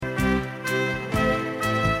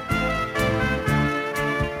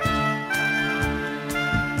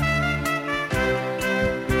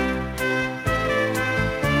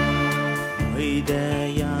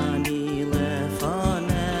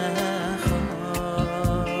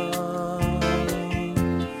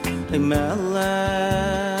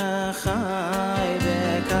melech chai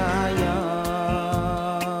v'kayam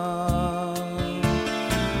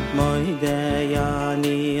moidei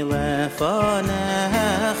ani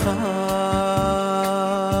lefanecha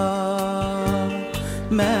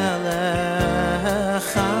melech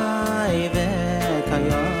chai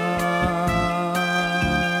v'kayam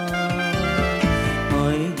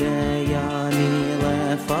moidei ani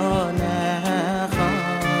lefanecha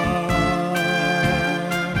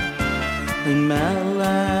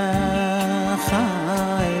melech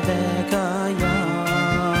chai v'kayam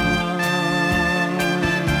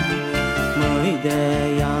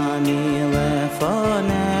moidei ani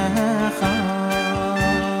lefanecha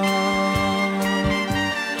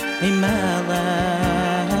melech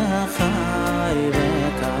chai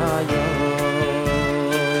v'kayam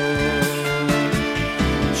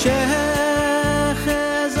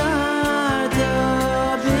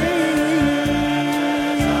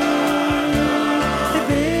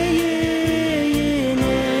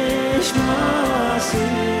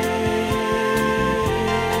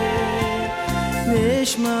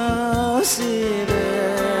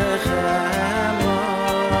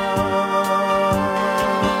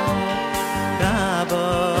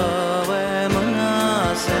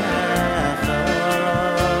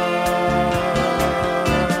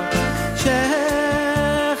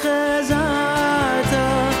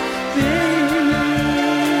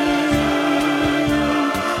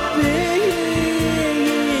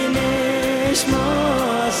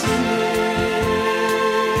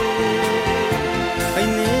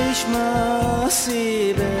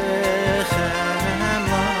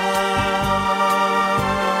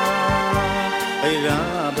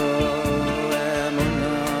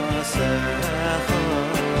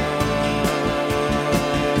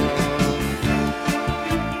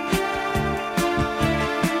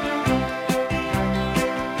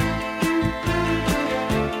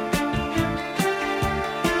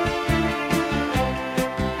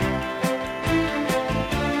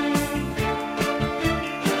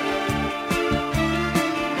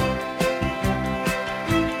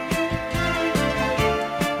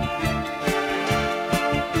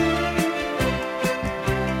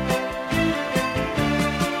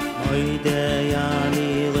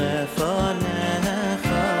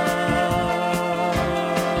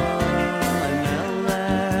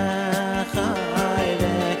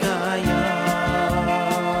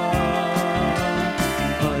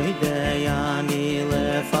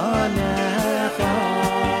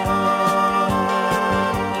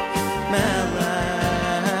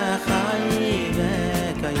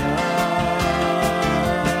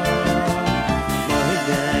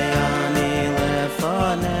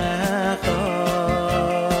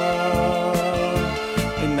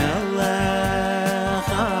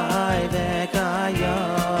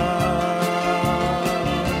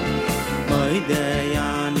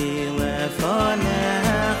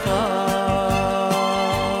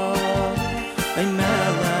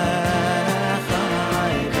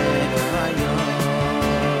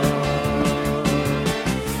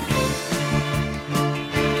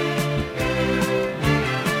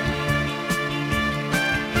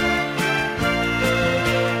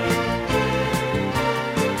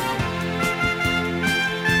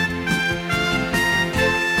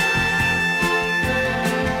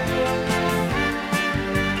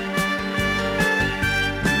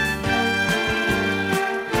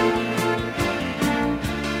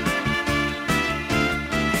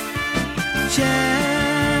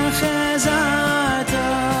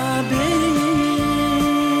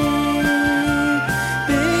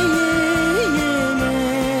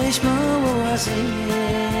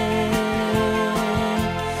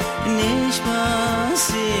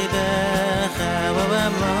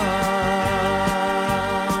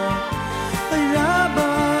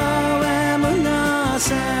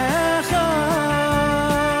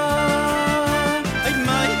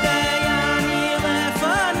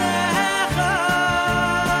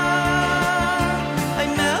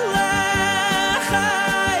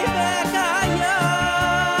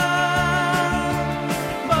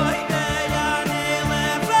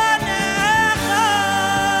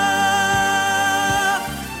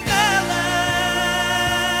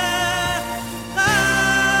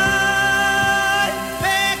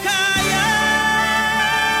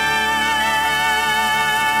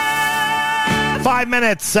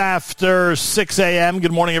Minutes after 6 a.m.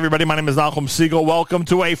 Good morning, everybody. My name is Nachum Siegel. Welcome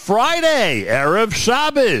to a Friday, Erev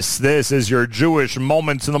Shabbos. This is your Jewish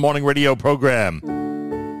Moments in the Morning radio program.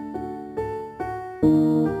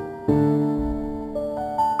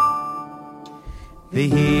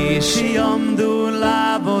 V'hi שיעמדו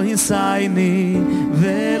לבוא יסייני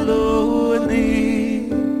ולוני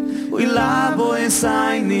ולבוא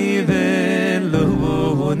יסייני ולוני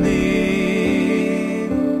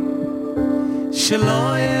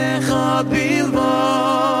שלא אחד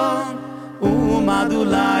בלבד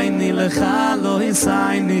ומדולייני לך לא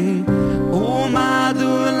יסייני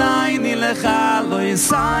ומדולייני לך לא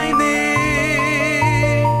יסייני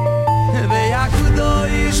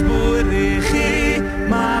והקדוש בורכי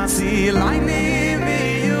מצילייני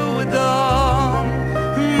מיהודו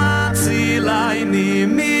מצילייני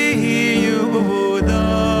מיהודו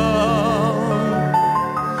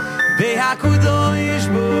והקדוש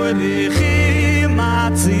בורכי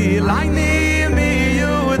מצילייני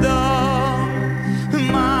מיהודו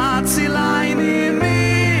מצילייני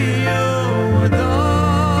מיהודו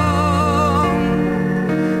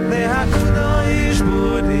והקדוש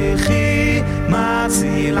בורכי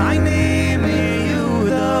מצילייני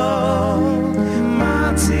מיהודו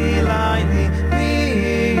מצילייני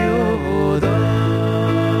מיהודו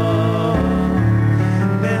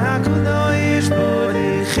והקדוש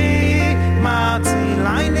בורכי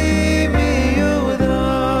מצילייני מיהודו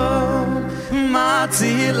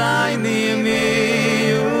מצילייני מיהודו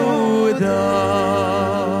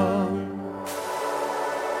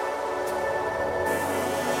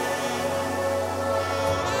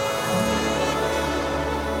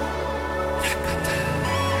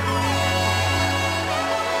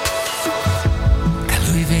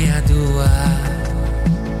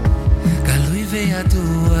גלוי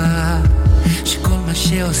וידוע שכל מה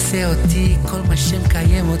שעושה אותי, כל מה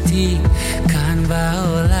שמקיים אותי כאן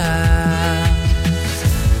בעולם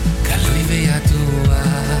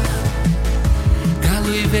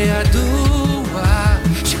גלוי וידוע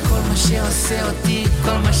שכל מה שעושה אותי,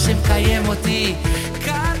 כל מה שמקיים אותי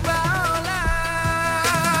כאן בעולם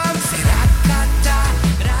זה רק אתה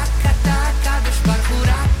קדוש ברוך הוא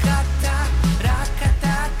רק אתה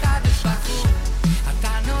קדוש ברוך הוא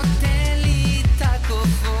אתה נותן לי את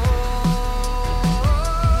הכוחות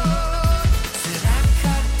זה רק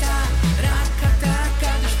אתה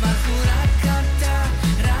קדוש ברוך הוא רק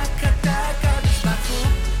אתה קדוש ברוך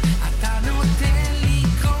הוא אתה נותן לי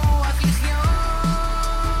כוח לחיות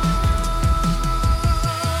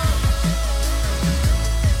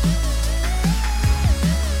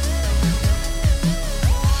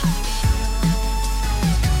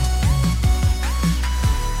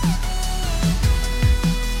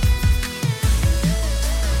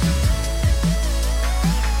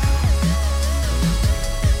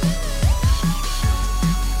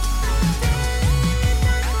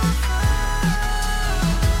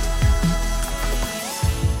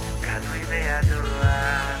גלוי וידוע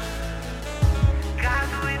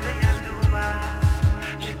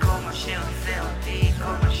שכל מה שעושה אותי,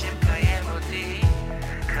 כל מה שמקיים אותי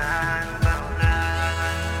כאן בעולם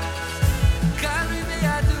גלוי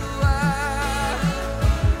וידוע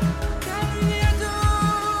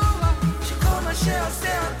שכל מה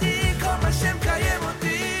שעושה אותי, כל מה שמקיים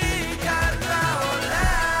אותי כאן בעולם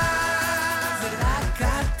זה רק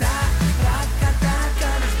אתה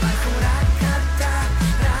קדוש ברוך הוא רק אתה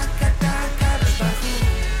קדוש ברוך הוא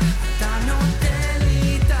אתה נותן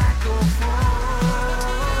לי את הכוחות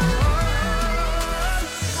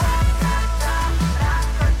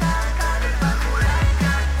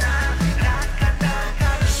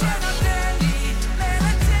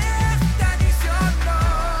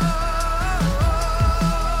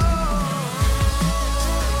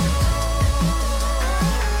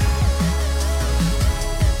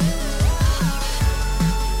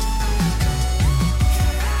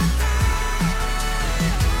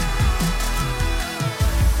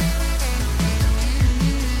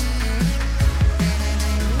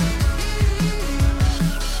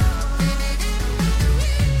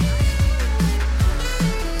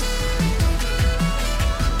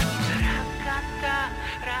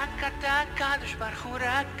רק אתה קדוש ברוך הוא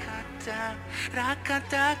רק אתה שנותן לי לנצח את רק אתה קדוש ברוך הוא רק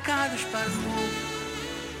אתה קדוש ברוך הוא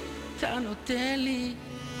אתה נותן לי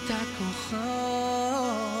את הכוחות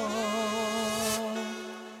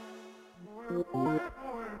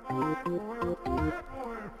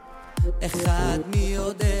אחד מי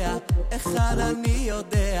יודע, אחד אני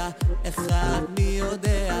יודע, אחד מי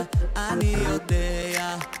יודע, אני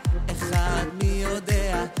יודע, אחד מי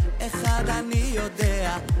יודע, אחד אני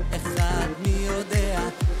יודע, אחד מי יודע,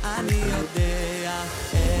 אני יודע,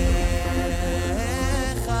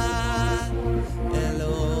 אחד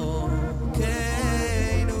אלוקינו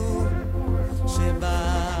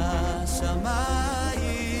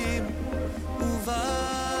שבשמיים ובארץ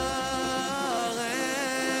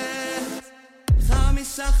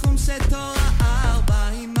חמישה חומשי תורה 4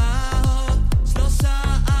 אמהות 3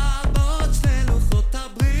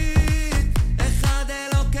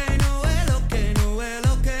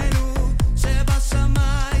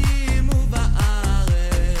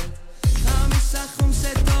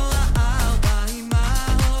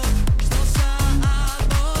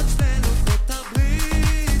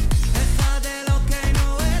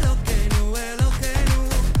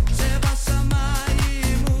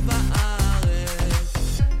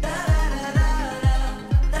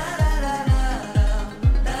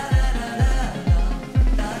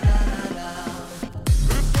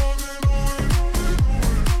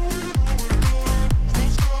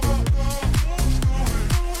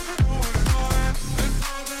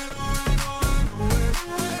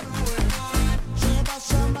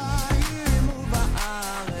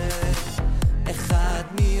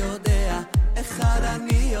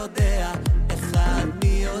 יודע, אחד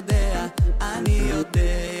מי יודע, אני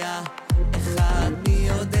יודע, אחד מי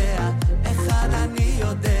יודע, אחד אני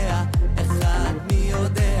יודע, אחד מי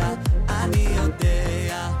יודע, אני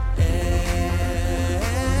יודע,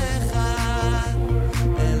 אחד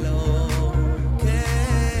אלוקינו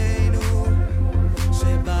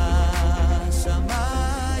שבשמיים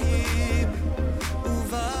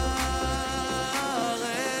ובארץ,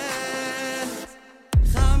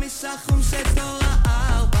 חמישה חומשי תורה,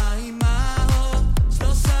 40 אמות,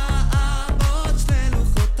 3 אבות, 2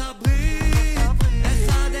 לוחות הברית,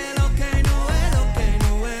 אחד אלוקינו,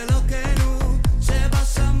 אלוקינו, אלוקינו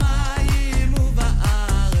שבשמיים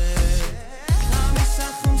ובארץ, חמישה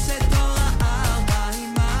חומשי תורה,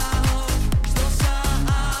 40 אמות, 3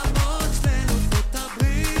 אבות, 2 לוחות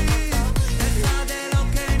הברית, אחד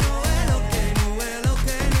אלוקינו, אלוקינו,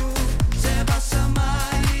 אלוקינו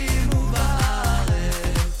שבשמיים ובארץ.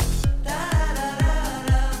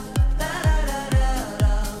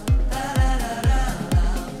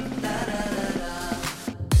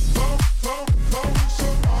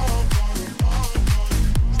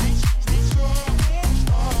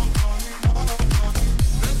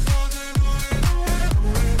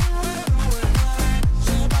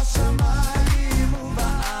 שבשמיים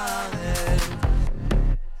ובארץ.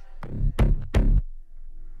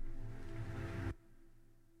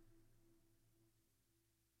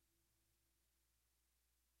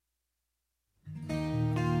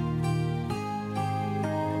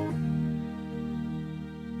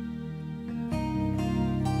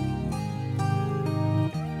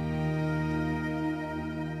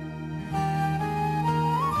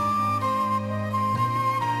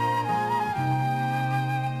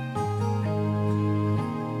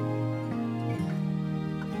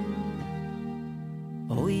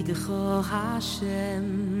 Oy decho Hashem,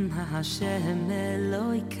 Hashem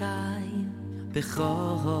Elokai,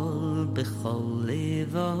 bechol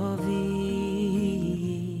levavi,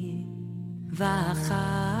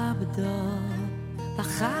 v'achabdo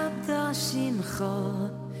shimcho,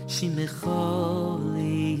 shimcho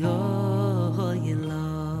liyoylam.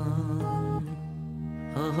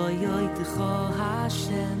 Oy decho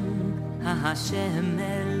Hashem, Hashem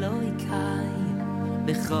Elokai,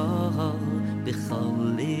 bechol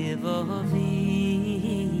levavi,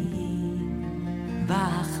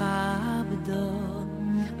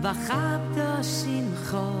 v'achabdo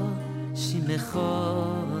shimcho, shimcho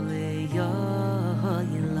liyoylam.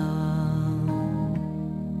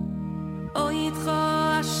 Oyitcho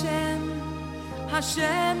Hashem,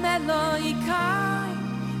 Hashem Elokai,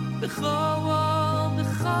 bechol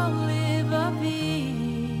levavi,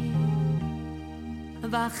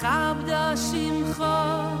 v'achabdo shimcho,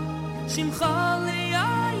 shimcho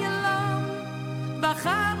liyoylam,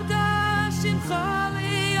 v'achabdo shimcho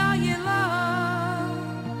liyoylam.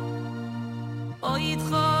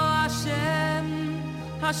 Oyitcho Hashem,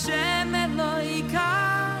 Hashem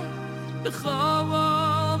Elokai, bechol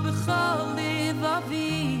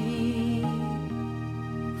levavi,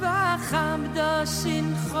 v'achabdo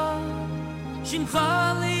shimcho, shimcho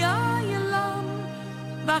liyoylam,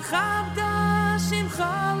 v'achabdo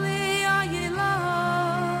shimcho liyoylam,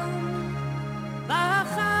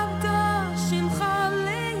 v'achabdo shimcho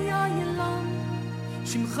liyoylam,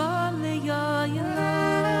 shimcho liyoylam.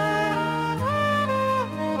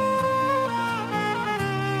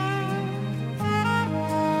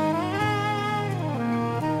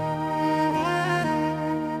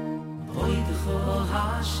 Oy decho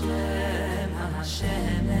Hashem,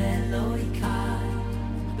 Hashem Elokai,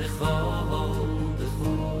 bechol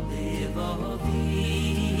levavi,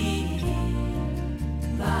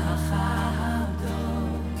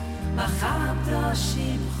 v'achabdo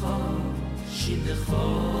shimcho, shimcho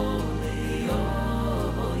liyoylam.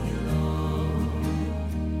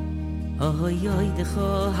 Oy decho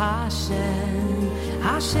Hashem,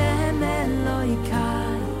 Hashem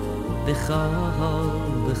Elokai, bechol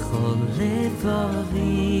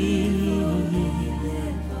levavi,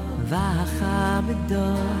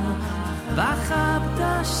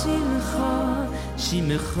 v'achabdo shimcho,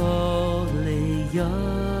 shimcho liyoylam.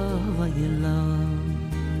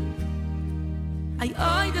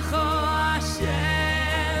 Ay decho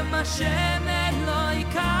Hashem, Hashem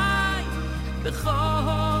Elokai,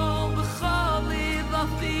 bechol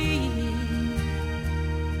levavi,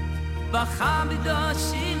 v'achabdo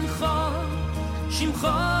shimcho,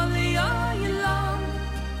 shimcho liyoylam,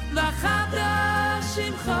 v'achabdo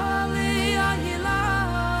shimcho liyoylam.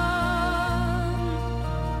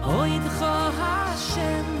 Oy decho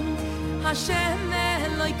Hashem, Hashem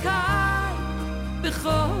Elokai,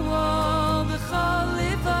 bechol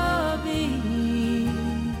levavi,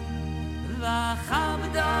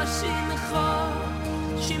 v'achabdo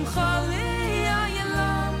Shimcha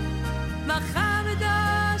Le'olam V'chavda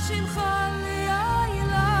Shimcha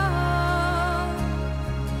Le'olam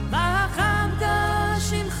V'chavda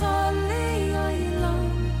Shimcha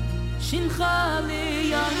Le'olam Shimcha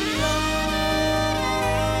Le'olam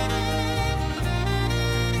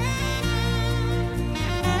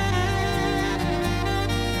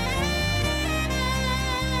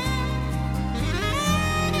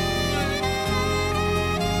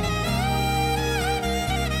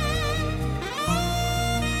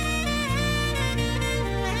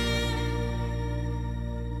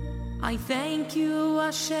I thank you,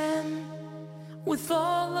 Hashem, with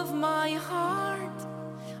all of my heart.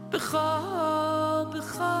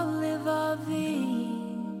 B'chol levavi,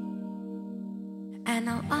 and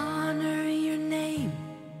I'll honor your name,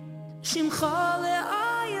 Shimcha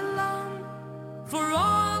Le'olam, for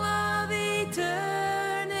all of eternity.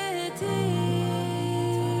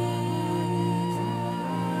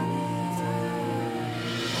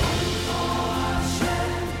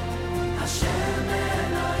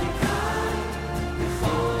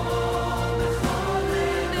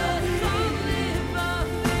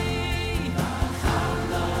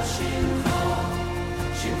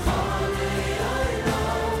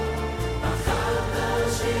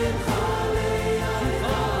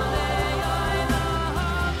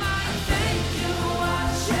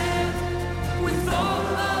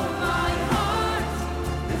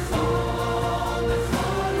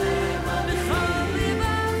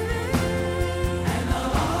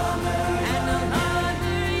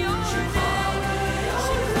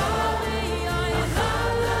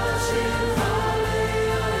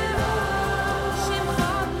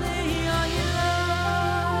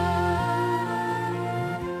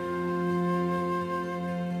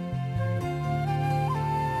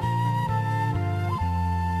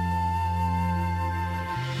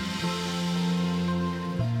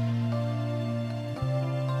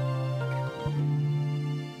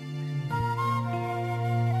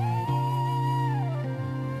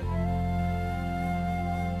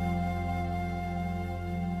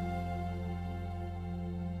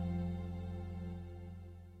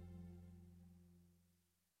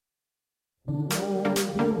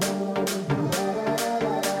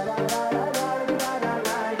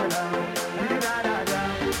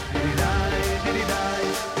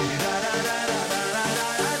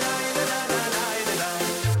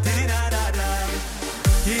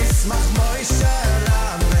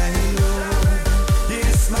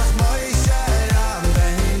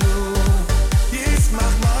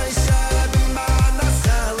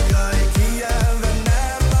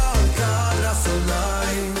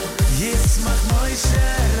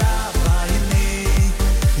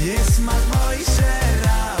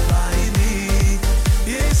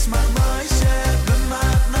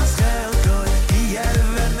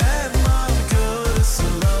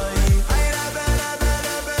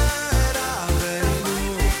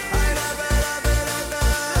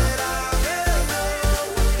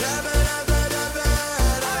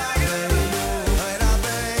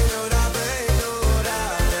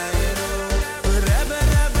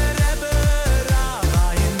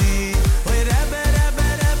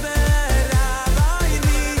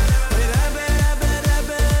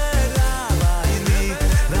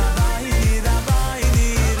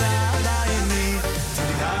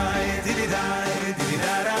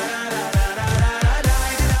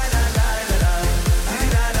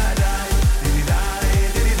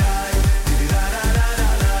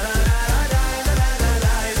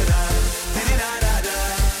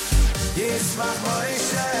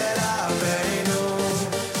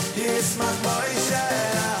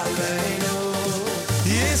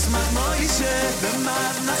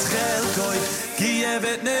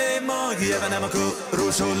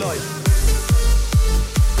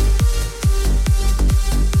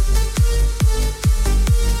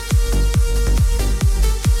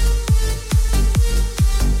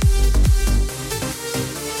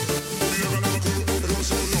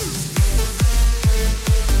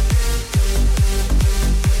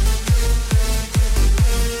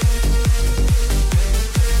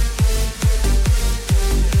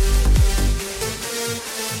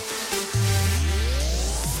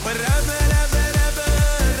 Rabbi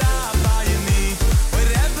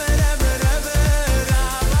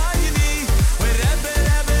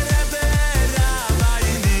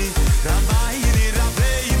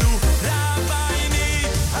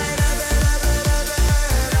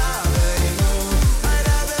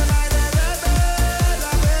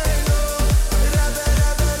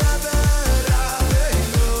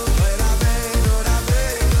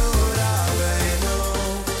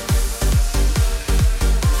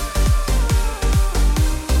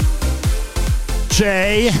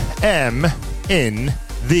JM in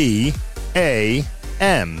the AM.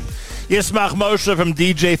 Yismach Moshe from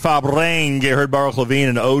DJ Fabreng. You heard Baruch Levine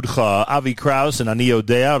and Odcha, Avi Kraus and Ani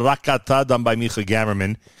Odea, Rakata, done by Micha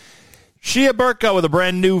Gamerman. Shia Burka with a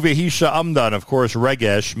brand new Vehisha Amdan. Of course,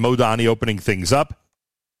 Regesh, Modani opening things up.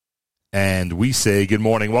 And we say good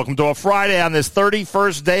morning. Welcome to a Friday on this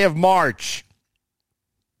 31st day of March.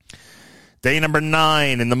 Day number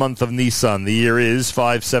 9 in the month of Nisan. The year is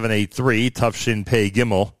 5783, Tufshin Pei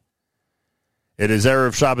Gimel. It is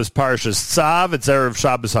Erev Shabbos Parashas Tzav. It's Erev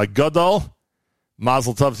Shabbos HaGadol.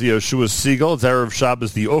 Mazel Tov to Yoshua Siegel. It's Erev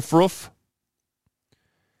Shabbos the Ufruf.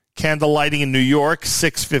 Candle lighting in New York,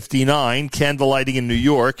 6:59. Candle lighting in New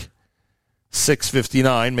York,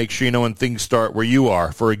 6:59. Make sure you know when things start where you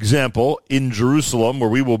are. For example, in Jerusalem, where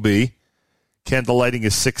we will be, candle lighting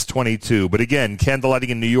is 6:22. But again, candle lighting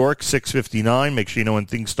in New York, 6:59. Make sure you know when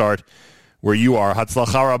things start where you are.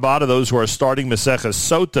 Hatzlacha Rabbah to those who are starting Maseches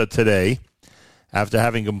Sota today after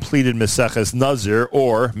having completed Maseches Nazir,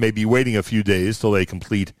 or maybe waiting a few days till they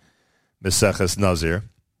complete Maseches Nazir.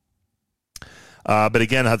 But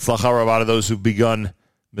again, Hatzlacha Rabbah to those who've begun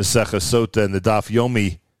Maseches Sota and the Daf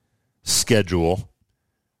Yomi schedule.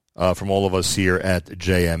 From all of us here at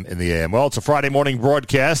JM in the AM. Well, it's a Friday morning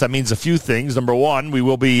broadcast. That means a few things. Number one, we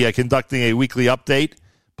will be conducting a weekly update.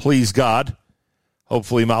 Please God.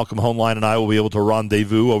 Hopefully Malcolm Hoenlein and I will be able to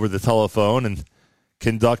rendezvous over the telephone and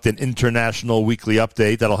conduct an international weekly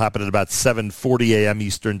update. That'll happen at about 7:40 a.m.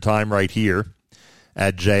 Eastern Time right here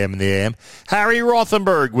at JM in the AM. Harry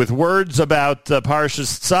Rothenberg with words about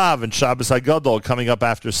Parashas Tzav and Shabbos HaGadol coming up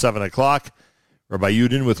after 7 o'clock. Rabbi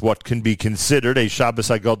Yudin with what can be considered a Shabbos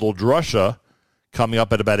HaGadol drasha coming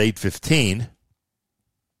up at about 8:15.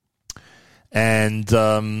 And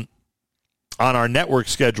on our network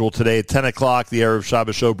schedule today at 10 o'clock, the Erev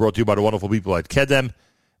Shabbos show brought to you by the wonderful people at Kedem.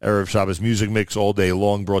 Erev Shabbos music mix all day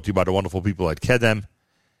long brought to you by the wonderful people at Kedem.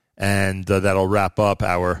 And that'll wrap up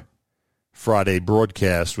our Friday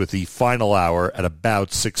broadcast with the final hour at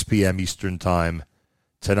about 6 p.m. Eastern Time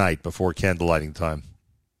tonight before candlelighting time.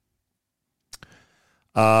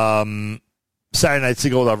 Saturday night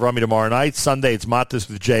Siegel will have Rami tomorrow night. Sunday it's Matis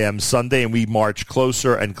with JM Sunday, and we march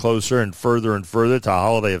closer and closer and further to the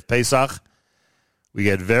holiday of Pesach. We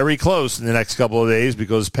get very close in the next couple of days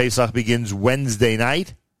because Pesach begins Wednesday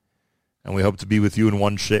night, and we hope to be with you in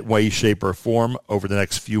one way, shape, or form over the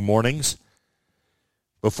next few mornings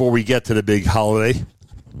before we get to the big holiday.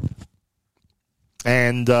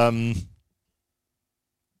 And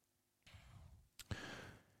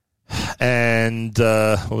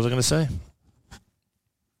what was I going to say?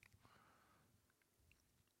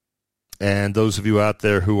 And those of you out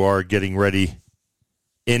there who are getting ready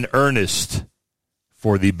in earnest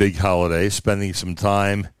for the big holiday, spending some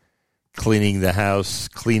time cleaning the house,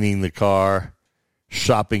 cleaning the car,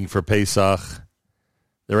 shopping for Pesach.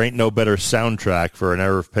 There ain't no better soundtrack for an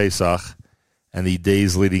Erev Pesach and the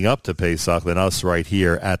days leading up to Pesach than us right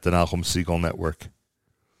here at the Nachum Segal Network.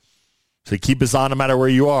 So keep us on no matter where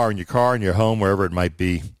you are, in your car, in your home, wherever it might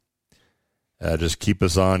be. Just keep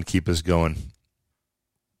us on, keep us going.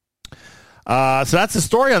 So that's the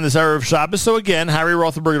story on this Erev Shabbos. So again, Harry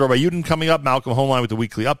Rothenberg and Rabbi Yudin coming up, Malcolm Hoenlein with the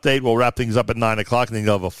weekly update. We'll wrap things up at 9 o'clock, and then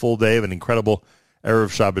you'll have a full day of an incredible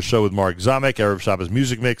Erev Shabbos show with Mark Zamek, Erev Shabbos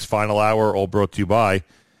music mix, final hour, all brought to you by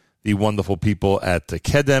the wonderful people at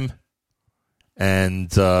Kedem.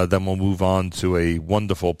 And then we'll move on to a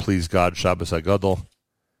wonderful, please God, Shabbos HaGadol.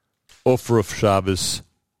 Ufruf Shabbos,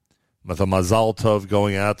 with a Mazal Tov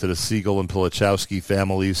going out to the Siegel and Pilichowski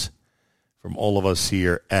families from all of us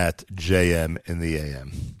here at JM in the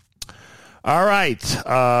AM. All right,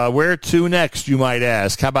 where to next, you might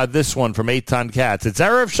ask? How about this one from Eitan Katz? It's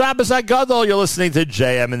Erev Shabbos HaGadol. You're listening to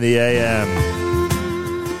JM in the AM.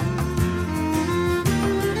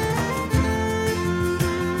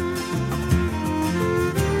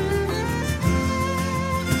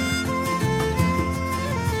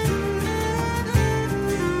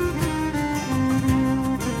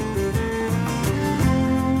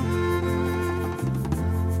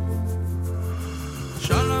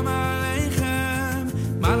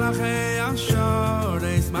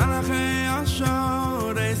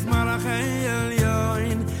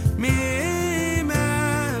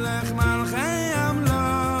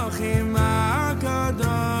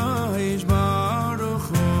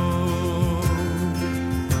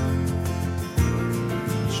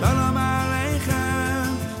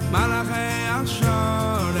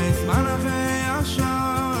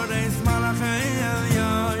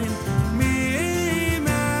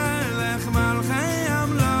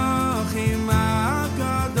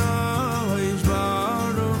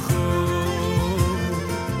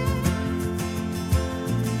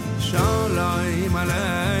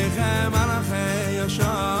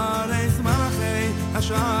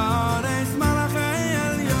 shares malachei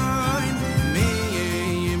elyon mi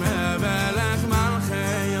melech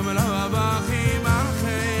malchei amelachim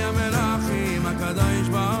malchei amelachim hakadosh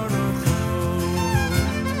baruch hu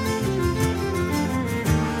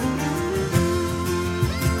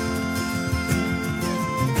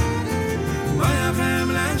vayachem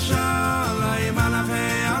leshalai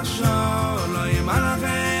malachei ashalai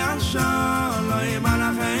malachei ashalai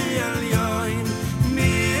malachei elyon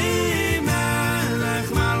mi melech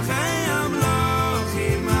malchei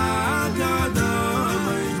amlochim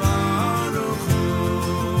hakadosh baruch hu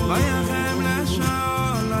vayachem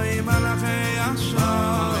leshalai malachei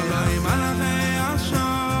ashalai malachei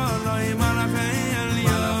ashalai malachei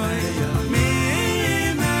elyon mi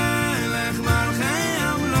melech malchei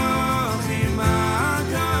amlochim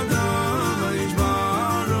hakadosh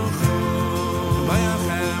baruch hu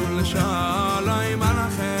vayachem leshalai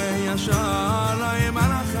malachei ashalai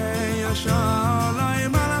malachei ashalai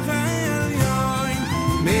malachei elyon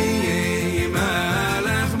mi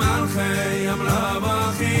melech malchei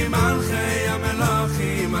amlochim malchei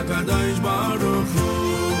amelachim hakadosh baruch hu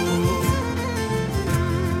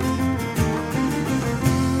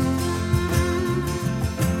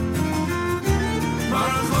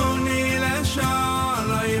Baruch hu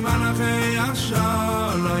nileshalai malachei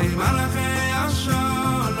ashalai malachei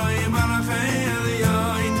ashalai malachei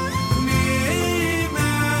elyon mi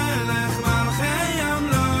melech malchei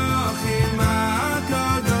amlochim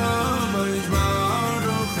hakadosh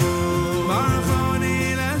baruch hu Baruch hu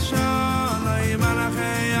nileshalai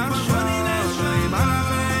malachei ashalai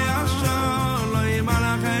malachei ashalai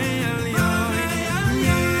malachei elyon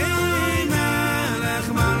mi melech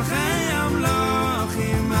malchei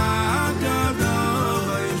amlochim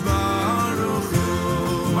hakadosh baruch hu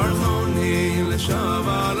Baruch hu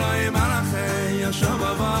nileshalai malachei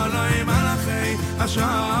ashalai malachei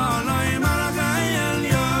ashalai malachei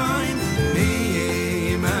elyon mi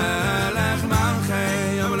melech malchei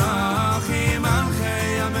amlochim malchei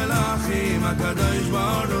amelachim hakadosh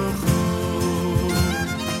baruch hu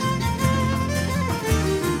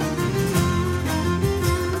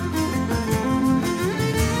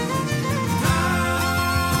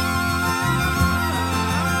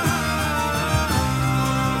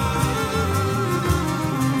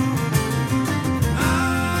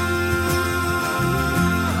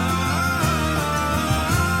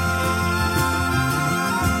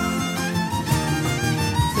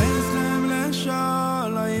Zeichem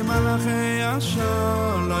leshalai malachei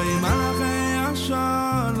ashalai malachei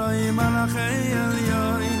ashalai malachei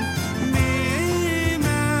elyon mi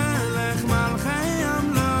melech malchei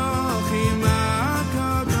amlochim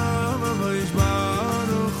hakadosh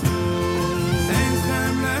baruch hu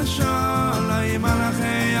Zeichem leshalai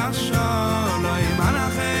malachei ashalai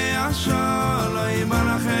malachei ashalai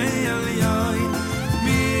malachei elyon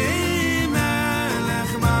mi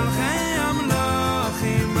melech malchei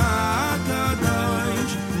amlochim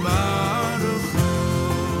hakadosh baruch hu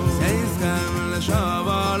Zeichem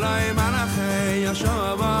leshalai malachei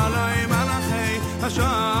ashalai malachei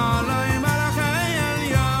ashalai malachei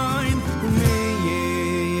elyon mi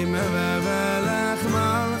melech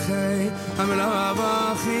malchei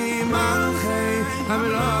amelachim malchei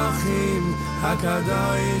amelachim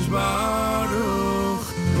hakadosh baruch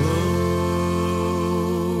hu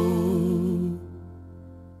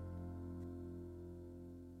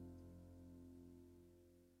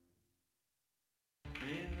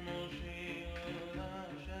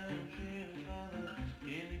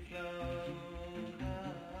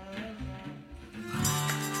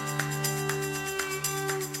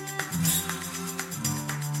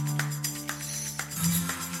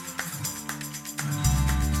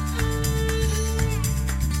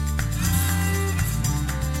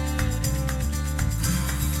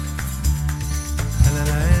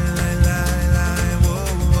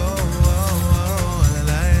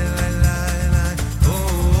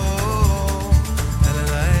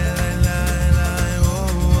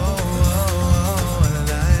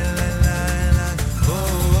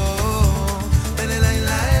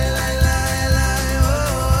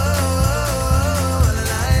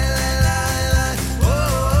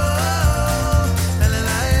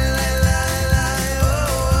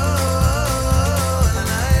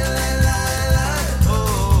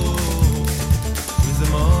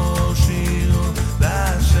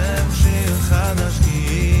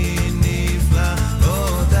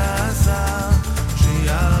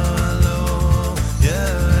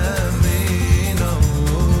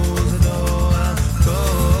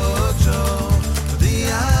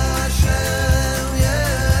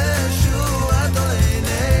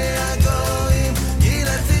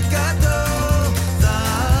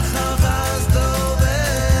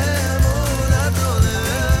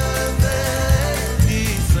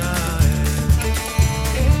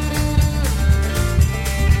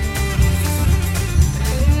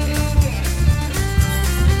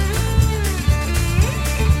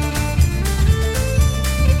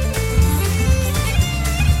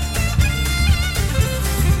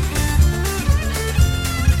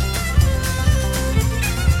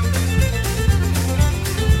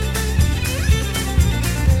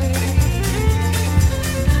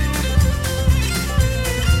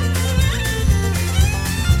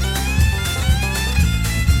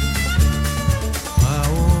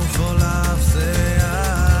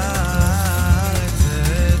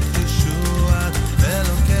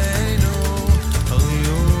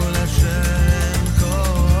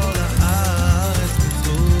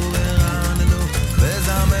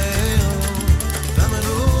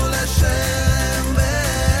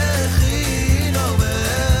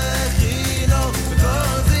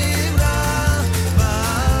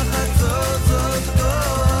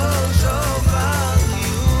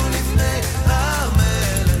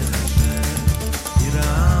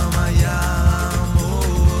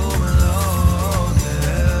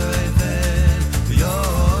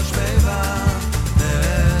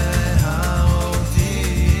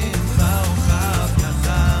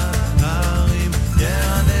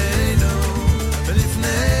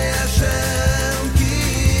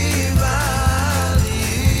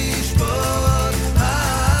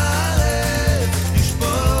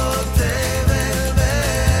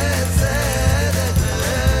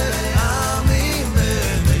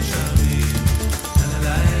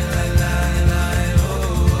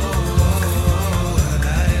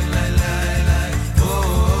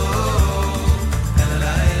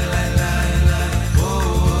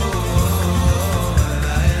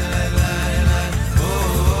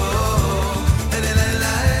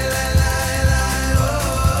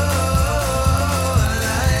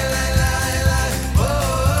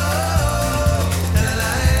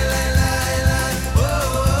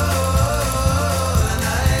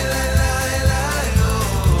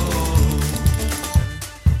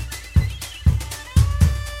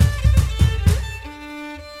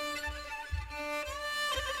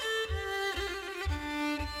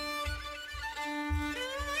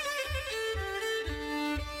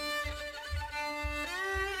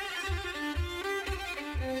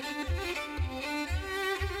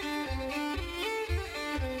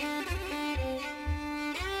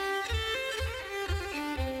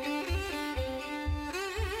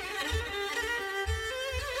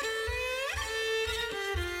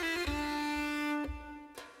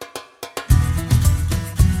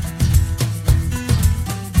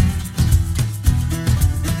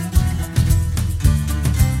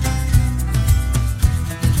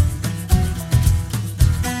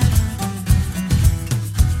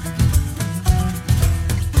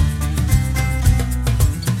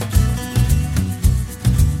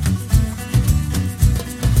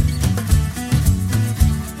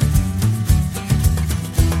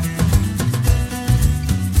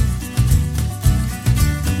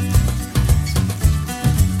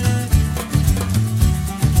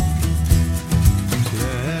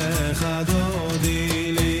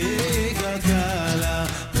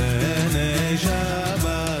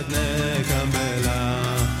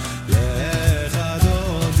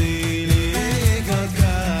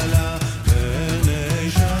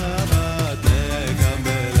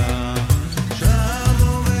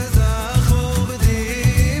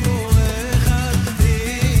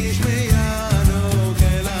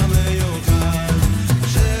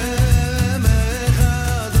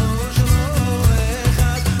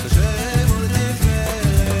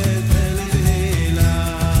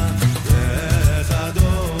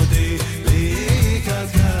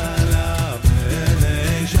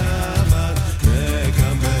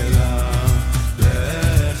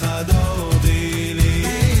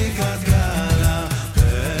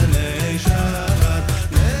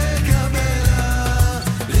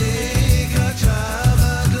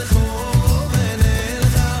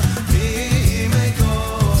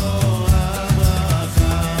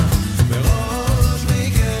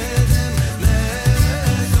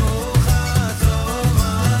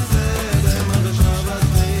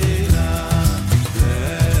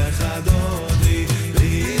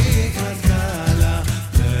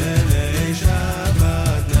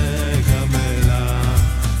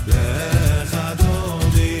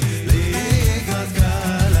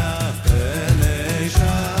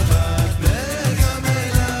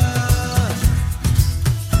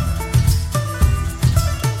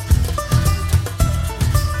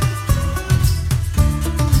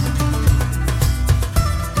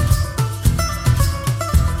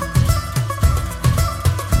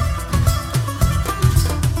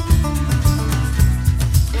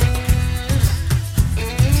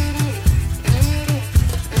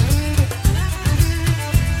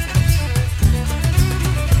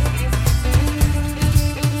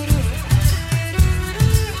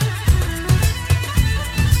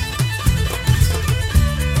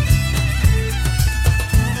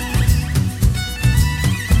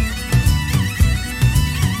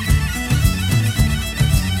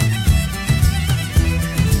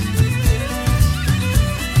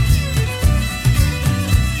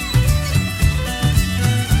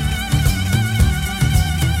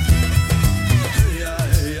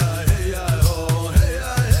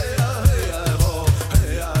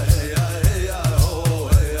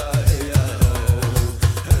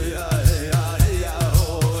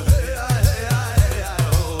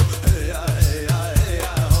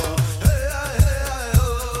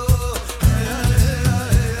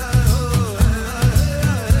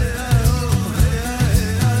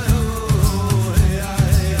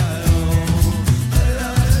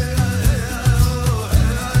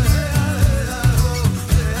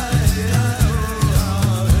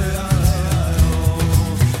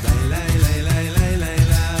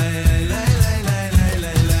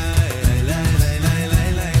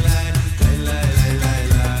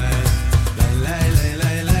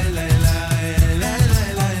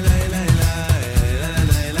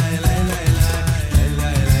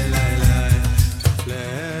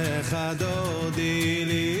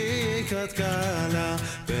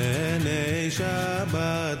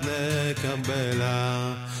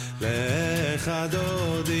לך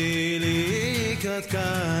דודי לקראת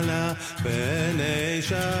קלה, פני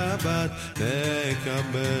שבת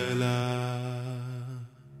תקבלה.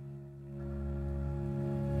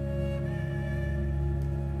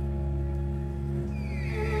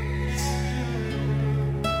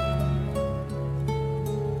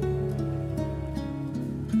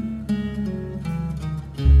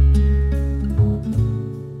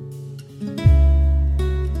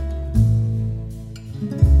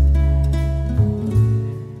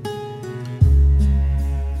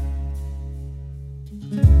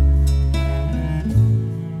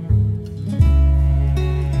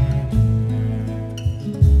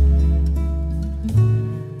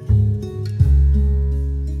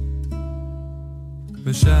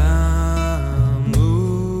 ושמעו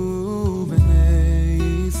בני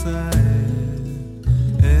ישראל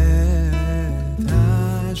את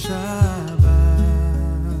השבת,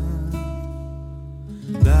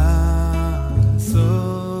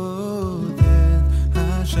 לעשות את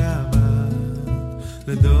השבת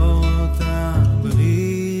לדורותם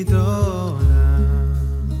ברית עולם.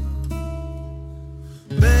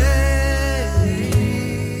 ביני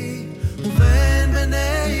ובין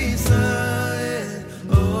בני ישראל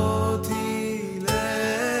אותי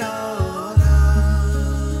לעולם,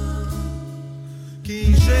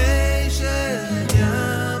 כי ששת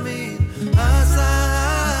ימים עשה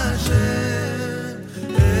השם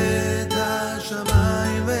את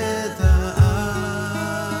השמיים ואת הארץ,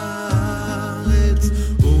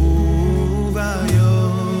 וביום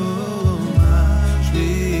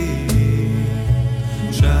השביעי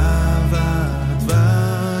שבת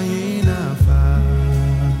וינפש.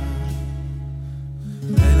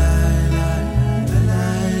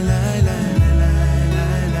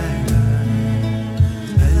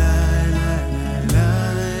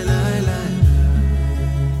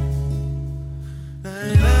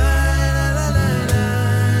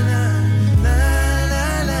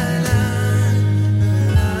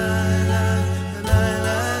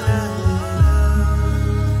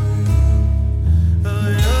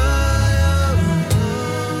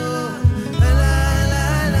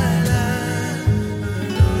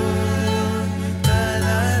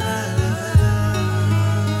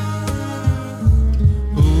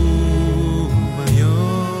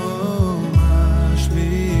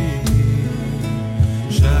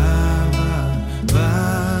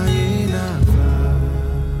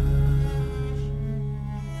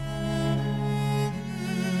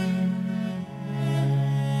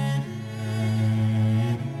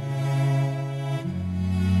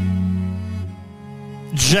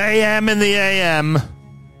 JM in the AM.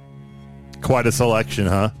 Quite a selection,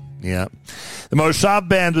 huh? Yeah. The Moshav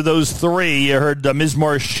Band with those three. You heard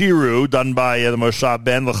Mizmor Shiru, done by the Moshav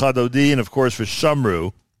Band, L'cha Dodi, and of course for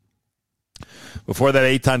Shamru. Before that,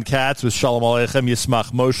 Eitan Katz with Shalom Aleichem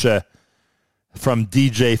Yismach Moshe from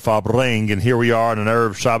DJ Fabring. And here we are on an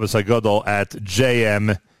Erev Shabbos HaGadol at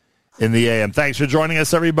JM in the AM. Thanks for joining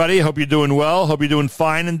us, everybody. Hope you're doing well. Hope you're doing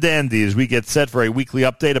fine and dandy as we get set for a weekly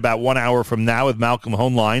update about 1 hour from now with Malcolm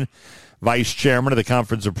Hoenlein, Vice Chairman of the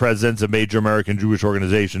Conference of Presidents of Major American Jewish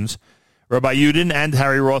Organizations. Rabbi Yudin and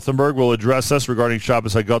Harry Rothenberg will address us regarding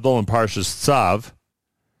Shabbos HaGadol and Parshas Tzav.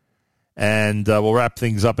 And we'll wrap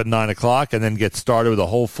things up at 9 o'clock and then get started with a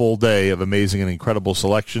whole full day of amazing and incredible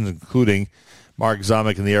selections, including Mark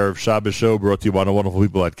Zamek and the Erev Shabbos Show, brought to you by the wonderful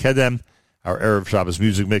people at Kedem. Our Erev Shabbos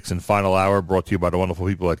music mix and final hour brought to you by the wonderful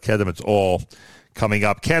people at Kedem. It's all coming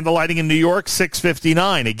up. Candlelighting in New York,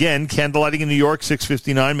 6:59. Again, candlelighting in New York,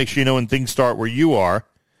 6:59. Make sure you know when things start where you are.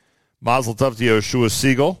 Mazel Tov to Yoshua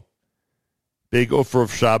Siegel. Big Ufra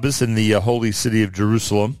of Shabbos in the holy city of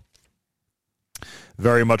Jerusalem.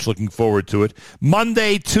 Very much looking forward to it.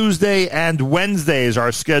 Monday, Tuesday, and Wednesday is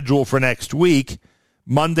our schedule for next week.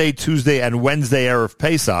 Monday, Tuesday, and Wednesday, Erev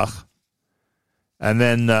Pesach. And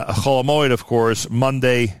then Chol HaMoed, of course,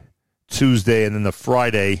 Monday, Tuesday, and then the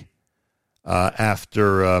Friday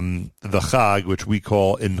after the Chag, which we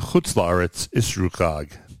call in Chutz La'aretz Isru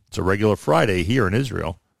Chag. It's a regular Friday here in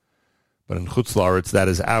Israel, but in Chutz La'aretz, that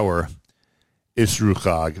is our Isru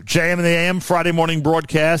Chag. JM in the AM, Friday morning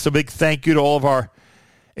broadcast. A big thank you to all of our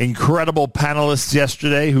incredible panelists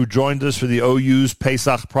yesterday who joined us for the OU's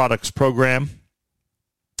Pesach Products Program.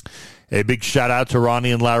 A big shout-out to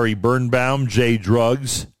Ronnie and Larry Birnbaum, J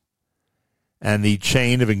Drugs, and the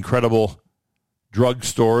chain of incredible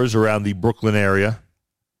drugstores around the Brooklyn area.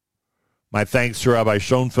 My thanks to Rabbi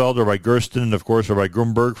Schoenfeld, Rabbi Gersten, and, of course, Rabbi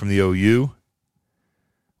Grunberg from the OU.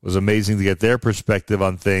 It was amazing to get their perspective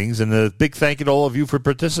on things, and a big thank you to all of you for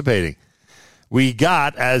participating. We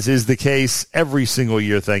got, as is the case every single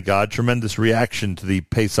year, thank God, tremendous reaction to the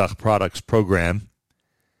Pesach Products Program.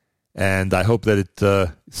 And I hope that it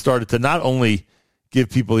started to not only give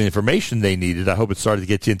people the information they needed, I hope it started to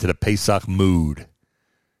get you into the Pesach mood.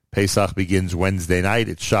 Pesach begins Wednesday night.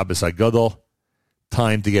 It's Shabbos HaGadol.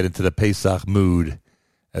 Time to get into the Pesach mood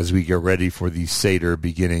as we get ready for the Seder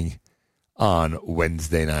beginning on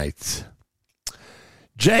Wednesday night.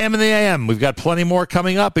 JM in the AM. We've got plenty more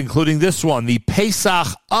coming up, including this one, the Pesach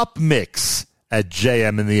Up Mix at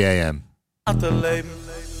JM in the AM.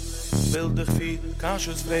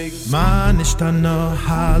 Man ishtana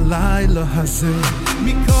halaylo hazeh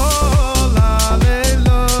mikol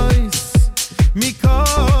halaylos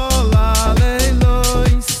mikol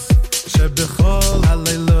halaylos shebechol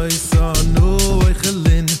halaylos anu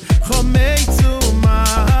echelin chomeitzu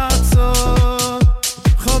mahatzot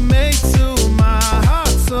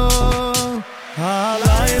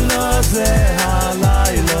halaylo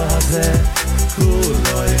hazeh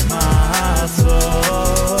kuloi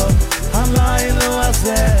mahatzot halaylo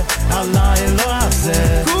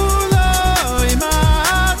hazeh kuloi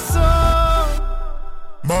mahatzot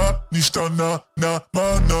Ma nishtana na ma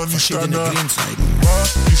na nishtana ma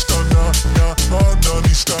nishtana na ma na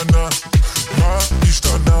nishtana ma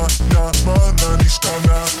nishtana na ma na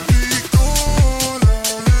nishtana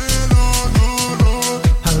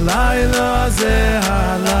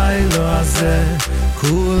halaylo hazeh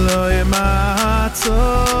kuloi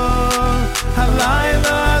mahatzot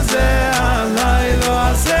halaylo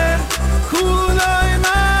hazeh kuloi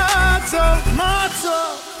mahatzot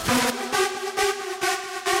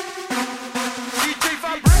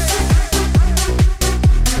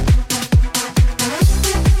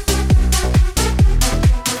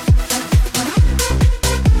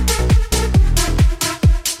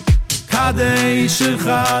Kadesh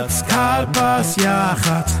Chatz Karpas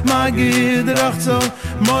Yachatz Magid Rachzo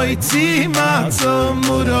Moitzi Matzo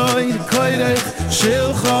Muroi Koirech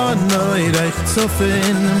Shilchon Noirech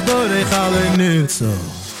Zofin Borech Ale Nutzo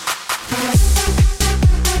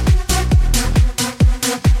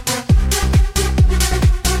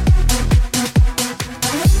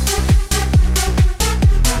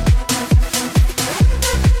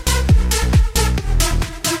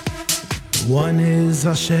One is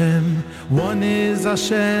Hashem, one is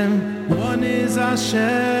Hashem, one is Hashem.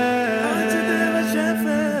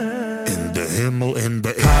 in the Himmel in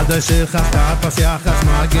the Kadesh Karpas Yachatz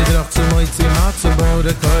Magid Rachzo Moitzi Matzo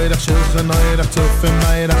Borech Koirech Shilchon Noirech Zofin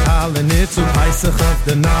Borech Ale Nutzo Peisach of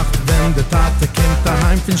the Nacht, wenn der Tate kommt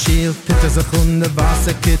daheim von Schiel, Titte sich unter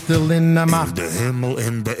Wasserkittel in der Macht. the Himmel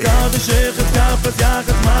in the Kadesh Karpas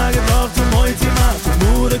Yachatz Magid Rachzo Moitzi Matzo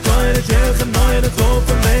Borech Koirech Shilchon Noirech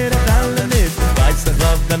Zofin Borech Ale Nutzo Peisach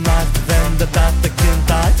of the Nacht, wenn der Tate kommt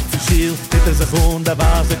daheim von Schiel, Titte sich unter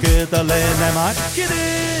Wasserkittel in der Macht.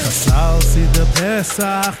 Salsi de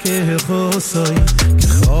Pesach kehusoi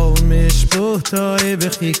Kechol mishputoi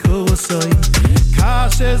v'chikusoi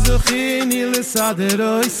Kashe zuchini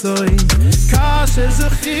l'saderoi soi Kashe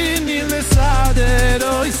zuchini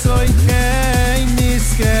l'saderoi soi Ein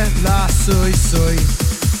niske lasoi soi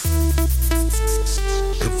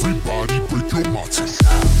everybody break your matzah.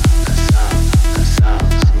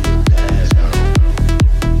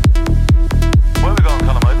 Where we going,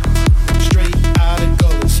 Calamite? Straight out of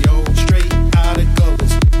Golis, yo, straight out of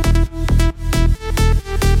Golis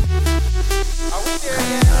Are we there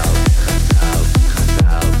yet?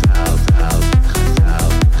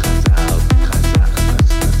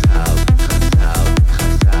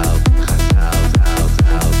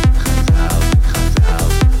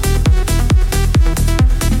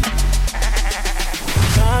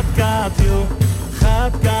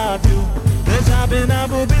 Chad got you. There's a bin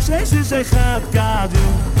abu b'sheish you say Chad got you.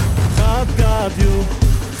 Chad got you.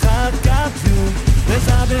 Chad got you. There's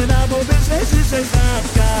a bin abu b'sheish you say Chad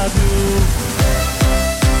got you.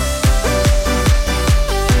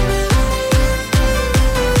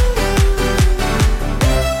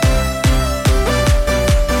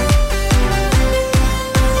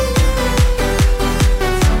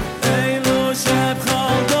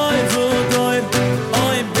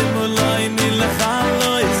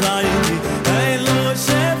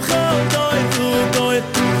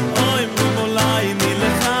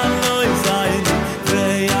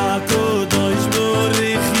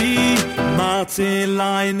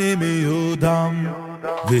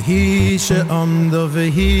 Vehi she'amdo,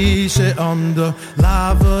 vehi she'amdo,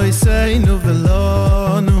 lavo yiseinu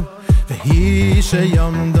velonu. Vehi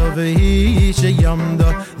she'amdo,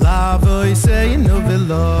 lavo yiseinu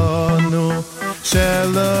velonu.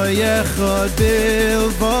 Shelo yechod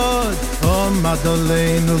bilvod, omad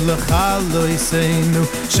aleinu lechalo yiseinu.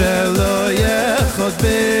 Shelo yechod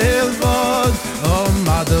bilvod,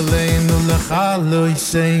 omad aleinu lechalo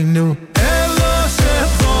yiseinu. Elo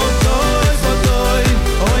shechod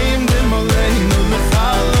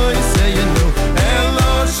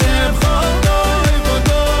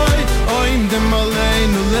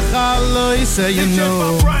say you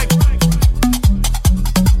know.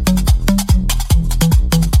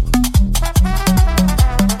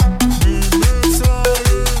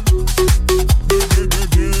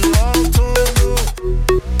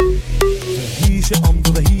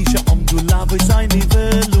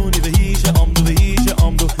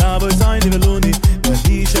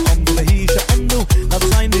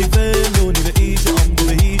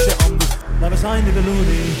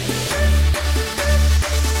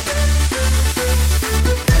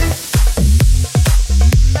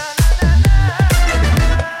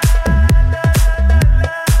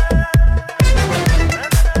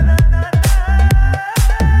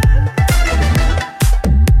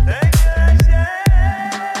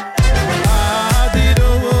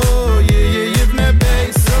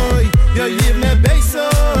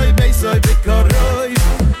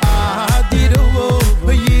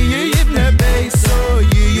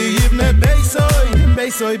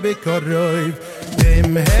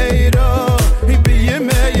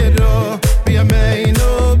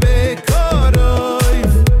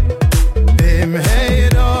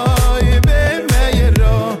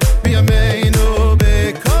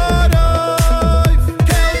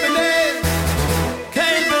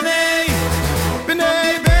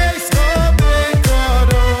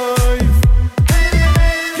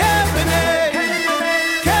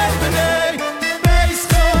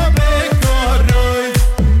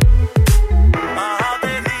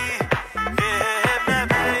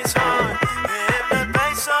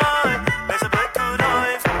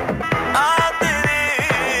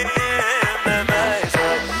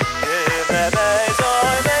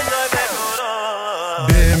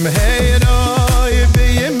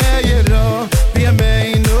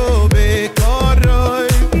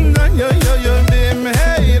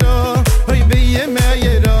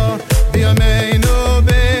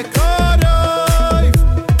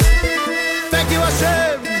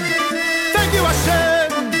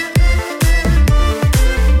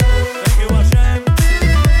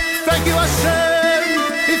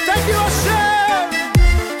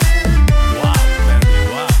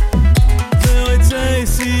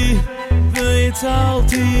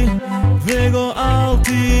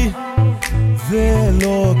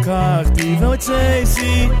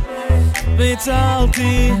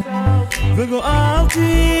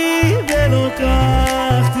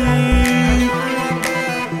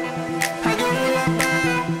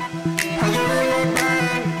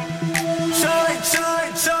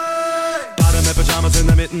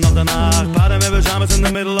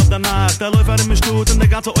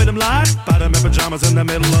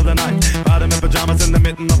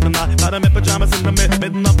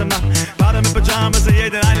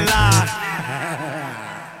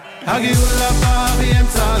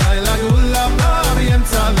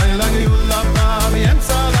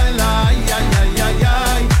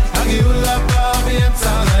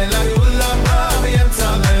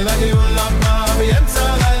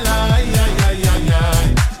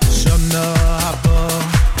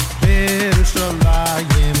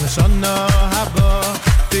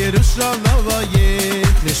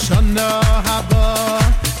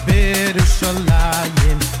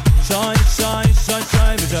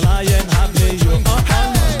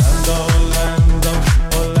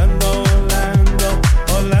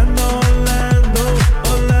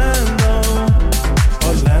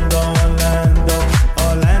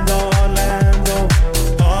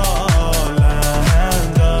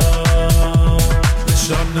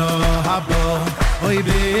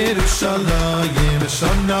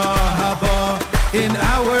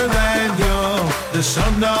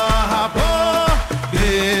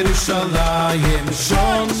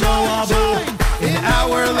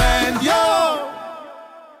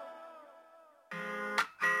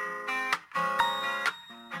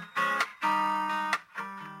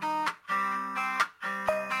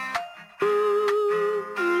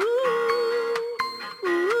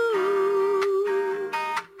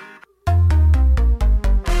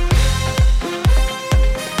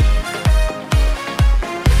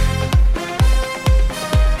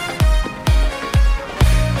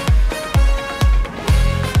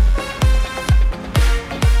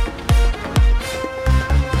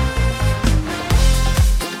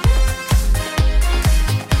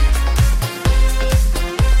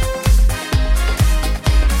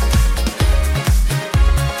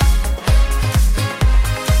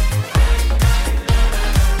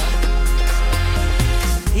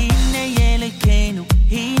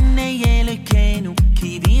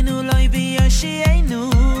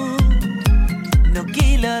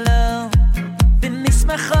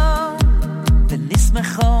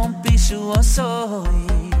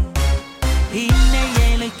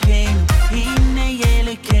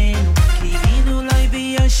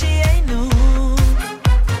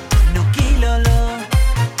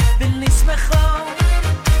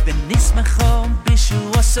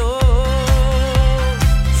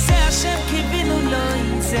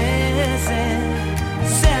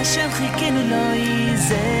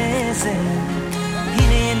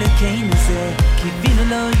 Elokeinu ze kivinu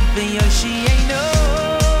lo v'yoshienu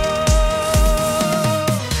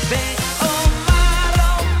ve'omar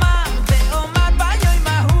omar ve'omar bayoim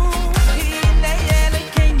hahu hine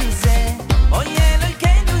Elokeinu ze oy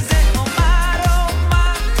Elokeinu ze omar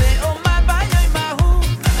omar ve'omar bayoim hahu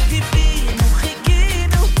kivinu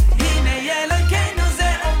chikinu hine Elokeinu ze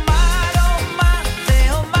omar omar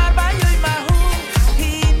ve'omar bayoim hahu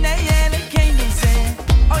hine Elokeinu ze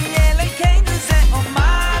oy Elokeinu ze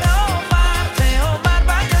omar omar ve'omar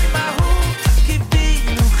bayoim hahu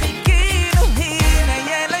kivinu chikinu hine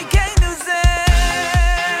Elokeinu ze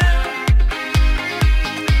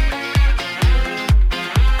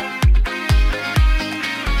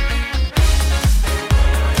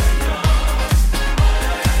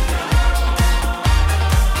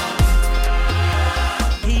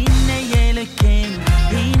hine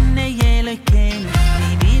Elokeinu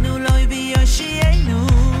kivinu lo v'yoshienu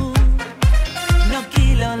no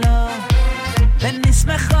kilolo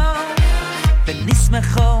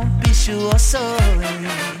v'nismecho bishu osoi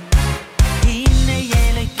hine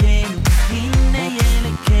Elokeinu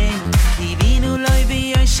kivinu lo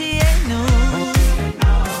v'yoshienu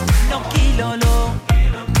no kilolo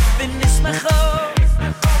v'nismecho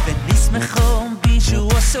bishu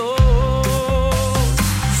osoi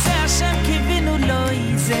זה השם קיווינו לו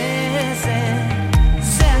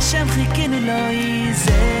זה השם חיכינו לו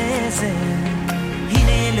זה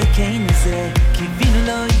הנה אלוקינו זה קיווינו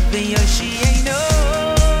לו ויושיענו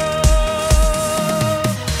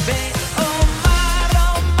ואומר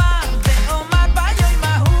אומר ואומר ביום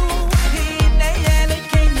ההוא הנה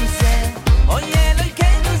אלוקינו זה אוי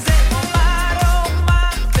אלוקינו זה אומר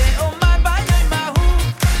אומר ואומר ביום ההוא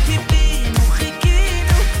קיווינו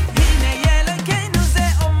חיכינו הנה אלוקינו זה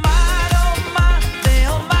אומר אומר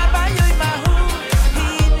ואומר ביום ההוא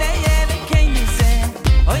הנה אלוקינו זה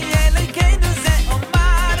אוי אלוקינו זה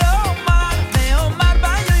אומר אומר ואומר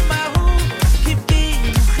ביום ההוא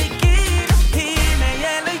קיווינו חיכינו הנה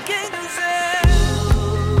אלוקינו זה אומר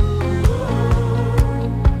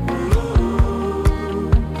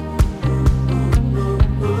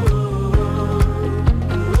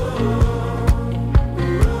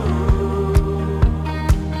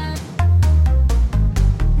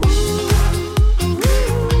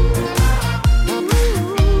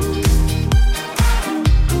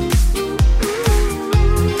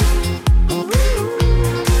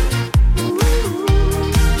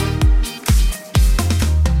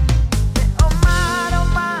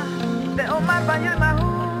אומר ואומר ביום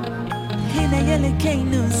ההוא הנה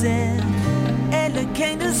אלוקינו זה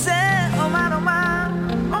אלוקינו זה אומר אומר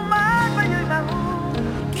אומר ביום ההוא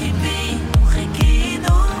קיווינו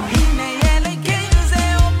חיכינו הנה אלוקינו זה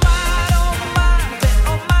אומר אומר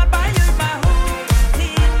ואומר ביום ההוא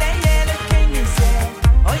הנה אלוקינו זה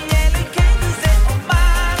אוי אלוקינו זה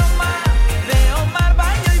אומר אומר ואומר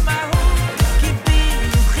ביום ההוא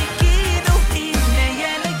קיווינו חיכינו הנה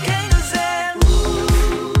אלוקינו זה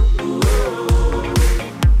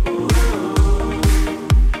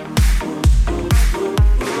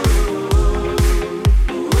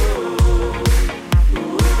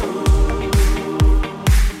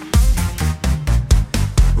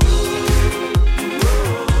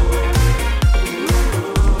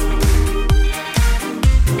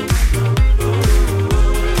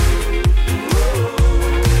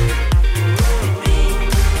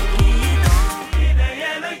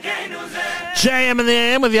JM in the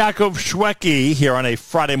AM with Yaakov Shweki here on a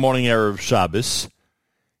Friday morning Erev Shabbos.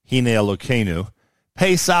 Hine Elokeinu.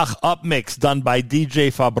 Pesach Upmix done by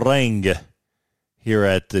DJ Fabreng here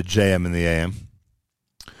at JM in the AM.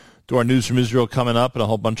 Do our news from Israel coming up and a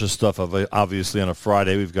whole bunch of stuff. Obviously on a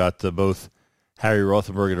Friday we've got both Harry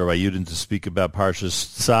Rothenberg and Rabbi Yudin to speak about Parshas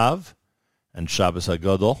Tzav and Shabbos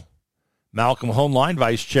HaGadol. Malcolm Hoenlein,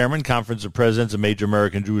 Vice Chairman, Conference of Presidents of Major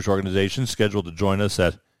American Jewish Organizations, scheduled to join us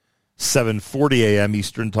at 7:40 a.m.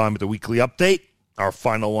 Eastern Time with the weekly update, our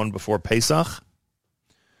final one before Pesach.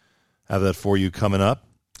 Have that for you coming up.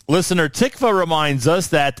 Listener Tikva reminds us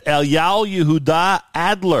that Eyal Yehuda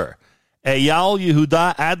Adler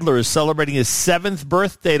is celebrating his 7th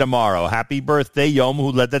birthday tomorrow. Happy birthday, Yom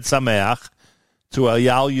Huledet Sameach, to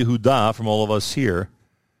Eyal Yehuda from all of us here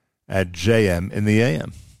at JM in the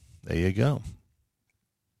AM. There you go.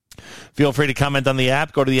 Feel free to comment on the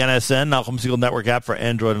app. Go to the NSN, Nachum Segal Network app for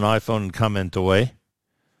Android and iPhone, and comment away.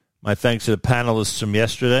 My thanks to the panelists from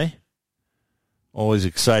yesterday. Always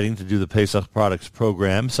exciting to do the Pesach Products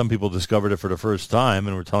program. Some people discovered it for the first time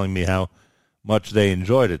and were telling me how much they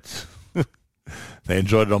enjoyed it. They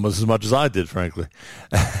enjoyed it almost as much as I did, frankly.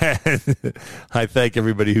 I thank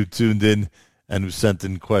everybody who tuned in and who sent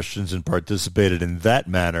in questions and participated in that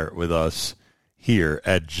manner with us here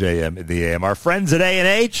at JM in the AM. Our friends at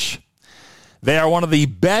A&H, they are one of the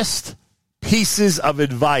best pieces of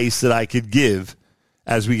advice that I could give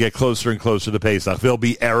as we get closer and closer to Pesach. There'll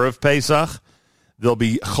be Erev Pesach. There'll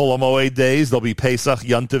be Chol HaMoed days. There'll be Pesach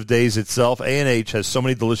Yontiv days itself. A&H has so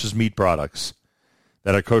many delicious meat products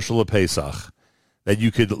that are kosher to Pesach that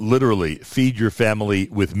you could literally feed your family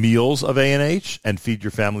with meals of A&H and feed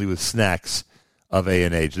your family with snacks of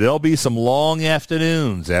A&H. There'll be some long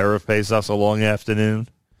afternoons. Erev Pesach's a long afternoon.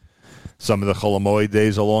 Some of the Chol HaMoed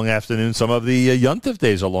days are long afternoons. Some of the Yontiv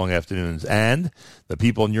days are long afternoons. And the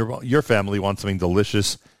people in your family want something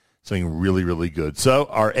delicious, something really, really good. So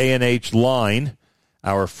our A&H line,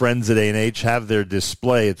 our friends at A&H have their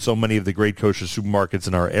display at so many of the great kosher supermarkets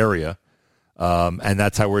in our area. And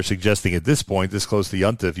that's how we're suggesting at this point, this close to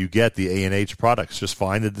Yontif, you get the A&H products. Just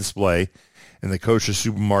find the display in the kosher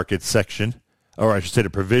supermarket section, or I should say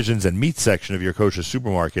the provisions and meat section of your kosher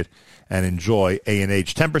supermarket, and enjoy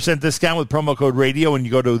A&H. 10% discount with promo code radio when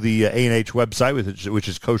you go to the A&H website, which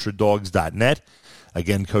is kosherdogs.net.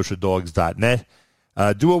 Again, kosherdogs.net.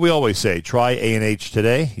 Do what we always say. Try A&H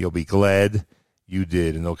today. You'll be glad you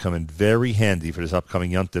did, and they'll come in very handy for this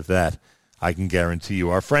upcoming Yontif, that I can guarantee you.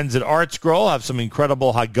 Our friends at Art Scroll have some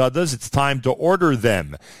incredible Haggadahs. It's time to order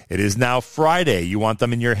them. It is now Friday. You want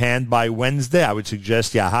them in your hand by Wednesday? I would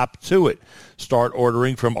suggest you hop to it. Start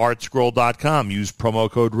ordering from artscroll.com. Use promo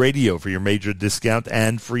code radio for your major discount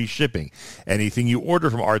and free shipping. Anything you order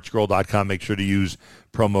from artscroll.com, make sure to use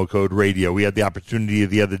promo code radio. We had the opportunity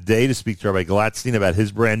the other day to speak to Rabbi Gladstein about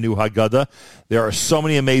his brand new Haggadah. There are so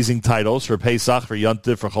many amazing titles for Pesach, for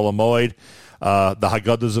Yontif, for Chol HaMoed. The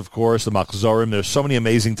Haggadahs, of course, the Machzorim. There's so many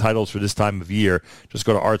amazing titles for this time of year. Just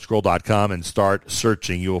go to artscroll.com and start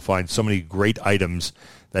searching. You will find so many great items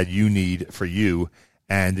that you need for you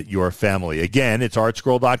and your family. Again, it's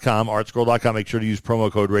artscroll.com. Artscroll.com. Make sure to use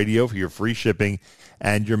promo code radio for your free shipping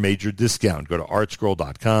and your major discount. Go to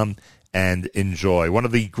artscroll.com and enjoy. One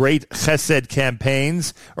of the great chesed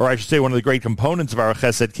campaigns, or I should say one of the great components of our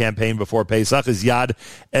chesed campaign before Pesach, is Yad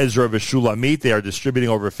Ezra V'Shulamit. They are distributing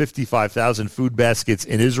over 55,000 food baskets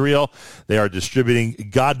in Israel. They are distributing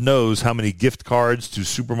God knows how many gift cards to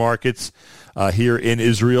supermarkets here in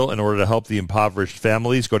Israel in order to help the impoverished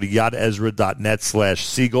families. Go to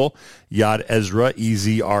yadezra.net/Siegel, Yadezra,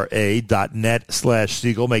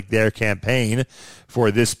 EZRA.net/Siegel. Make their campaign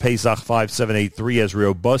for this Pesach 5783 as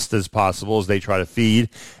robust as possible as they try to feed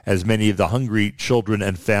as many of the hungry children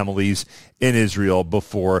and families in Israel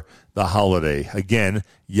before the holiday. Again,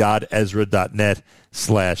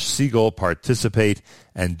 yadezra.net/Siegel. Participate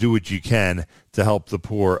and do what you can to help the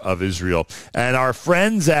poor of Israel. And our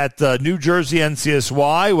friends at New Jersey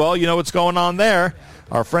NCSY, well, you know what's going on there.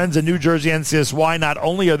 Our friends at New Jersey NCSY, not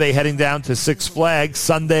only are they heading down to Six Flags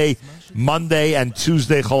Sunday, Monday, and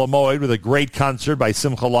Tuesday Chol HaMoed with a great concert by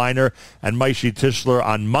Simcha Leiner and Maishi Tischler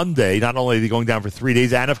on Monday. Not only are they going down for 3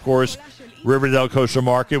 days, and of course, Riverdale Kosher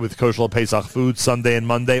Market with kosher Pesach food Sunday and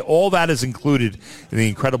Monday. All that is included in the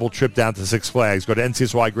incredible trip down to Six Flags. Go to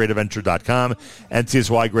ncsygreatadventure.com,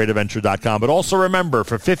 ncsygreatadventure.com. But also remember,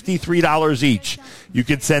 for $53 each, you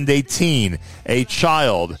can send a teen, a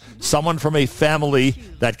child, someone from a family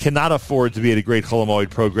that cannot afford to be at a great Chol HaMoed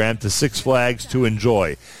program to Six Flags to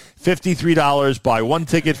enjoy. $53, buy 1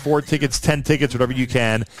 ticket, 4 tickets, 10 tickets, whatever you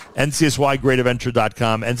can.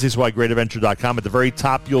 ncsygreatadventure.com, ncsygreatadventure.com. At the very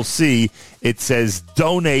top, you'll see it says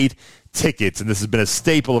donate tickets. And this has been a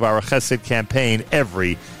staple of our Chesed campaign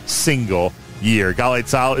every single year. Galei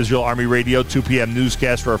Tzahal, Israel Army Radio, 2 p.m.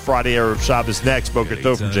 newscast for a Friday Erev Shabbos next. Boker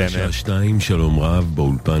Tov from JM. שלום רב,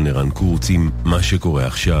 באולפן ערן קורצים, מה שקורה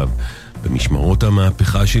עכשיו. במשמרות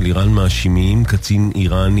המהפכה של איראן מאשימים קצין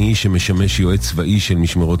איראני שמשמש יועץ צבאי של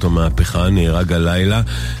משמרות המהפכה נהרג הלילה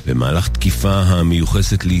במהלך תקיפה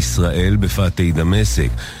המיוחסת לישראל בפאתי דמשק.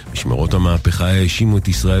 משמרות המהפכה האשימו את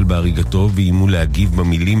ישראל בהריגתו ואיימו להגיב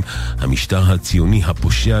במילים המשטר הציוני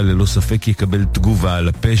הפושע ללא ספק יקבל תגובה על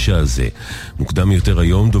הפשע הזה. מוקדם יותר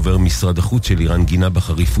היום דובר משרד החוץ של איראן גינה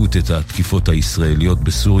בחריפות את התקיפות הישראליות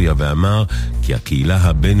בסוריה ואמר כי הקהילה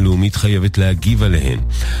הבינלאומית חייבת להגיב עליהן.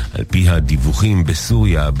 על פי הדיווחים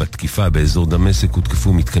בסוריה בתקיפה באזור דמשק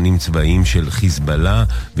הותקפו מתקנים צבאיים של חיזבאללה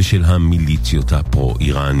ושל המיליציות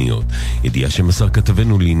הפרו-איראניות. ידיעה שמסר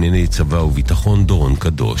כתבנו לענייני צבא וביטחון דורון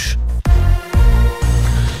קדוש.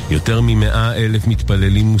 יותר מ100,000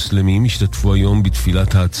 מתפללים מוסלמים השתתפו היום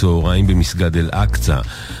בתפילת הצהריים במסגד אל-אקצה.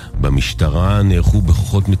 במשטרה נערכו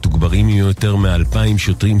בכוחות מתוגברים עם יותר מ-2,000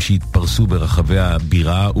 שוטרים שהתפרסו ברחבי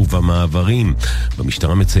הבירה ובמעברים.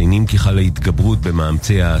 במשטרה מציינים כי חלה התגברות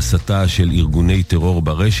במאמצי ההסתה של ארגוני טרור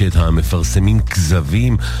ברשת המפרסמים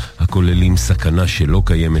כזבים הכוללים סכנה שלא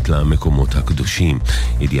קיימת למקומות הקדושים.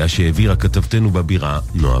 ידיעה שהעבירה כתבתנו בבירה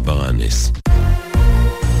נועה ברנס.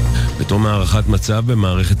 בתום הערכת מצב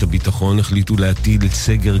במערכת הביטחון החליטו להטיל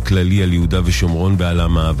סגר כללי על יהודה ושומרון ועל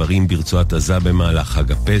המעברים ברצועת עזה במהלך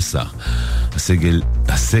חג הפסח.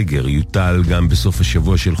 הסגר יוטל גם בסוף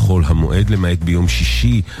השבוע של חול המועד, למעט ביום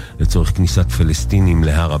שישי לצורך כניסת פלסטינים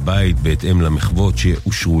להר הבית בהתאם למחוות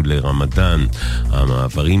שאושרו לרמדאן.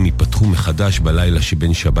 המעברים ייפתחו מחדש בלילה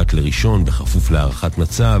שבין שבת לראשון בכפוף להערכת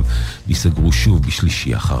מצב, ויסגרו שוב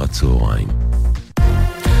בשלישי אחר הצהריים.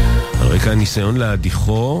 על רקע הניסיון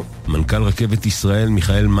להדיחו, מנכ"ל רכבת ישראל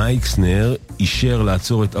מיכאל מייקסנר אישר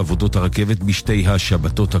לעצור את עבודות הרכבת בשתי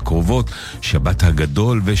השבתות הקרובות, שבת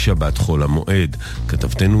הגדול ושבת חול המועד.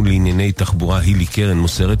 כתבתנו לענייני תחבורה הילי קרן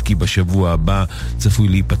מוסרת כי בשבוע הבא צפוי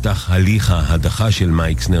להיפתח הליך ההדחה של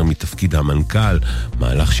מייקסנר מתפקיד המנכ"ל,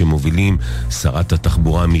 מהלך שמובילים שרת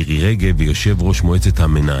התחבורה מירי רגב ויושב ראש מועצת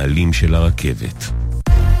המנהלים של הרכבת.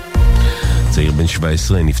 צעיר בן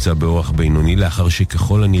 17 נפצע באורח בינוני לאחר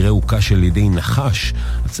שככל הנראה הוקש על ידי נחש.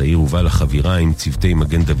 הצעיר הובא לחבירה עם צוותי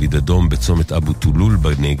מגן דוד אדום בצומת אבו טולול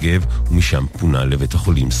בנגב, ומשם פונה לבית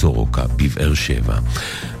החולים סורוקה בבאר שבע.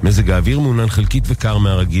 מזג האוויר מעונן חלקית וקר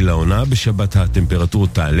מהרגיל לעונה. בשבת הטמפרטורות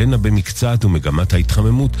תעלנה במקצת ומגמת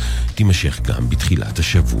ההתחממות תימשך גם בתחילת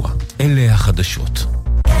השבוע. אלה החדשות.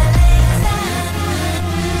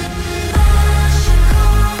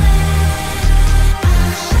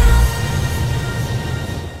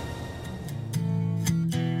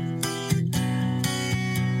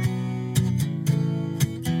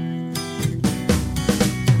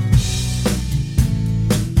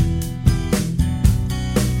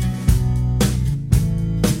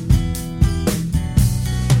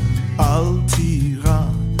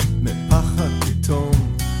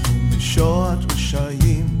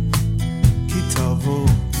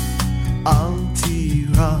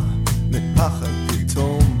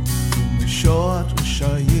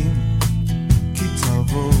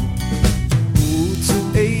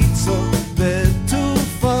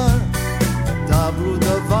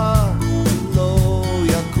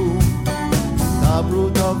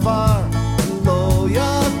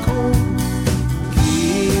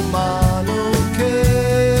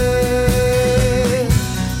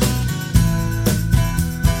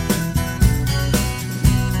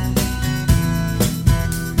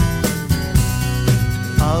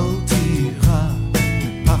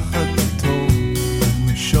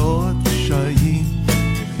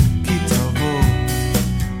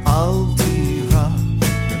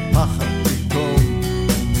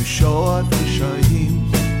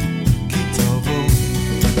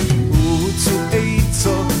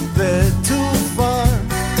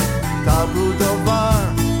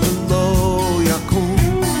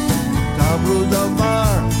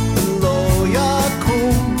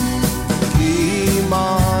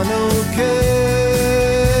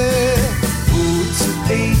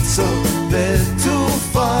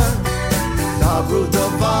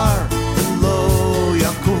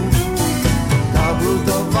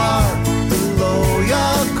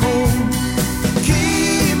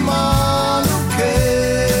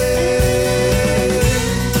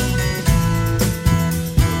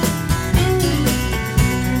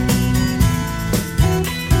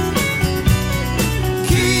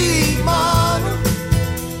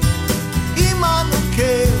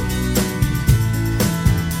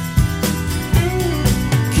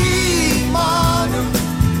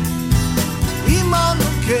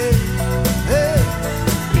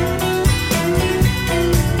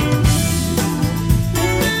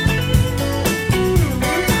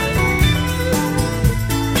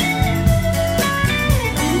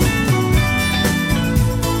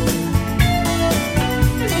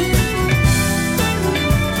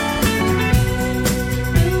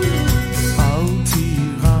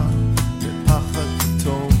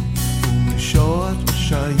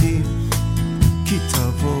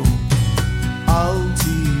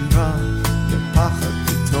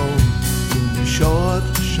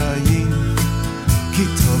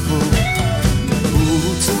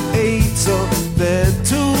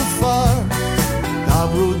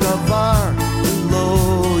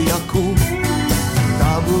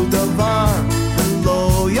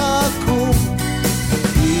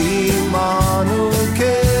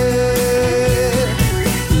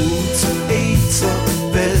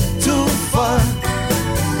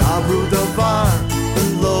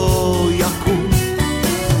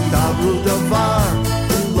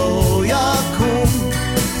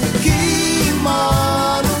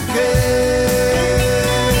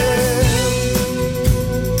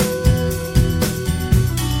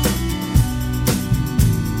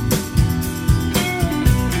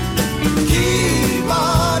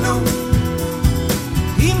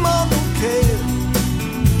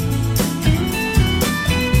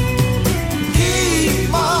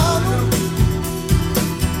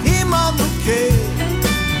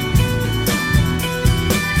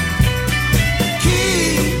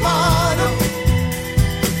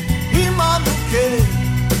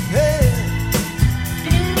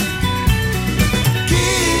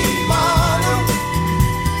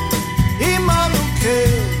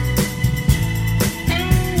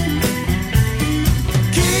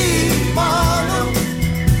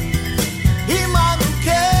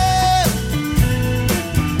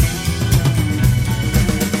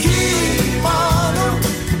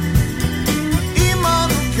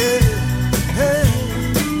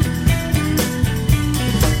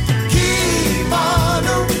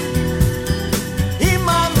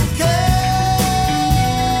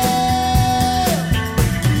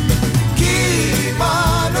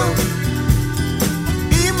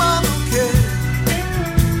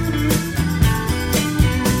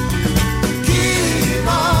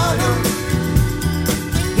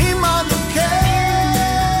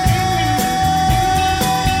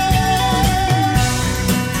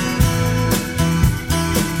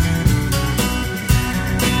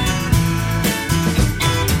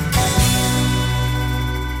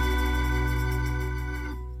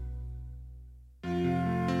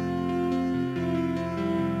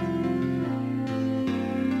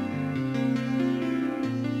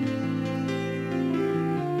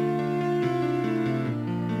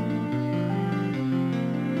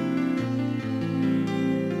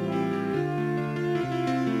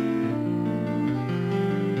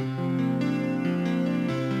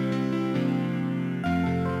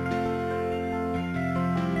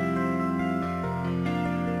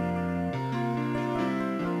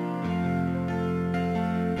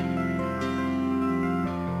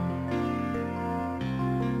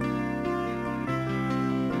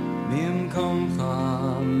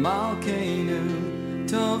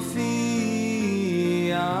 תופיע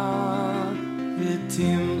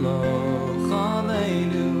ותמלוך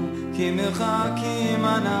עלינו כי מחכים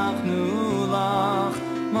אנחנו לך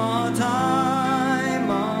מתי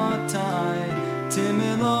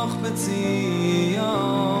תמלוך בציון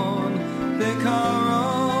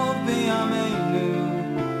בקרוב בימינו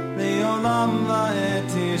לעולם ועד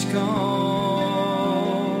תשכון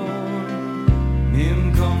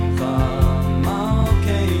ממקומך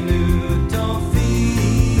מלכנו תופיע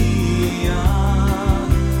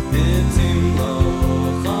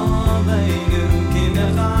ותמלוך עלינו כי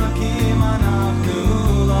מחכים אנחנו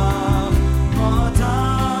לך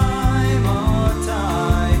מתי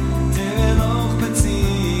תמלוך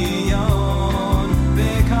בציון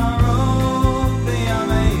בקרוב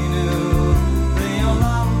בימינו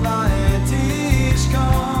לעולם ועד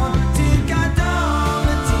תשכון תתקדם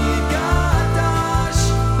ותתקדש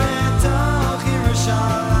בתוך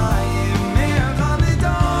ירושלים מערך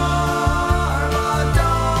לדור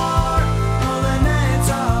לדור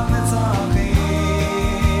ולנצח נצחים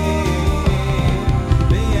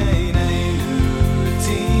בעינינו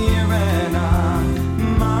תיראנה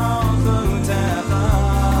מלכותך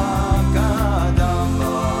קדם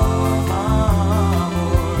ואמור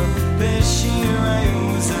בשירי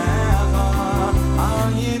עוזך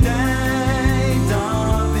על ידי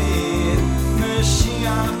דוד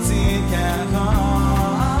משיח צדקך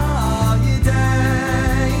על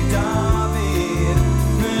ידי דוד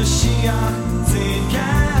משיח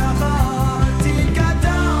צדקך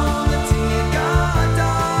תתקדם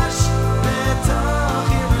ותתקדש בתוך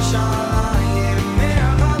ירושלים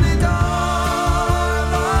מערך לדור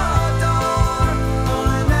לדור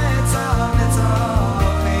ולנצח נצחים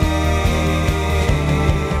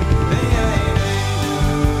בעינינו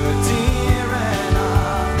תיראנה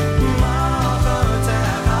מלכותך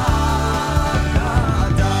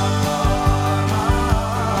קדם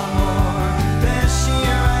ואמור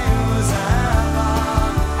בשירי עוזך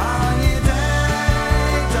על ידי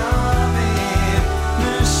דוד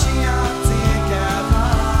משיח צדקך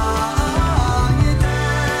על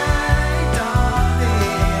ידי דוד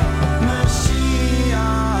משיח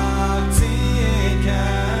צדקך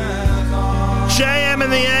JM in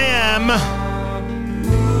the AM.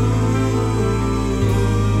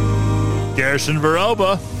 Gershon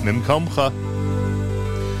Veroba, Mimkomcha.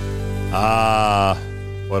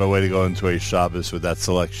 What a way to go into a Shabbos with that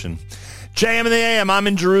selection. JM in the AM, I'm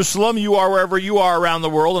in Jerusalem. You are wherever you are around the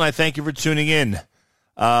world, and I thank you for tuning in.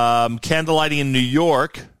 Candlelighting in New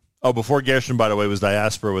York. Oh, before Gershon, by the way, was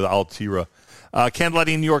Diaspora with Altira.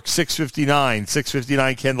 Candlelighting in New York, 6:59.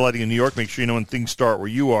 6:59 candlelighting in New York. Make sure you know when things start where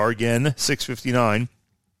you are. Again, 6:59.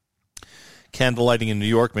 Candlelighting in New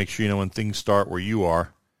York. Make sure you know when things start where you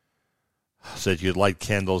are, so that you'd light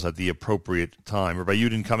candles at the appropriate time. Rabbi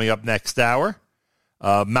Yudin coming up next hour.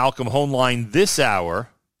 Malcolm Hoenlein this hour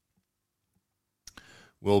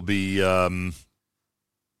will be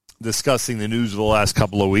discussing the news of the last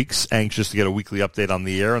couple of weeks. Anxious to get a weekly update on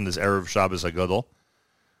the air on this Erev Shabbos HaGadol.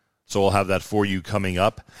 So we'll have that for you coming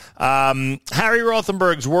up. Harry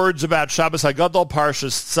Rothenberg's words about Shabbos HaGadol,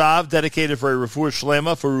 Parshas Tzav, dedicated for a Refuah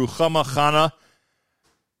Shlema for Ruchama Chana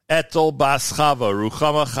Etel Bas Chava.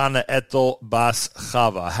 Ruchama Chana Etel Bas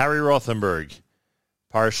Chava. Harry Rothenberg,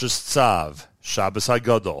 Parshas Tzav, Shabbos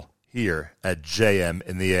HaGadol, here at JM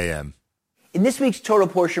in the AM. In this week's Torah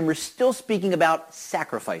portion, we're still speaking about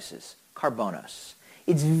sacrifices, karbonos.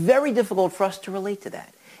 It's very difficult for us to relate to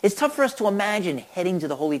that. It's tough for us to imagine heading to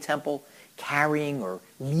the Holy Temple, carrying or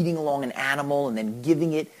leading along an animal and then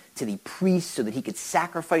giving it to the priest so that he could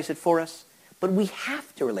sacrifice it for us. But we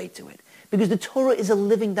have to relate to it because the Torah is a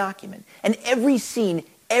living document. And every scene,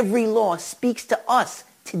 every law speaks to us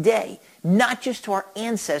today, not just to our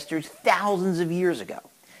ancestors thousands of years ago.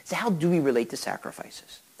 So how do we relate to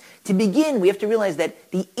sacrifices? To begin, we have to realize that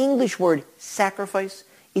the English word sacrifice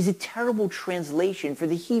is a terrible translation for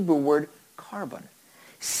the Hebrew word carbon.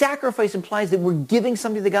 Sacrifice implies that we're giving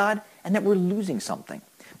something to God and that we're losing something.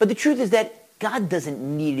 But the truth is that God doesn't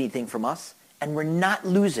need anything from us, and we're not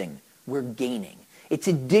losing, we're gaining. It's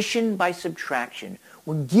addition by subtraction.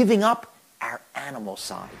 We're giving up our animal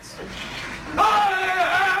sides.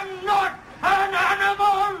 I am not an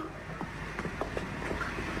animal.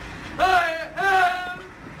 I am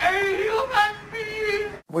a human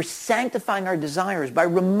being. We're sanctifying our desires by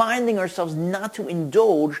reminding ourselves not to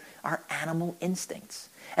indulge our animal instincts.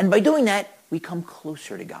 And by doing that, we come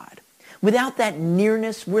closer to God. Without that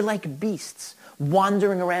nearness, we're like beasts,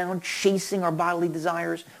 wandering around, chasing our bodily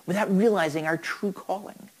desires without realizing our true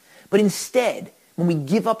calling. But instead, when we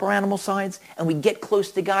give up our animal sides and we get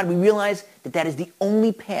close to God, we realize that that is the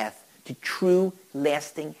only path to true,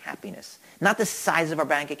 lasting happiness. Not the size of our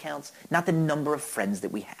bank accounts, not the number of friends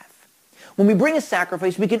that we have. When we bring a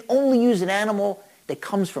sacrifice, we can only use an animal that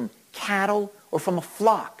comes from cattle or from a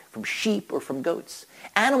flock, from sheep or from goats.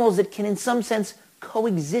 Animals that can, in some sense,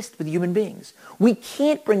 coexist with human beings. We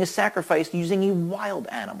can't bring a sacrifice using a wild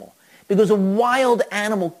animal because a wild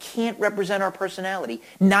animal can't represent our personality,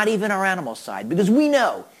 not even our animal side, because we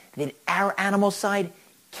know that our animal side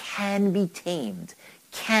can be tamed,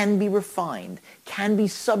 can be refined, can be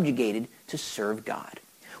subjugated to serve God.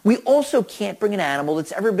 We also can't bring an animal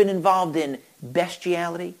that's ever been involved in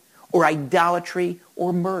bestiality or idolatry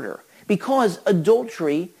or murder, because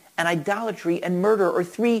adultery and idolatry and murder are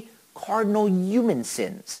three cardinal human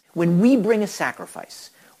sins. When we bring a sacrifice,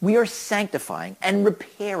 we are sanctifying and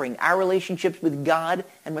repairing our relationships with God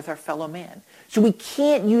and with our fellow man. So we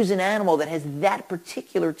can't use an animal that has that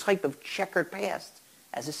particular type of checkered past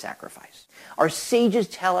as a sacrifice. Our sages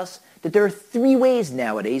tell us that there are three ways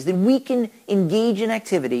nowadays that we can engage in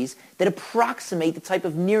activities that approximate the type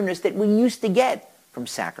of nearness that we used to get from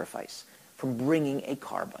sacrifice, from bringing a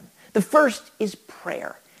carbon. The first is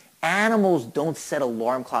prayer. Animals don't set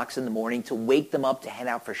alarm clocks in the morning to wake them up to head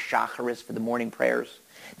out for shacharis, for the morning prayers.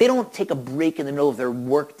 They don't take a break in the middle of their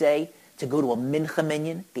workday to go to a mincha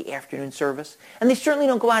minyan, the afternoon service. And they certainly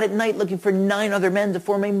don't go out at night looking for 9 other men to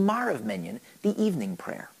form a marav minyan, the evening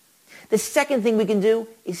prayer. The second thing we can do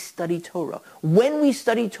is study Torah. When we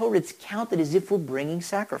study Torah, it's counted as if we're bringing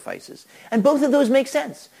sacrifices. And both of those make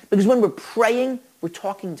sense, because when we're praying, we're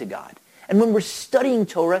talking to God. And when we're studying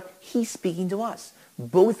Torah, He's speaking to us.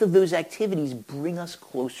 Both of those activities bring us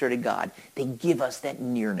closer to God. They give us that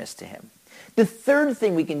nearness to Him. The third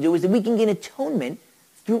thing we can do is that we can gain atonement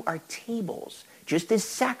through our tables, just as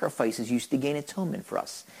sacrifices used to gain atonement for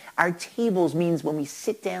us. Our tables means when we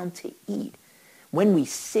sit down to eat. When we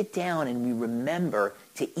sit down and we remember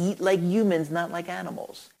to eat like humans, not like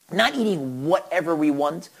animals. Not eating whatever we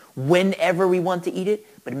want, whenever we want to eat it,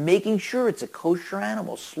 but making sure it's a kosher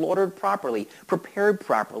animal, slaughtered properly, prepared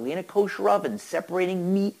properly in a kosher oven,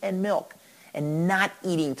 separating meat and milk, and not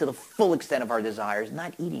eating to the full extent of our desires,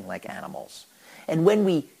 not eating like animals. And when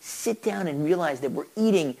we sit down and realize that we're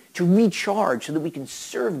eating to recharge so that we can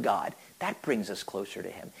serve God, that brings us closer to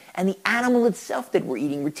Him. And the animal itself that we're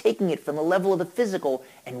eating, we're taking it from the level of the physical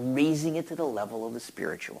and raising it to the level of the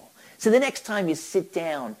spiritual. So the next time you sit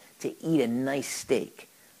down to eat a nice steak,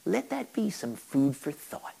 let that be some food for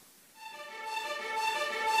thought.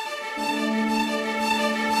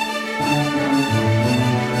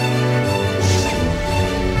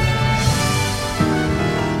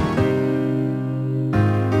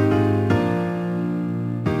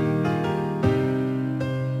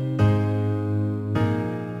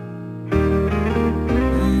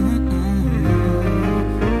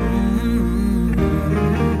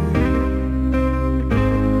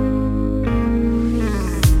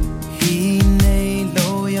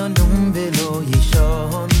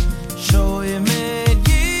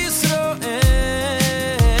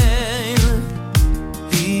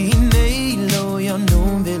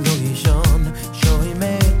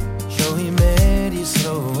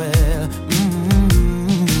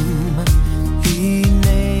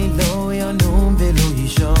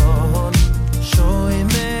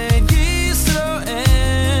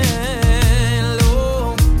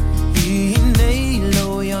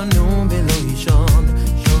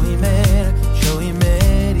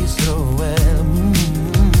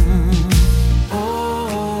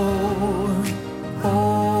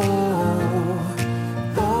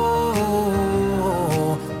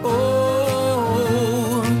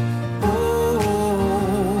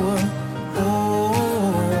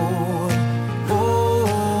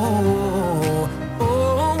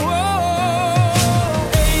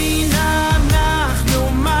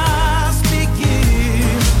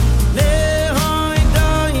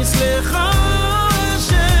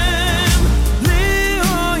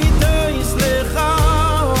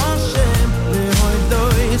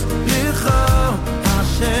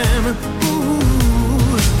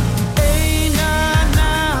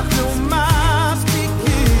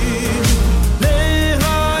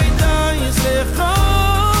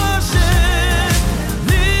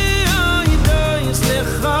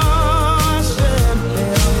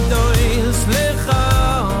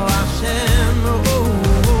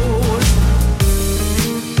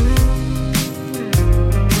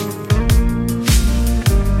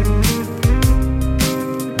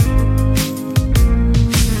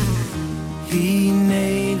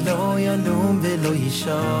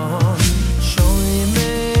 Show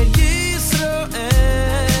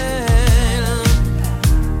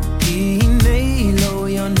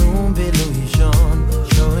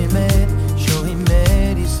him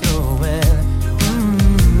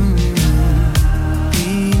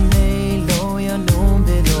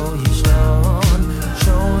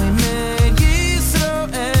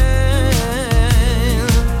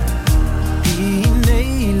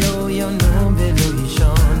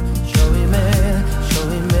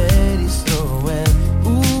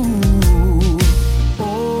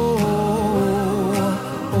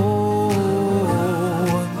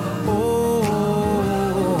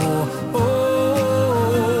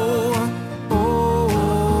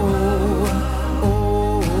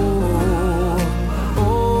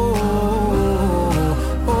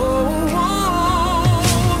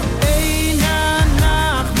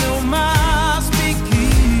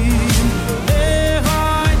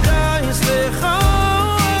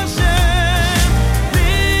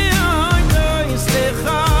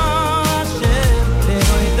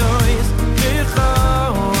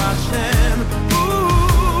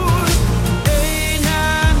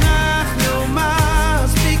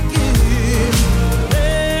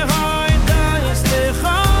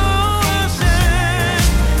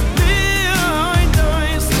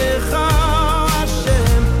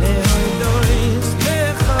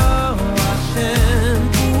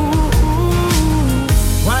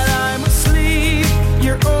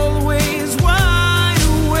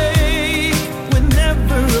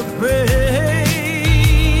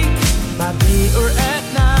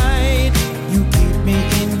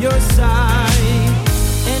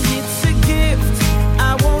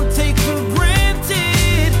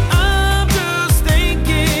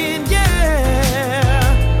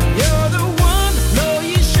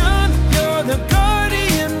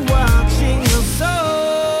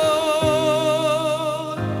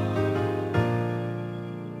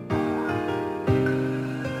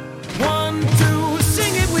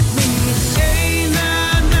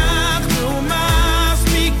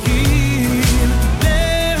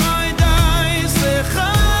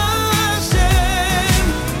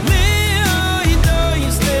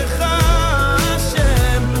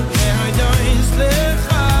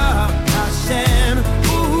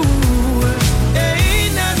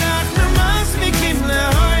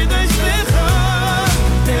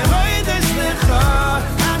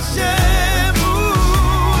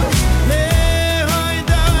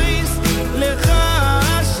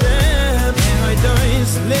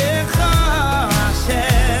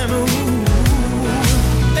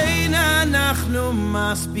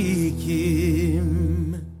מספיקים.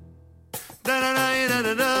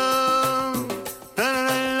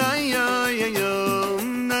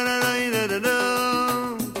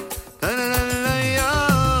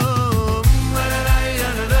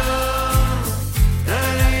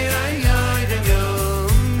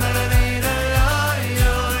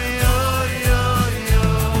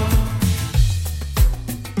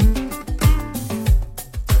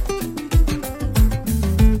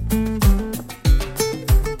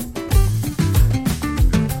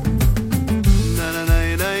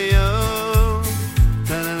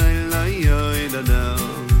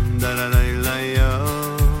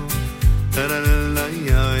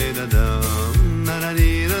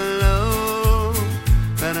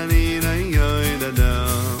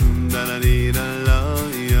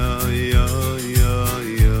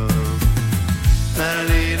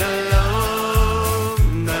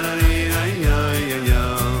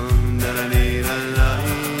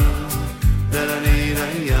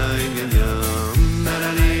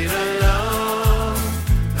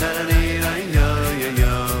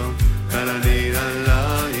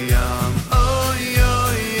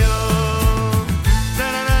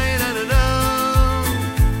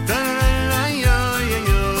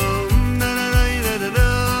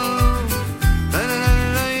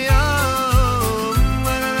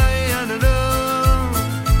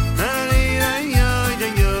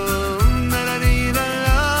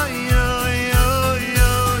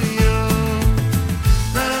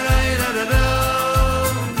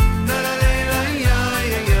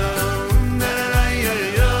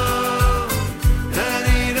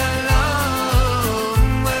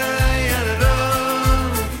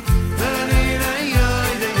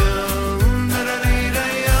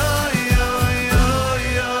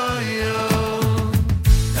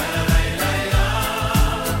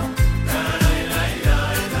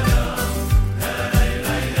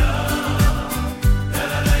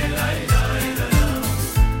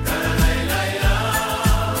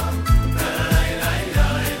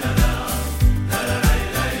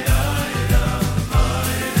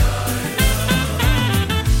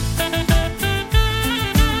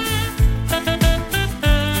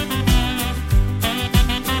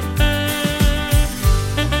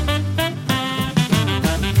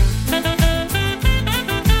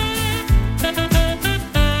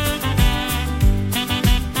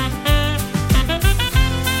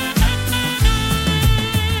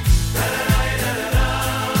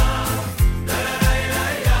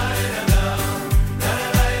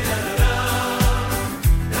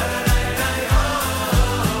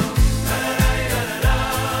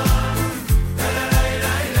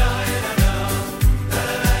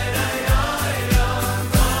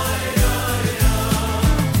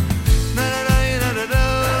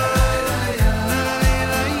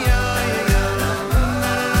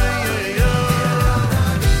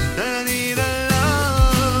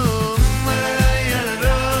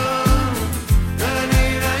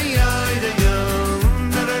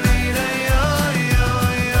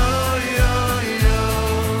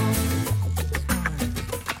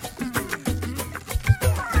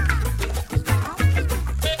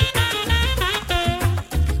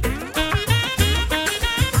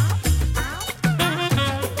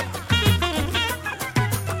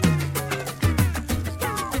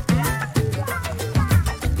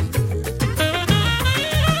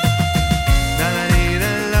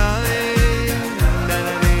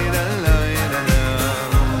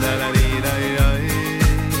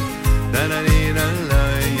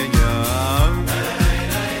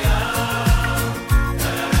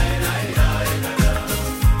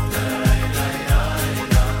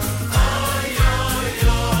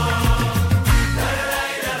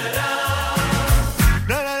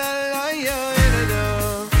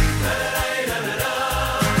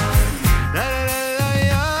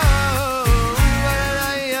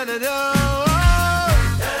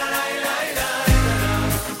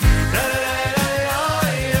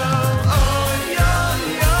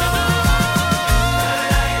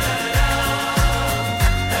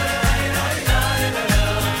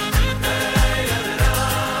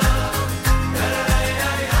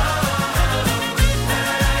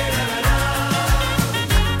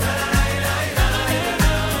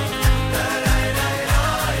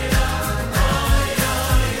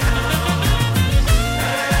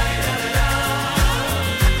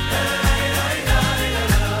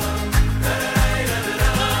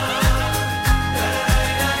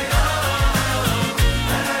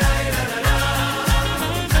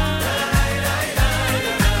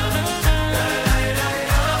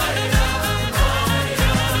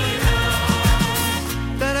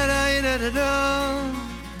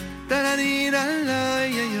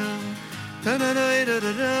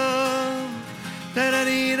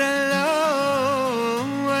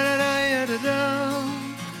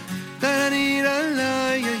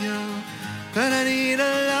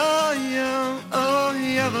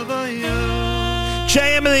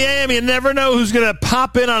 JM in the AM, you never know who's going to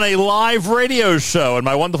pop in on a live radio show. And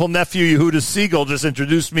my wonderful nephew, Yehuda Siegel, just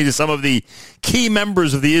introduced me to some of the key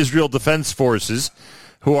members of the Israel Defense Forces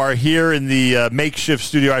who are here in the makeshift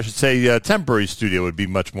studio. I should say temporary studio would be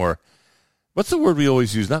much more. What's the word we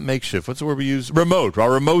always use? Not makeshift. What's the word we use? Remote.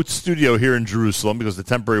 Our remote studio here in Jerusalem, because the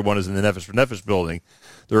temporary one is in the Nefesh for Nefesh building.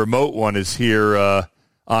 The remote one is here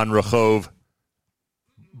on Rehov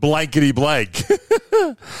blankety blank.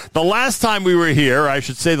 The last time we were here, I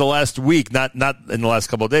should say the last week, not in the last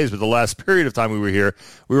couple of days, but the last period of time we were here,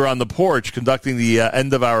 we were on the porch conducting the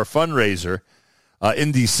end of our fundraiser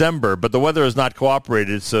in December, but the weather has not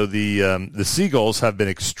cooperated, so the Seagulls have been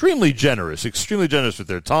extremely generous with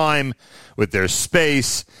their time, with their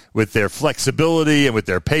space, with their flexibility, and with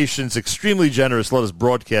their patience, extremely generous. Let us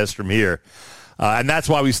broadcast from here. And that's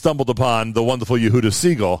why we stumbled upon the wonderful Yehuda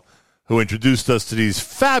Siegel, who introduced us to these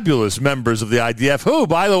fabulous members of the IDF, who,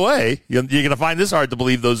 by the way, you're going to find this hard to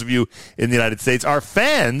believe, those of you in the United States, are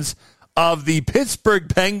fans of the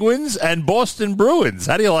Pittsburgh Penguins and Boston Bruins.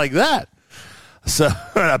 How do you like that? So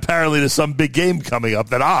apparently there's some big game coming up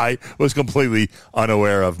that I was completely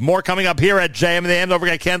unaware of. More coming up here at JM in the AM. Don't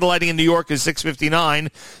forget, candlelighting in New York is 6:59.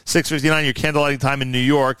 6:59, your candlelighting time in New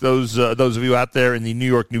York. Those of you out there in the New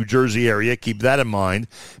York, New Jersey area, keep that in mind.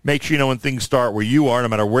 Make sure you know when things start where you are, no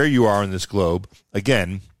matter where you are in this globe.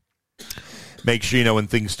 Again, make sure you know when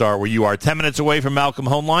things start where you are. 10 minutes away from Malcolm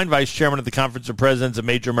Hoenlein, Vice Chairman of the Conference of Presidents of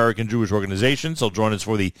Major American Jewish Organizations. He'll join us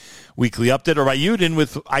for the weekly update. Rabbi Yudin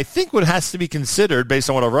with, I think, what has to be considered,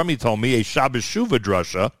 based on what Rami told me, a Shabbos Shuvah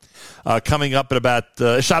drasha coming up at about,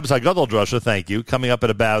 Shabbos HaGadol drasha, thank you, coming up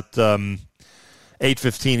at about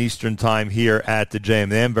 8:15 Eastern Time here at the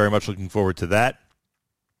JMM. Very much looking forward to that.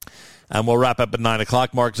 And we'll wrap up at 9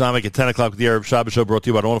 o'clock. Mark Zamek at 10 o'clock with the Erev Shabbos Show, brought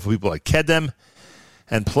to you by the wonderful people at Kedem.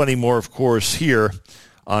 And plenty more, of course, here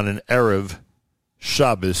on an Erev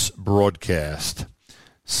Shabbos broadcast.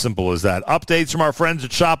 Simple as that. Updates from our friends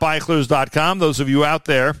at shopeichlers.com. Those of you out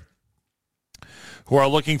there who are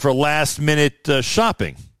looking for last-minute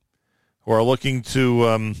shopping, who are looking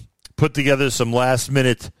to put together some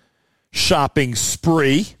last-minute shopping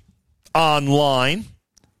spree online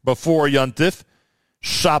before Yontif,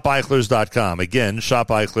 shopeichlers.com. Again,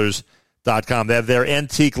 shopeichlers.com. They have their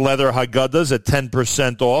antique leather Haggadahs at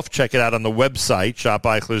 10% off. Check it out on the website,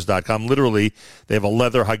 shopeichlers.com. Literally, they have a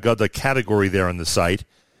leather Haggadah category there on the site.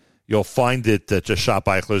 You'll find it at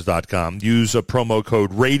shopeichlers.com. Use a promo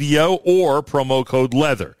code radio or promo code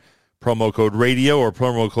leather. Promo code radio or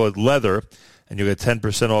promo code leather, and you'll get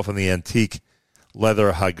 10% off on the antique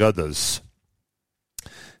leather Haggadahs.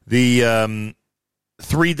 The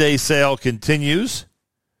 3-day sale continues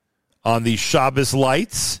on the Shabbos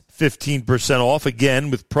lights. 15% off,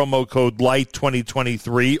 again, with promo code LIGHT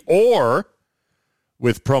 2023 or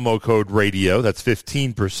with promo code RADIO. That's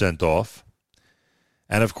 15% off.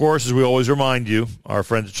 And, of course, as we always remind you, our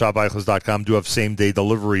friends at shopeichels.com do have same-day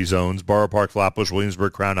delivery zones. Borough Park, Flatbush,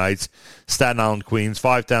 Williamsburg, Crown Heights, Staten Island, Queens,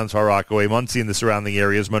 Five Towns, Far Rockaway, Muncie, and the surrounding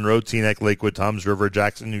areas, Monroe, Teaneck, Lakewood, Toms River,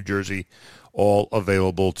 Jackson, New Jersey, all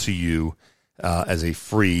available to you as a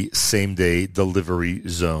free same-day delivery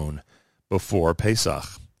zone before Pesach.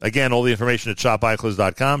 Again, all the information at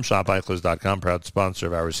shopeichels.com. Shopeichels.com, proud sponsor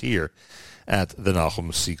of ours here at the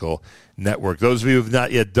Nachum Segal Network. Those of you who have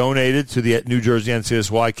not yet donated to the New Jersey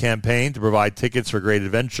NCSY campaign to provide tickets for Great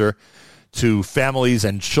Adventure to families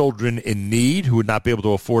and children in need who would not be able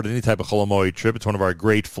to afford any type of Chol Hamoed trip. It's one of our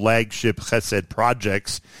great flagship chesed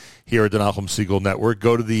projects here at the Nachum Segal Network.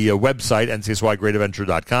 Go to the website,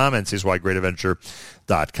 ncsygreatadventure.com,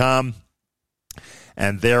 ncsygreatadventure.com.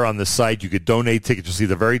 And there on the site, you could donate tickets. You'll see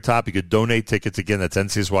the very top. You could donate tickets. Again, that's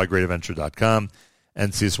ncsygreatadventure.com,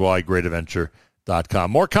 ncsygreatadventure.com.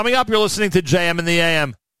 More coming up. You're listening to JM in the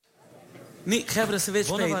AM. Nee, חבר'ה סוויץ'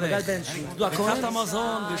 פייט, בגלל בנצ'י. Du ברכת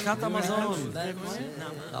המזון, ברכת המזון.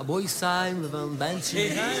 רבוי סיים לבן בנצ'י.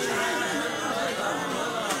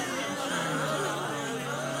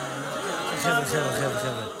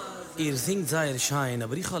 חבר'ה. Ihr singt sehr schein,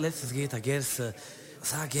 aber ich habe letztes geht a Gerse,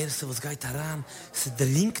 a Gerse, was geht daran, es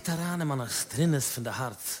dringt daran, man es drin ist von der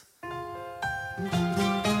Herz.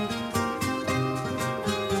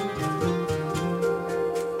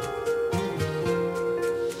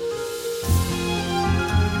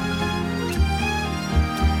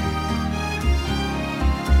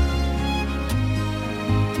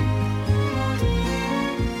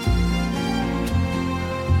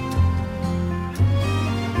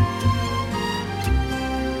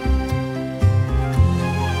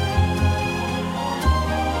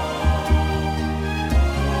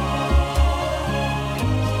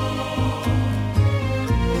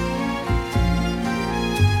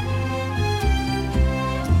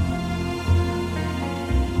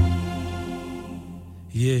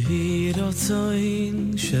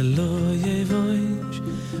 rotzoin shelo yevoish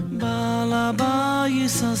bal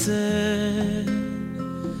habayis hazeh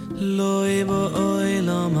loy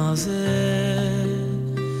bo'olam hazeh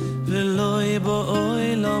veloy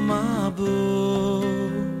bo'olam habo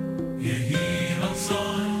yehi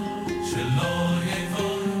rotzoin shelo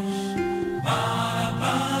yevoish bal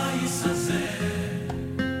habayis hazeh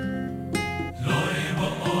loy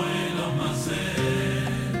bo'olam hazeh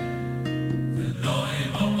veloy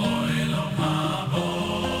bo'olam habo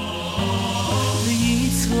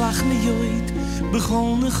v'yitzlach miyoid b'chol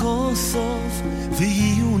nechosof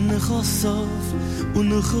v'yiyu nechosof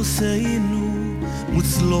u'nechoseinu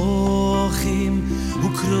mutzlochim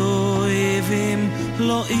ukroevim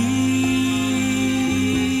lo'im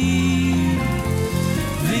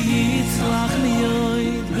v'yitzlach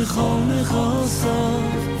miyoid b'chol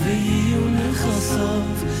nechosof v'yiyu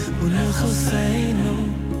nechosof u'nechoseinu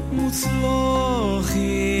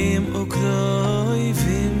mutzlochim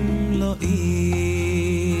ukroevim lo'im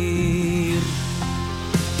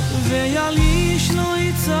v'yalish lo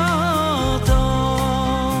yitzadam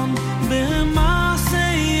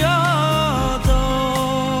b'masei yadav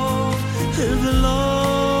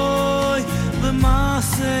v'loy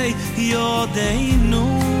b'masei yodeinu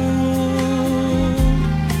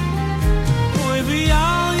oy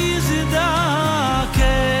v'yal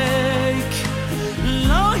yizidakek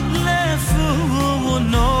loy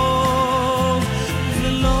lefuno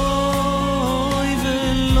v'loy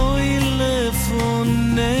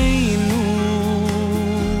lefuneinu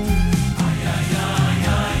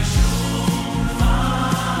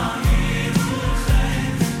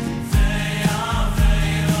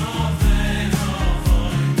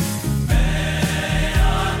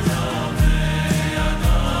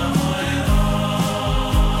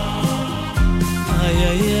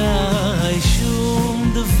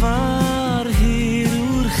דבר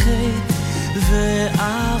הרורחת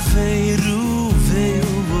ואפרו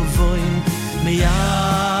ואובוים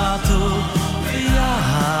מיעטו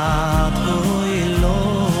ויעט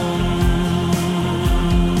אוילום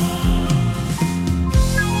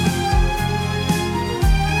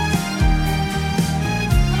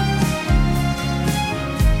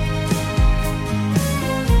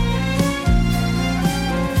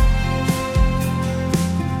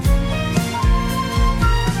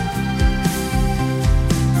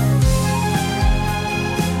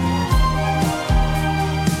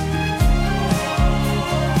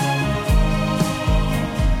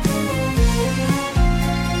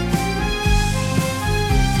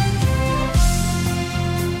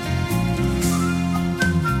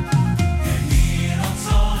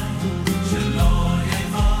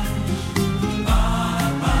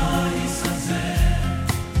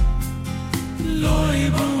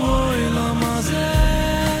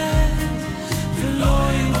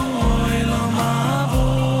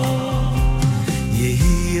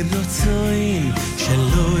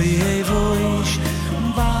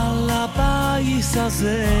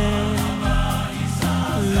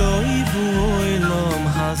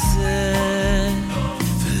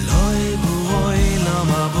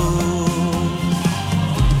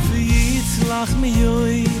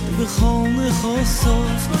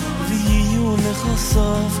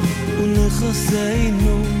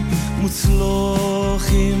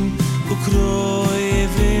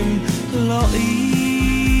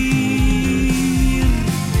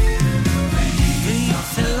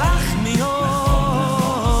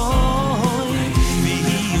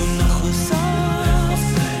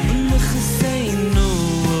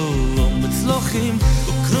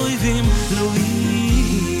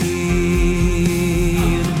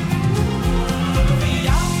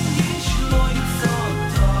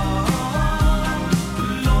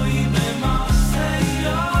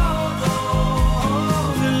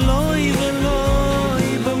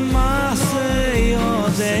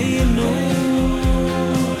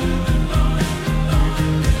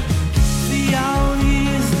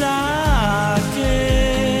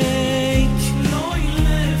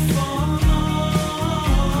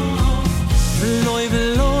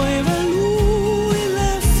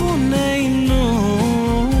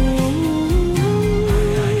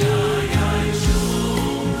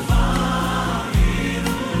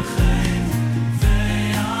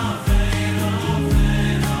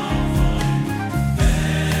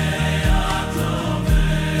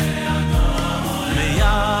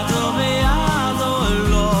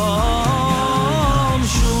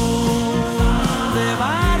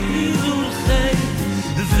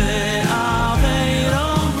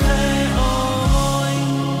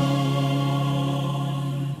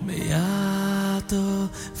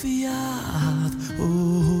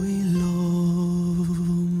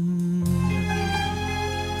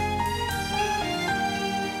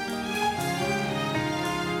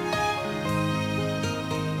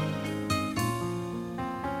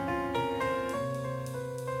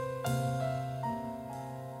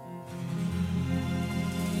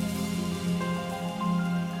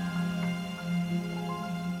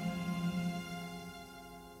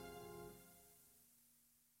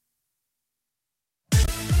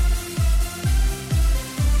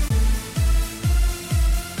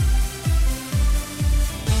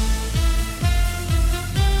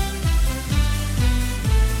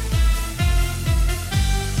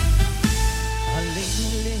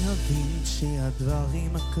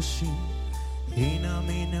הקשים, הינם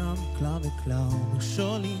אינם כלל וכלל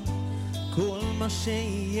מכשולים. כל מה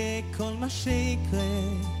שיהיה, כל מה שיקרה,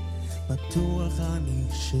 בטוח אני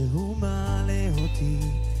שהוא מעלה אותי.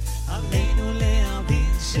 עלינו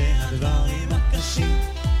להבין שהדברים הקשים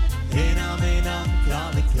אינם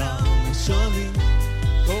כלל וכלל מכשולים.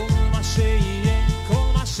 כל מה שיהיה,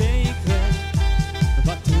 כל מה שיקרה,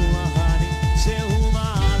 בטוח אני שהוא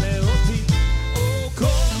מעלה אותי. כל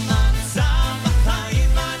מצב בחיים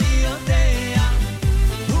אני יודע,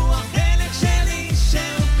 הוא החלק שלי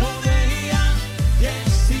שהוא קובע. יש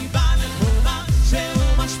סיבה לכל מה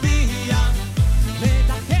שהוא משפיע,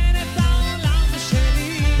 לתקן את העולם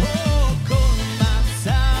שלי. כל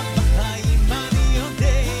מצב בחיים אני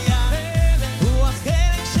יודע, הוא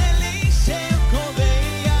החלק שלי שהוא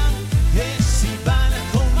קובע. יש סיבה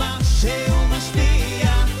לכל מה שהוא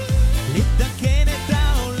משפיע, לתקן את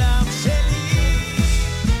העולם שלי.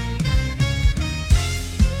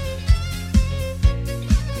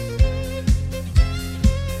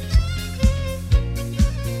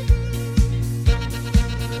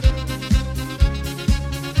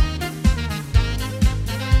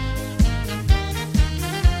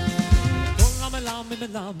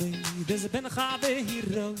 איזה בינך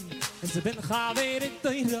והירו, איזה בינך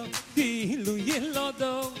ורדוירו, כאילו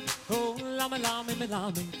ילודו. למה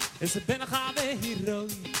איזה בינך והירו,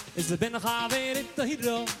 איזה בינך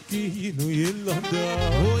ורדוירו, כאילו ילודו.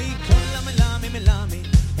 אוי כל למה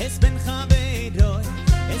איזה בינך ורדוי,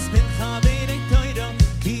 איזה בינך ורדוירו,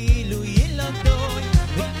 כאילו ילודו.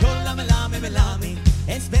 וכל למה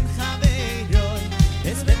איזה בינך ורדוי,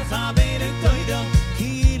 איזה בינך ורדוירו,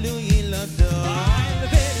 כאילו ילודו.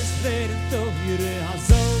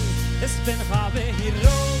 Es ben habe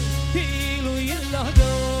hiro pilu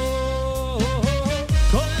yilado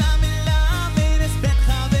כל המלמד es ben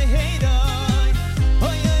habe hiro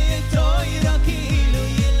oy oy toy ro כאילו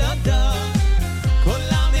ילדו כל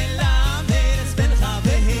המלמד es ben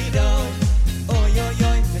habe hiro oy oy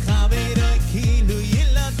oy habe hiro כאילו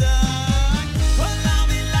ילדו כל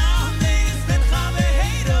המלמד es ben habe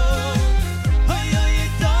hiro oy oy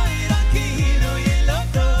toy ro כאילו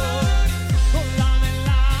ילדו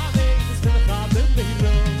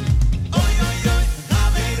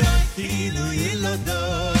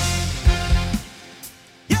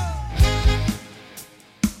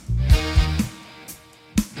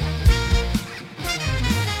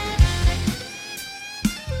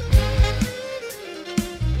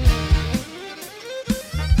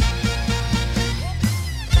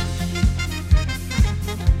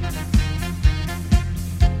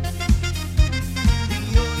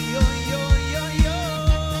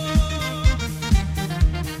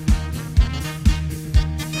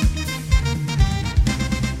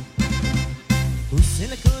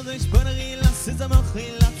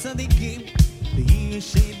צדיקים ויהי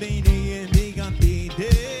שביניהם בגן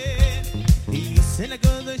עדן. יישא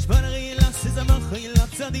לקדוש ברוך הוא לעשות המחי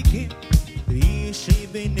לצדיקים ויהי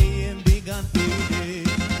שביניהם בגן עדן.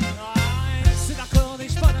 יישא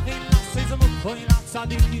לקדוש ברוך הוא לעשות המחי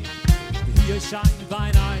לצדיקים ויהי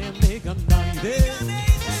שביניהם בגן עדן.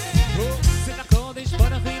 יישא לקדוש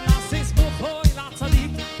ברוך הוא לעשות המחי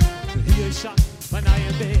לצדיקים ויהי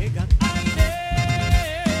שביניהם בגן עדן.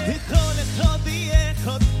 וכל אחד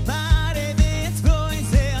ואחד מראה באצבעו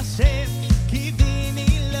זה השם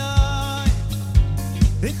קיוויני לו.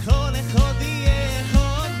 וכל אחד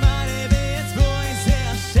ואחד מראה באצבעו זה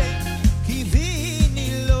השם קיוויני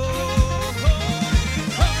לו.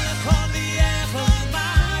 וכל אחד ואחד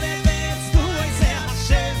מראה באצבעו זה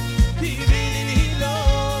השם קיוויני לו.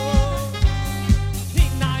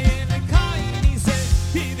 נגנאי לקייני זה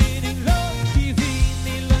קיוויני לו,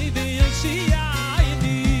 קיוויני לו ויושיע.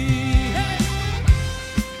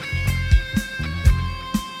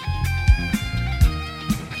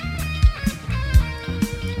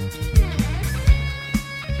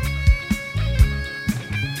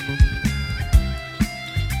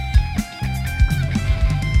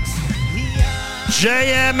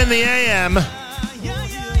 JM in the AM.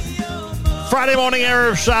 Friday morning,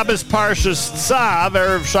 Erev Shabbos, Parshas Tzav,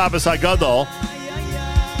 Erev Shabbos Hagadol.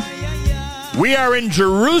 We are in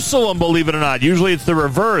Jerusalem, believe it or not. Usually it's the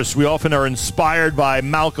reverse. We often are inspired by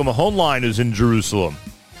Malcolm Hoenlein, who's in Jerusalem.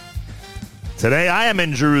 Today I am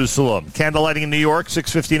in Jerusalem. Candlelighting in New York,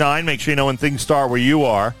 6:59. Make sure you know when things start where you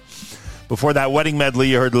are. Before that wedding medley,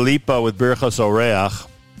 you heard Lipa with Birchas Oreach.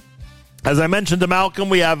 As I mentioned to Malcolm,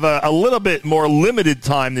 we have a little bit more limited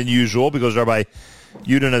time than usual because Rabbi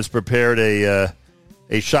Yudin has prepared a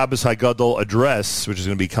Shabbos Hagadol address, which is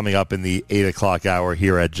going to be coming up in the 8 o'clock hour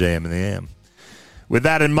here at JM in the AM. With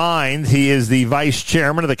that in mind, he is the vice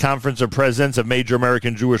chairman of the Conference of Presidents of Major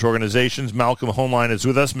American Jewish Organizations. Malcolm Hoenlein is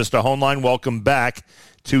with us. Mr. Hoenlein, welcome back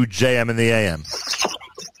to JM in the AM.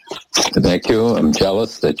 Thank you. I'm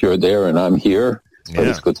jealous that you're there and I'm here, but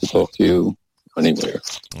it's good to talk to you anywhere.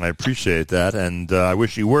 I appreciate that, and I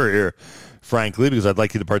wish you were here, frankly, because I'd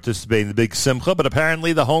like you to participate in the big simcha, but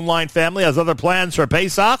apparently the Hoenlein family has other plans for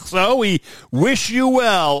Pesach, so we wish you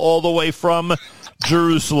well all the way from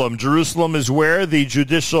Jerusalem. Jerusalem is where the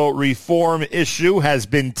judicial reform issue has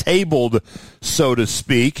been tabled, so to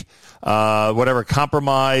speak. Whatever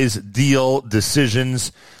compromise, deal,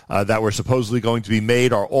 decisions that were supposedly going to be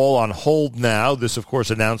made are all on hold now. This, of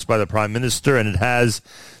course, announced by the Prime Minister, and it has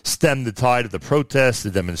stemmed the tide of the protests,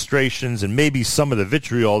 the demonstrations, and maybe some of the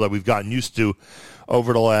vitriol that we've gotten used to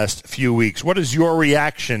over the last few weeks. What is your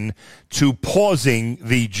reaction to pausing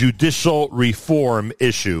the judicial reform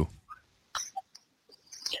issue?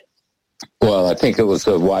 Well, I think it was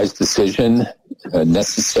a wise decision,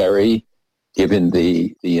 necessary, given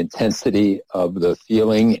the intensity of the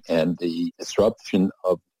feeling and the disruption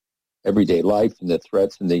of everyday life and the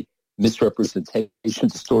threats and the misrepresentation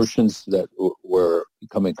distortions that were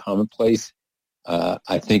becoming commonplace.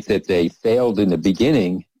 I think that they failed in the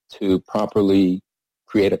beginning to properly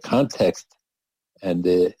create a context and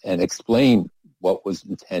explain what was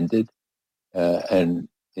intended, and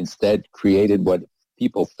instead created what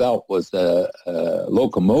people felt was a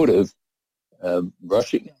locomotive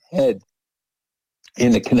rushing ahead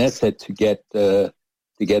in the Knesset to get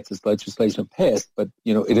this legislation passed. But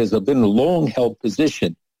it has been a long-held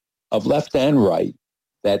position of left and right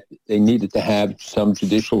that they needed to have some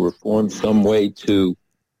judicial reform, some way to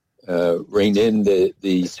rein in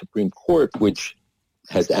the Supreme Court, which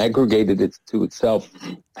has aggregated it to itself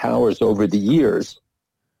powers over the years,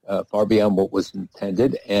 far beyond what was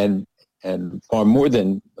intended, and far more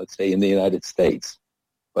than, let's say, in the United States.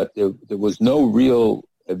 But there was no real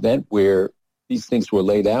event where these things were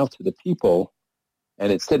laid out to the people,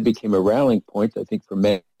 and instead became a rallying point, I think, for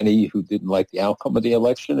many who didn't like the outcome of the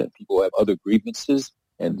election, and people who have other grievances,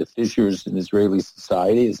 and the fissures in Israeli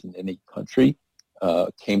society, as in any country,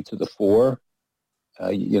 came to the fore.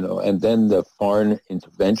 And then the foreign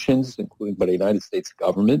interventions, including by the United States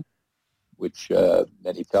government, which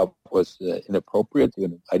many felt was inappropriate.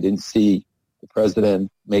 I didn't see the president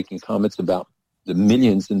making comments about the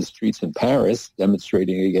millions in the streets in Paris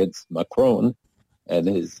demonstrating against Macron and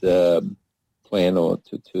his plan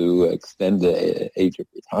to extend the age of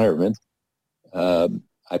retirement.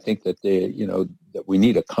 I think that that we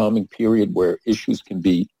need a calming period where issues can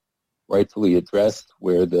be rightfully addressed,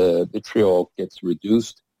 where the vitriol gets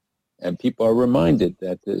reduced, and people are reminded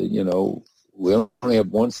that we only have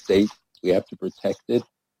one state. We have to protect it.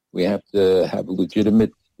 We have to have a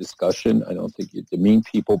legitimate discussion. I don't think you demean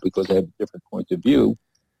people because they have a different point of view.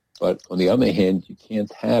 But on the other hand, you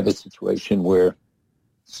can't have a situation where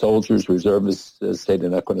soldiers, reservists say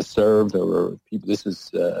they're not going to serve, or people. This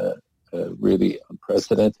is really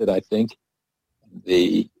unprecedented, I think.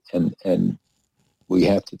 And we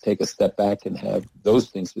have to take a step back and have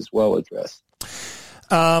those things as well addressed.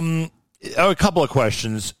 A couple of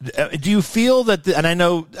questions. Do you feel that, and I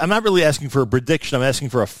know I'm not really asking for a prediction, I'm asking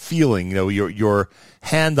for a feeling, your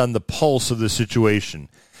hand on the pulse of the situation.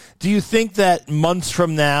 Do you think that months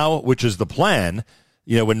from now, which is the plan,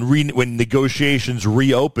 when negotiations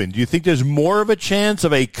reopen, do you think there's more of a chance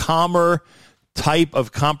of a calmer type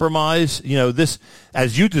of compromise? This,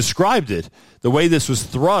 as you described it, the way this was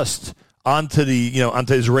thrust onto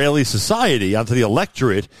onto Israeli society, onto the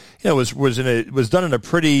electorate, was done in a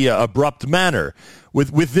pretty abrupt manner.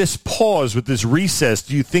 With this pause, with this recess,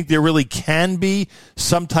 do you think there really can be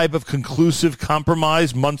some type of conclusive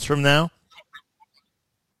compromise months from now?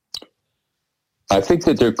 I think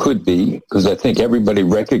that there could be, because I think everybody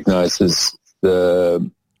recognizes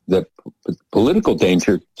the political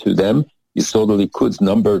danger to them. You saw the Likud's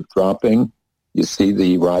number dropping. You see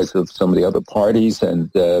the rise of some of the other parties and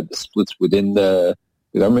the splits within the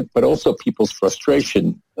government, but also people's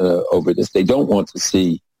frustration over this. They don't want to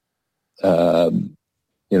see, the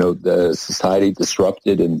society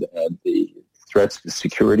disrupted and the threats to the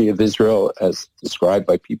security of Israel as described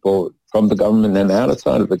by people from the government and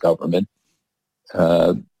outside of the government.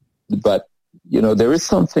 But there is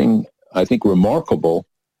something, I think, remarkable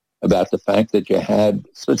about the fact that you had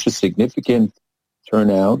such a significant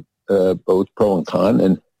turnout, both pro and con,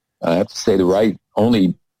 and I have to say the right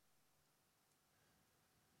only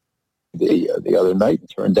the other night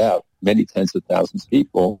turned out many tens of thousands of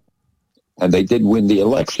people, and they did win the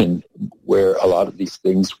election where a lot of these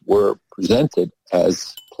things were presented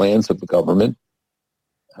as plans of the government.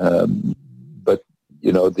 But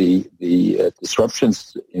the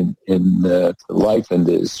disruptions in life and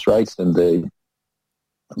the strikes and the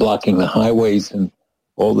blocking the highways and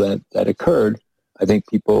all that occurred, I think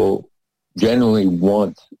people generally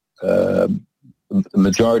want, the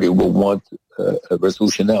majority will want a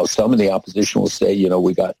resolution now. Some in the opposition will say,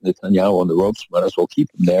 we got Netanyahu on the ropes, might as well keep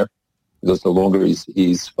him there, because the longer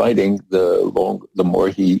he's fighting, the more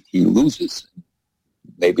he loses.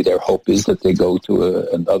 Maybe their hope is that they go to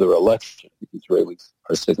another election. The Israelis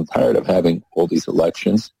are sick and tired of having all these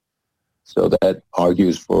elections, so that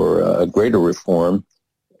argues for a greater reform.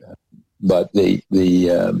 But the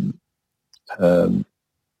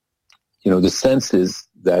sense is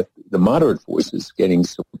that the moderate forces getting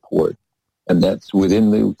support, and that's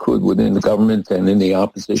within the government and in the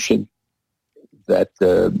opposition, that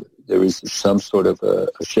there is some sort of a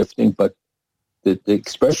shifting. But the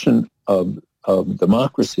expression of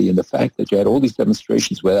democracy and the fact that you had all these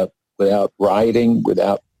demonstrations without rioting,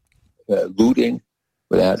 without looting,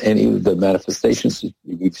 without any of the manifestations that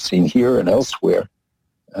we've seen here and elsewhere,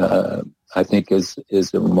 I think is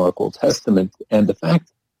a remarkable testament. And the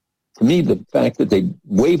fact that they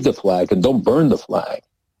wave the flag and don't burn the flag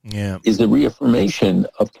is a reaffirmation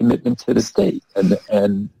of commitment to the state,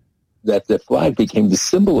 and that the flag became the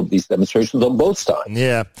symbol of these demonstrations on both sides.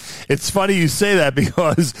 Yeah. It's funny you say that,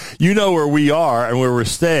 because you know where we are and where we're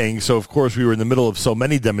staying. So, of course, we were in the middle of so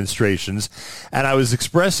many demonstrations. And I was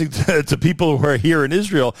expressing to people who are here in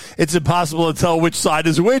Israel, it's impossible to tell which side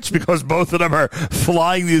is which, because both of them are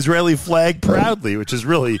flying the Israeli flag proudly, which is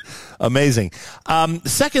really amazing.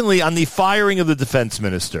 Secondly, on the firing of the defense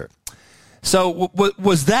minister. So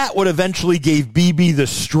was that what eventually gave Bibi the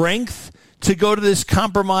strength to go to this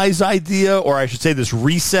compromise idea, or I should say this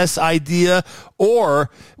recess idea, or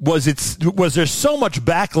was there so much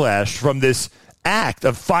backlash from this act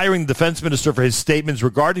of firing the defense minister for his statements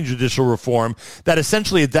regarding judicial reform that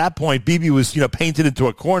essentially at that point Bibi was painted into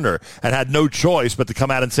a corner and had no choice but to come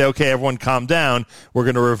out and say, okay, everyone calm down, we're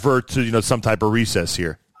going to revert to some type of recess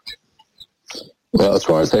here? Well, as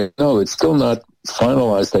far as I know, it's still not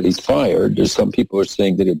finalized that he's fired. There's some people who are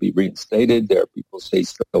saying that he'll be reinstated. There are people who say he's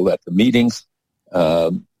still at the meetings.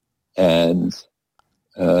 And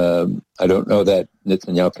I don't know that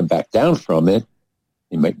Netanyahu can back down from it.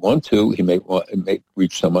 He might want to. He may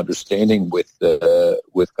reach some understanding with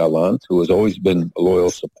Gallant, who has always been a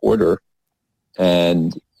loyal supporter,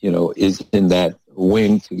 and is in that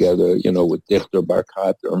wing together. With Dichter,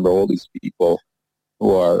 Barkat, remember all these people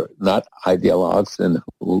who are not ideologues and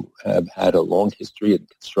who have had a long history and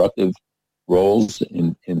constructive roles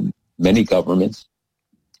in many governments.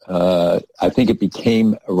 I think it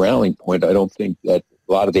became a rallying point. I don't think that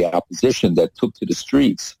a lot of the opposition that took to the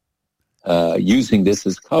streets using this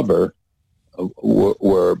as cover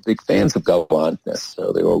were big fans of Gallant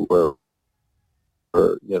necessarily, or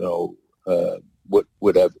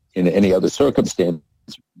would have in any other circumstance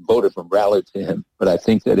voted from rallied to him. But I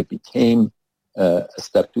think that it became a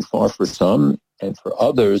step too far for some, and for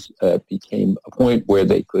others became a point where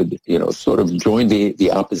they could, sort of join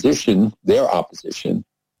the opposition, their opposition,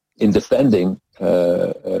 in defending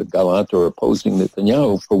Gallant or opposing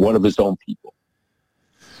Netanyahu for one of his own people.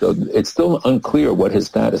 So it's still unclear what his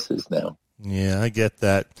status is now. Yeah, I get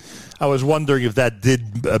that. I was wondering if that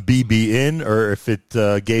did Bibi in, or if it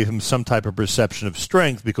gave him some type of perception of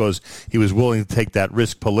strength because he was willing to take that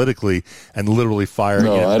risk politically and literally fire.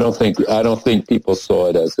 No, I don't think people saw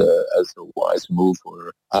it as a wise move.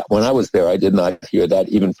 When I was there, I did not hear that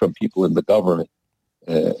even from people in the government,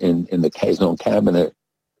 in the Kazon cabinet.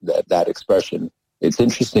 That expression. It's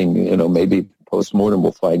interesting. Maybe postmortem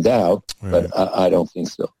we'll find out, right. But I don't think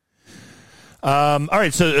so. All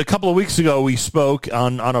right, so a couple of weeks ago we spoke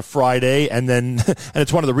on a Friday, and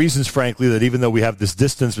it's one of the reasons, frankly, that even though we have this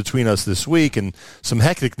distance between us this week and some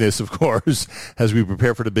hecticness, of course, as we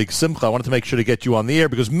prepare for the big Simcha, I wanted to make sure to get you on the air,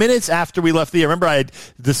 because minutes after we left the air, remember I had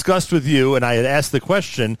discussed with you and I had asked the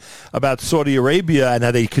question about Saudi Arabia and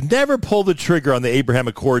how they could never pull the trigger on the Abraham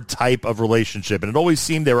Accord type of relationship, and it always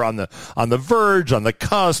seemed they were on the verge, on the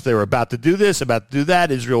cusp, they were about to do this, about to do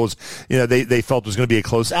that. Israel was, they felt was going to be a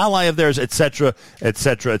close ally of theirs, etc.,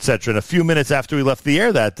 etc., etc. And a few minutes after we left the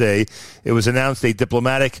air that day, it was announced a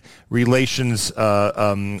diplomatic relations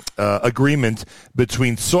agreement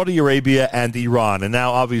between Saudi Arabia and Iran. And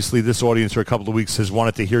now, obviously, this audience for a couple of weeks has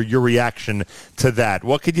wanted to hear your reaction to that.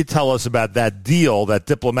 What could you tell us about that deal, that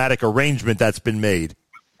diplomatic arrangement that's been made?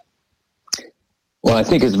 Well, I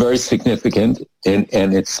think it's very significant, and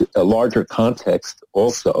it's a larger context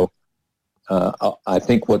also. I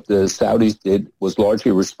think what the Saudis did was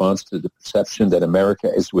largely a response to the perception that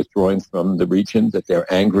America is withdrawing from the region, that they're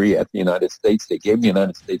angry at the United States. They gave the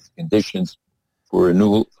United States conditions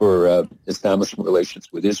for establishing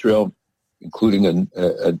relations with Israel, including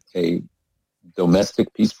a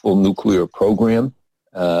domestic peaceful nuclear program,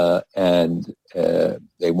 and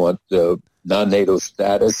they want the non-NATO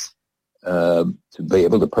status to be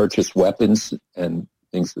able to purchase weapons and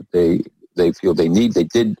things that they feel they need. They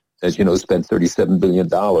did, as you know, spend $37 billion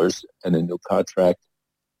in a new contract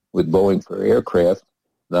with Boeing for aircraft,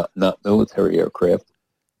 not military aircraft.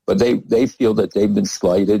 But they feel that they've been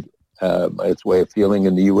slighted by its way of feeling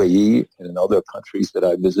in the UAE and in other countries that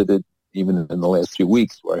I visited, even in the last few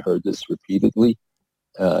weeks, where I heard this repeatedly,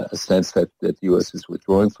 a sense that the U.S. is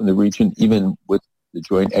withdrawing from the region, even with the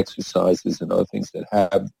joint exercises and other things that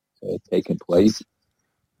have taken place.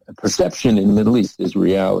 And perception in the Middle East is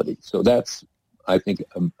reality. So that's, I think,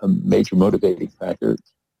 a major motivating factor.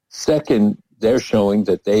 Second, they're showing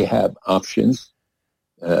that they have options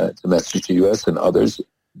to message the U.S. and others.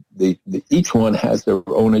 Each one has their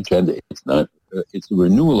own agenda. It's not. It's a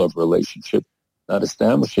renewal of relationship, not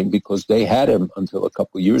establishing, because they had him until a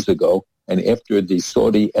couple of years ago. And after the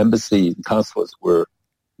Saudi embassy and consulates were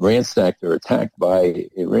ransacked or attacked by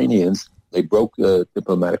Iranians, they broke the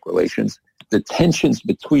diplomatic relations. The tensions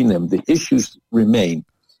between them, the issues remain.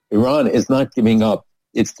 Iran is not giving up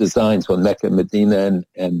its designs on Mecca and Medina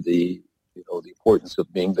and the importance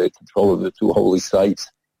of being the control of the two holy sites.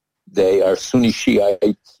 They are Sunni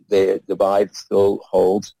Shiites. The divide still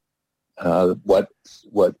holds. What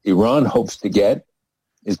Iran hopes to get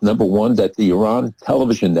is, number one, that the Iran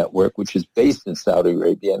television network, which is based in Saudi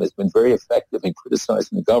Arabia and has been very effective in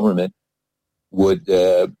criticizing the government,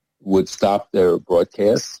 would stop their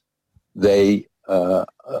broadcasts. They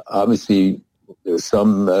obviously, there's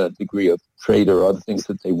some degree of trade or other things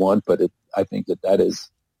that they want, but I think that is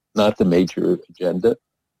not the major agenda.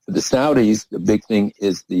 For the Saudis, the big thing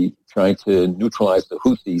is trying to neutralize the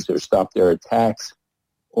Houthis or stop their attacks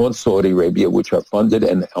on Saudi Arabia, which are funded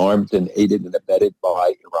and armed and aided and abetted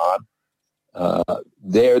by Iran.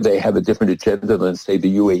 There they have a different agenda than, say,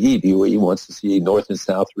 the UAE. The UAE wants to see North and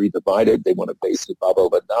South redivided. They want to base it Bab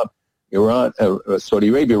al-Bandab. Saudi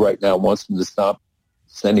Arabia right now wants them to stop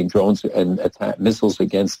sending drones and attack missiles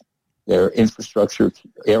against their infrastructure,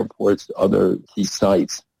 airports, other key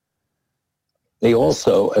sites. They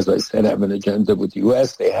also, as I said, have an agenda with the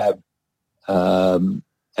U.S. They have,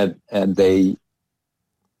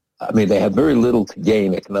 they have very little to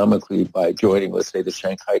gain economically by joining, let's say, the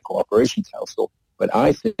Shanghai Cooperation Council. But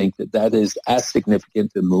I think that is as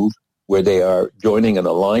significant a move, where they are joining an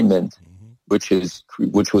alignment which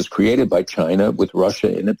was created by China with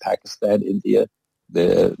Russia in it, Pakistan, India,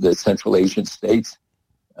 the Central Asian states.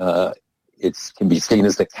 It can be seen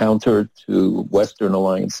as a counter to Western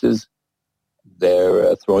alliances.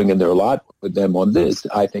 They're throwing in their lot with them on this,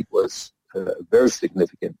 I think, was a very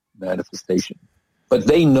significant manifestation. But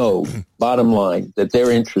they know, bottom line, that their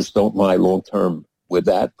interests don't lie long-term with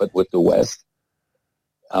that, but with the West.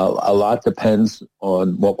 A lot depends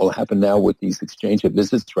on what will happen now with these exchange of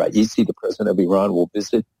visits. Raisi, the president of Iran, will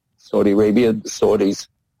visit Saudi Arabia. The Saudis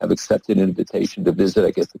have accepted an invitation to visit,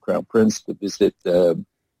 I guess, the Crown Prince, to visit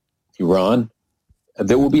Iran. And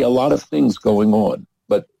there will be a lot of things going on,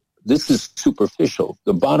 but this is superficial.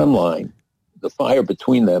 The bottom line, the fire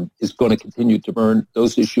between them is going to continue to burn.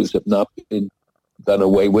 Those issues have not been done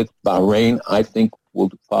away with. Bahrain, I think,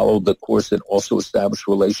 will follow the course and also establish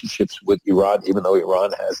relationships with Iran, even though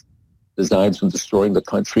Iran has designs on destroying the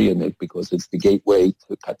country, and because it's the gateway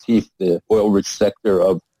to Qatif, the oil-rich sector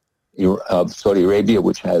of Saudi Arabia,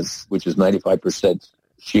 which is 95%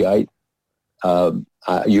 Shiite.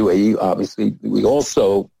 UAE, obviously. We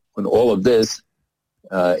also, in all of this,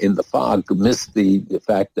 in the fog, missed the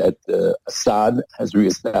fact that Assad has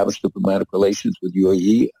reestablished diplomatic relations with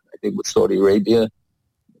UAE. I think with Saudi Arabia,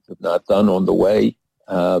 have not done on the way.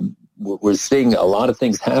 We're seeing a lot of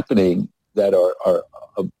things happening that are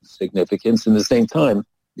of significance. In the same time,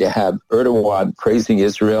 you have Erdogan praising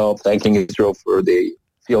Israel, thanking Israel for the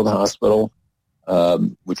field hospital,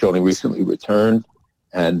 which only recently returned,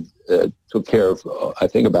 and took care of, I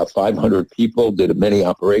think, about 500 people, did many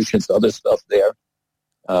operations, other stuff there.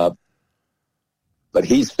 But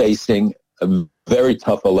he's facing a very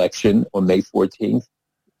tough election on May 14th.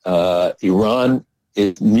 Iran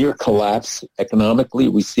is near collapse economically.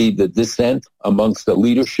 We see the dissent amongst the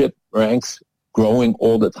leadership ranks growing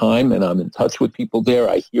all the time, and I'm in touch with people there.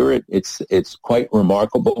 I hear it. It's quite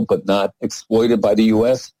remarkable, but not exploited by the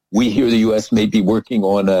U.S. We hear the U.S. may be working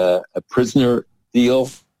on a prisoner deal,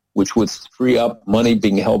 which would free up money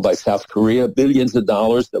being held by South Korea, billions of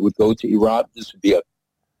dollars that would go to Iran. This would be a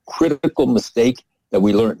critical mistake that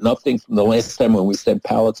we learned nothing from the last time when we sent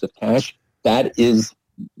pallets of cash. That is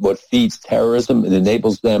what feeds terrorism and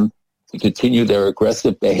enables them to continue their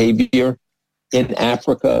aggressive behavior in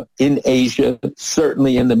Africa, in Asia,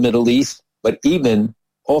 certainly in the Middle East, but even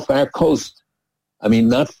off our coast. I mean,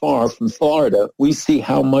 not far from Florida, we see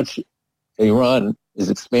how much Iran is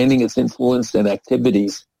expanding its influence and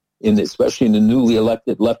activities, especially in the newly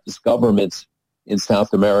elected leftist governments in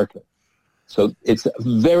South America. So it's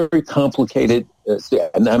very complicated,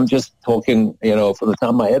 and I'm just talking, from the top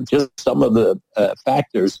of my head, just some of the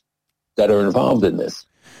factors that are involved in this.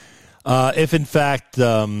 If, in fact,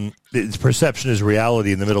 its perception is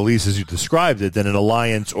reality in the Middle East, as you described it, then an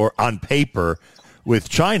alliance or on paper with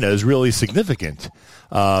China is really significant.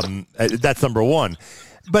 That's number one.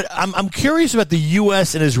 But I'm curious about the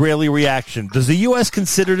U.S. and Israeli reaction. Does the U.S.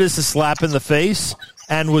 consider this a slap in the face?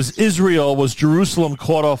 And was Jerusalem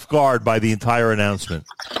caught off guard by the entire announcement?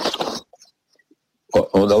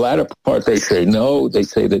 On the latter part, they say no. They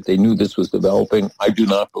say that they knew this was developing. I do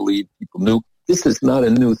not believe people knew. This is not a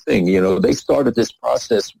new thing. They started this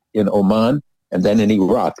process in Oman and then in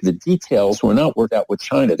Iraq. The details were not worked out with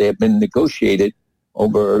China. They have been negotiated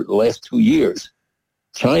over the last 2 years.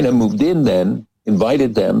 China moved in then,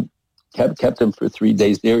 invited them, kept them for 3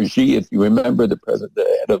 days there. Xi, if you remember, the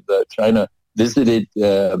head of China, visited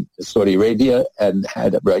Saudi Arabia and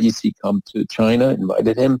had Raisi come to China,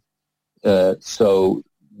 invited him. So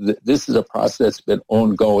this is a process that's been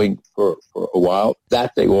ongoing for a while.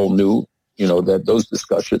 That they all knew, that those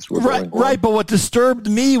discussions were going on. Right, but what disturbed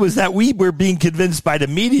me was that we were being convinced by the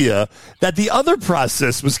media that the other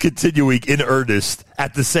process was continuing in earnest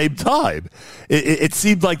at the same time. It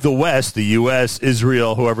seemed like the West, the U.S.,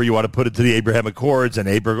 Israel, whoever you want to put into the Abraham Accords and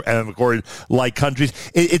Abraham Accord-like countries,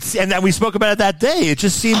 and that we spoke about it that day. It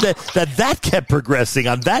just seemed that kept progressing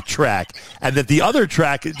on that track, and that the other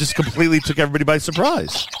track just completely took everybody by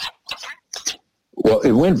surprise. Well,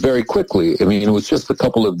 it went very quickly. I mean, it was just a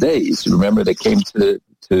couple of days. Remember, they came to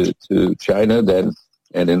China then,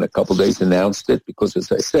 and in a couple of days announced it because,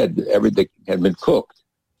 as I said, everything had been cooked,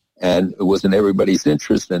 and it was in everybody's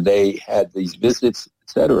interest, and they had these visits,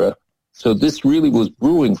 etc. So this really was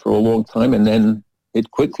brewing for a long time, and then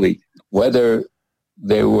it quickly. Whether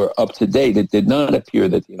they were up to date, it did not appear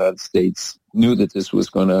that the United States knew that this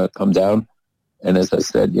was going to come down. And as I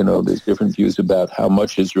said, there's different views about how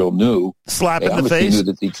much Israel knew. Slap in the face? Knew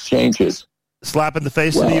that the exchanges. Slap in the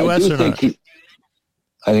face to the U.S. or not?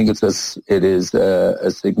 I think it is a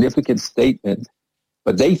significant statement.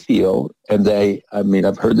 But they feel, I've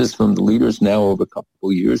heard this from the leaders now over a couple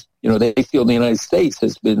of years, they feel the United States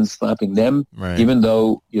has been slapping them, right, even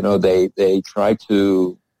though, they try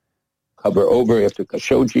to cover over after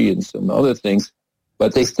Khashoggi and some other things.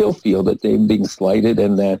 But they still feel that they're being slighted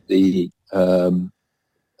and that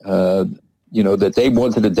that they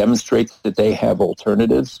wanted to demonstrate that they have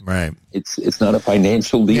alternatives. Right. It's not a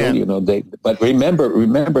financial deal, yeah. But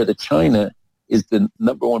remember that China is the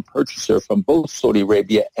number one purchaser from both Saudi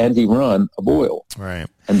Arabia and Iran of oil. Right.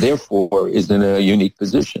 And therefore is in a unique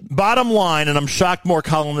position. Bottom line, and I'm shocked more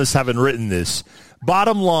columnists haven't written this,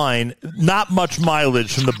 bottom line, not much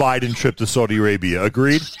mileage from the Biden trip to Saudi Arabia.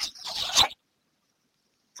 Agreed?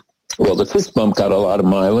 Well, the fist bump got a lot of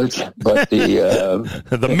mileage, but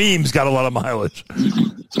the memes got a lot of mileage.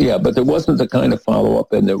 Yeah, but there wasn't the kind of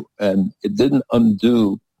follow-up, and it didn't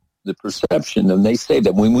undo the perception. And they say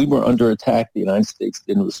that when we were under attack, the United States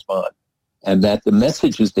didn't respond, and that the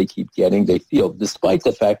messages they keep getting, they feel, despite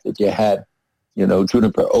the fact that you had,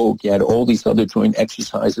 Juniper Oak, you had all these other joint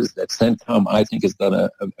exercises that CENTCOM, I think, has done a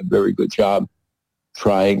very good job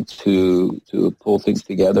trying to pull things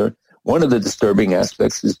together. One of the disturbing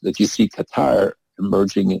aspects is that you see Qatar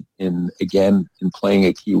emerging in playing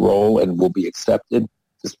a key role and will be accepted,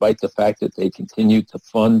 despite the fact that they continue to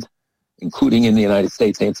fund, including in the United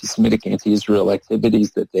States, anti-Semitic, anti-Israel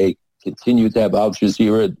activities, that they continue to have Al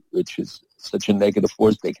Jazeera, which is such a negative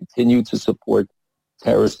force. They continue to support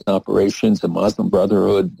terrorist operations, the Muslim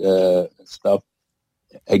Brotherhood stuff.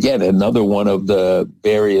 Again, another one of the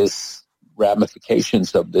various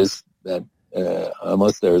ramifications of this that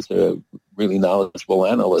unless there's a really knowledgeable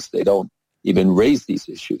analyst, they don't even raise these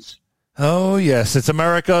issues. Oh, yes. It's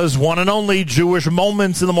America's one and only Jewish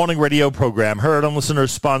Moments in the Morning radio program, heard on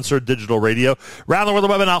listener-sponsored digital radio. Around the world, the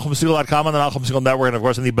web at NachumSegal.com and the Nachum Segal Network, and, of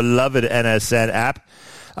course, on the beloved NSN app.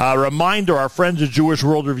 Reminder, our friends at Jewish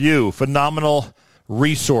World Review, phenomenal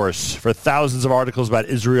resource for thousands of articles about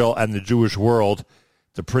Israel and the Jewish world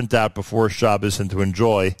to print out before Shabbos and to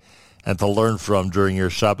enjoy and to learn from during your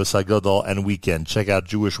Shabbos HaGadol and weekend. Check out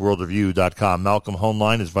JewishWorldReview.com. Malcolm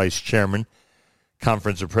Hoenlein is Vice Chairman,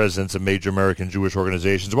 Conference of Presidents of Major American Jewish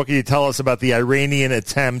Organizations. What can you tell us about the Iranian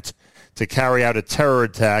attempt to carry out a terror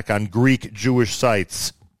attack on Greek Jewish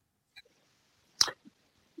sites?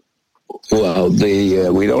 Well,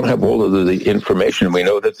 we don't have all of the information. We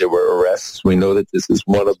know that there were arrests. We know that this is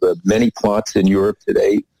one of the many plots in Europe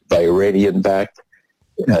today by Iranian-backed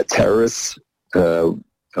terrorists, and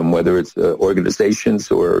whether it's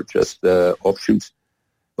organizations or just offshoots.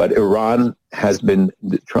 But Iran has been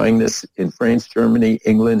trying this in France, Germany,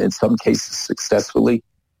 England, in some cases successfully.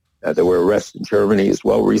 There were arrests in Germany as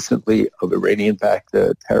well recently of Iranian-backed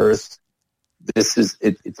terrorists.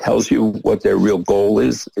 It tells you what their real goal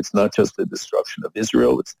is. It's not just the destruction of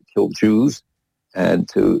Israel; it's to kill Jews, and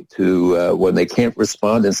to when they can't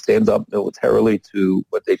respond and stand up militarily to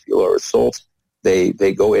what they feel are assaults, they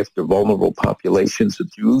go after vulnerable populations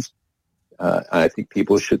of Jews. I think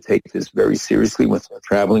people should take this very seriously when they're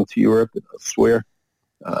traveling to Europe and elsewhere.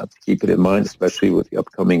 To keep it in mind, especially with the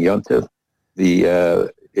upcoming Yom Tov.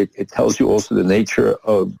 It tells you also the nature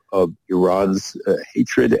of Iran's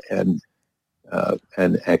hatred and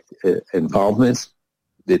involvements.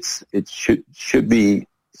 It should be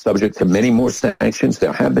subject to many more sanctions.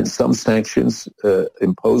 There have been some sanctions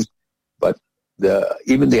imposed, but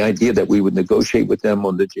even the idea that we would negotiate with them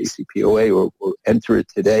on the JCPOA or enter it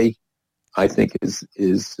today, I think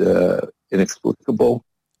is inexplicable.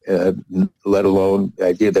 Let alone the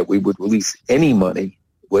idea that we would release any money,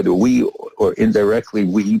 whether we or indirectly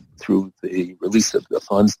we, through the release of the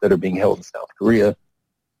funds that are being held in South Korea,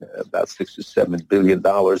 about $6 to $7 billion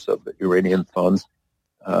of Iranian funds.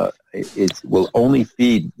 It will only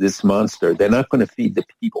feed this monster. They're not going to feed the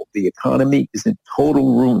people. The economy is in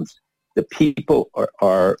total ruins. The people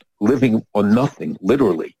are living on nothing,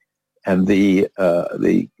 literally, and the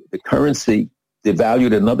currency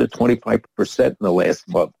devalued another 25% in the last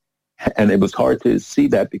month. And it was hard to see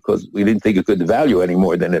that because we didn't think it could devalue any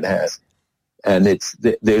more than it has. And it's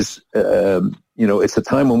a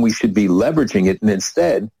time when we should be leveraging it, and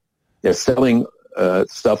instead they're selling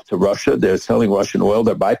stuff to Russia. They're selling Russian oil.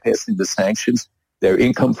 They're bypassing the sanctions. Their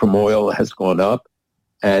income from oil has gone up,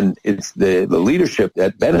 and it's the leadership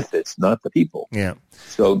that benefits, not the people. Yeah.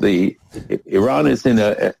 So Iran is in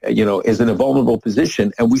a vulnerable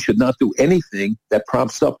position, and we should not do anything that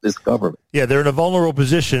props up this government. Yeah, they're in a vulnerable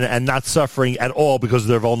position and not suffering at all because of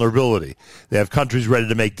their vulnerability. They have countries ready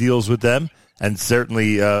to make deals with them and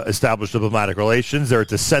certainly establish diplomatic relations. They're at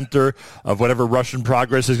the center of whatever Russian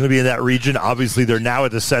progress is going to be in that region. Obviously, they're now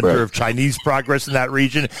at the center of Chinese progress in that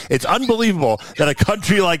region. It's unbelievable that a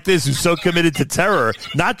country like this who's so committed to terror,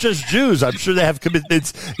 not just Jews, I'm sure they have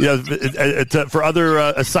commitments for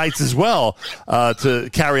other sites as well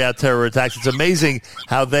to carry out terror attacks. It's amazing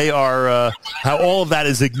how they are, how all of that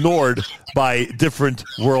is ignored by different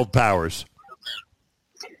world powers.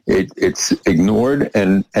 It's ignored,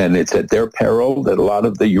 and it's at their peril that a lot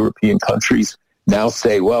of the European countries now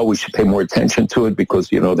say, well, we should pay more attention to it because,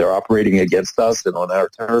 they're operating against us and on our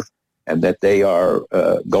turf, and that they are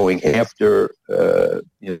going after,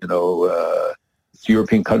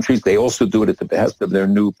 European countries. They also do it at the behest of their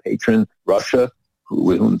new patron, Russia,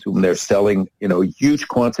 whom they're selling, huge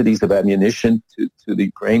quantities of ammunition to the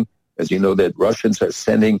Ukraine. As you know, that Russians are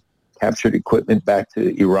sending captured equipment back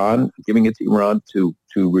to Iran, giving it to Iran to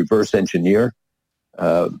reverse engineer.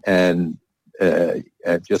 And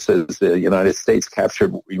just as the United States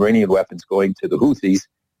captured Iranian weapons going to the Houthis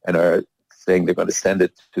and are saying they're going to send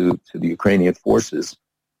it to the Ukrainian forces.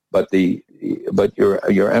 But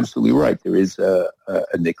you're absolutely right. There is a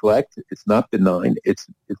neglect. It's not benign. It's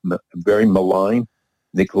a very malign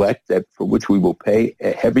neglect for which we will pay a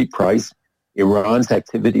heavy price. Iran's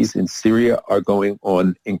activities in Syria are going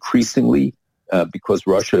on increasingly because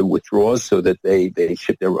Russia withdraws, so that they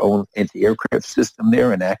ship their own anti-aircraft system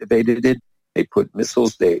there and activated it. They put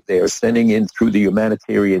missiles. They are sending in through the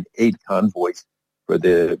humanitarian aid convoys for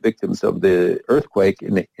the victims of the earthquake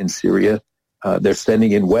in Syria. They're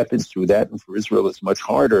sending in weapons through that, and for Israel it's much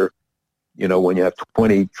harder, when you have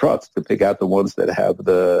 20 trucks to pick out the ones that have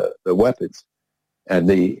the weapons.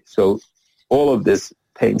 And so all of this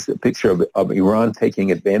paints a picture of Iran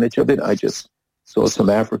taking advantage of it. I just saw some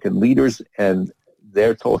African leaders, and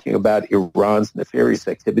they're talking about Iran's nefarious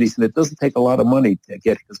activities, and it doesn't take a lot of money to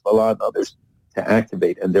get Hezbollah and others to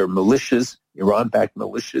activate. And their militias, Iran-backed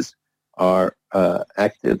militias, are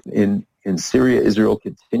active in Syria. Israel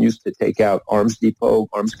continues to take out arms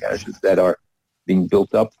caches that are being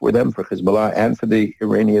built up for them, for Hezbollah and for the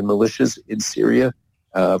Iranian militias in Syria,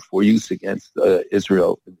 for use against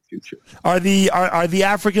Israel in the future. Are the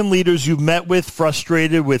African leaders you've met with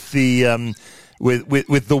frustrated with the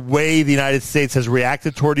with the way the United States has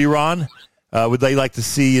reacted toward Iran? Would they like to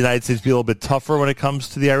see the United States be a little bit tougher when it comes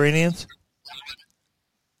to the Iranians?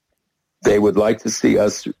 They would like to see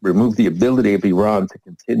us remove the ability of Iran to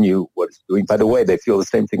continue what it's doing. By the way, they feel the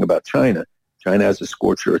same thing about China. China has a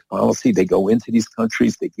scorched earth policy. They go into these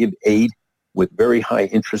countries. They give aid with very high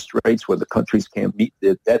interest rates where the countries can't meet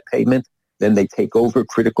their debt payment. Then they take over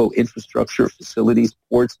critical infrastructure, facilities,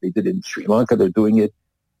 ports. They did it in Sri Lanka. They're doing it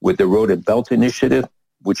with the Road and Belt Initiative,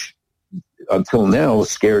 which until now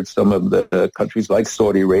scared some of the countries like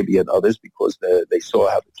Saudi Arabia and others because they saw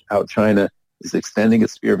how China is extending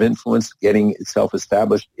its sphere of influence, getting itself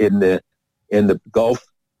established in the Gulf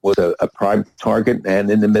was a prime target, and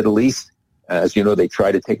in the Middle East. As you know, they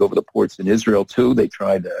try to take over the ports in Israel, too. They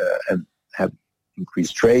try to and have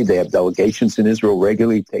increased trade. They have delegations in Israel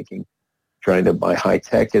regularly trying to buy high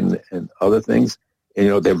tech and other things.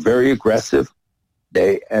 And, they're very aggressive.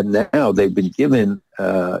 Now they've been given,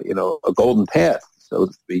 a golden path, so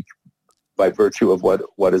to speak, by virtue of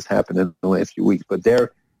what has happened in the last few weeks. But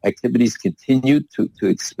their activities continue to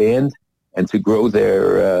expand and to grow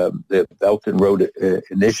their Belt and Road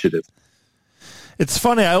Initiative. It's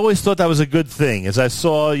funny. I always thought that was a good thing. As I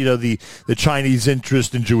saw, the Chinese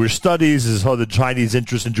interest in Jewish studies, as I saw the Chinese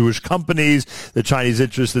interest in Jewish companies, the Chinese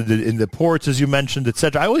interest in the ports, as you mentioned,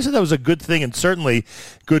 etc. I always thought that was a good thing, and certainly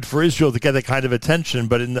good for Israel to get that kind of attention.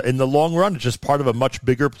 But in the long run, it's just part of a much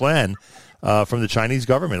bigger plan from the Chinese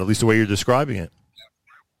government, at least the way you're describing it.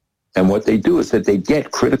 And what they do is that they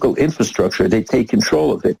get critical infrastructure, they take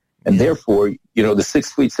control of it, and therefore, the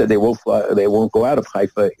Sixth Fleet said they won't go out of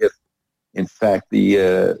Haifa if, in fact,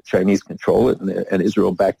 the Chinese control it, and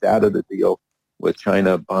Israel backed out of the deal with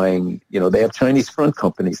China buying. They have Chinese front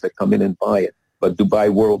companies that come in and buy it, but Dubai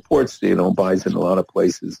World Ports, buys in a lot of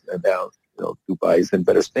places, and now Dubai is in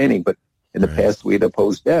better standing. But in the past, we had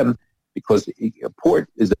opposed them because a port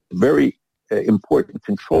is a very important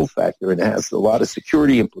control factor, and it has a lot of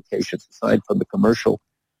security implications aside from the commercial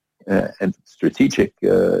and strategic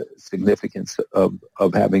significance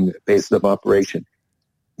of having a base of operation.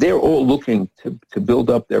 They're all looking to build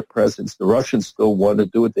up their presence. The Russians still want to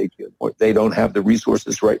do it. They don't have the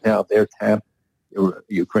resources right now. They're tapped.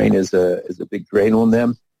 Ukraine is a big drain on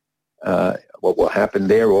them. What will happen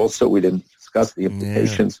there also, we didn't discuss the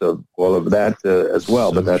implications of all of that as well,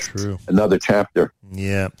 so but that's true. Another chapter.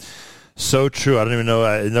 Yeah, so true. I don't even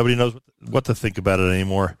know. Nobody knows what to think about it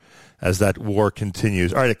anymore as that war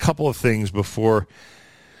continues. All right, a couple of things before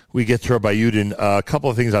we get to Rabbi Yudin. A couple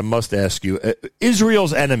of things I must ask you.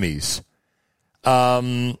 Israel's enemies,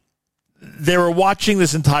 they were watching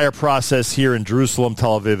this entire process here in Jerusalem,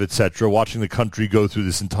 Tel Aviv, etc., watching the country go through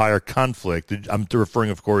this entire conflict. I'm referring,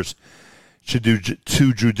 of course, to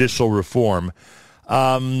judicial reform.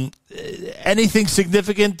 Anything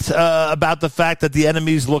significant about the fact that the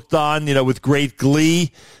enemies looked on, with great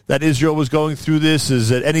glee that Israel was going through this?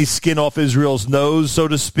 Is it any skin off Israel's nose, so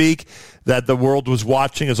to speak, that the world was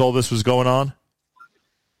watching as all this was going on?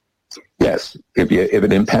 Yes. If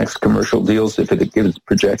it impacts commercial deals, if it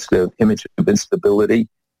projects the image of instability,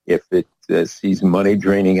 if it sees money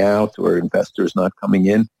draining out or investors not coming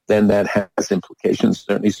in, then that has implications,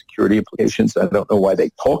 certainly security implications. I don't know why they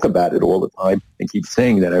talk about it all the time and keep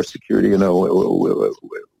saying that our security, we're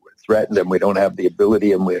threatened and we don't have the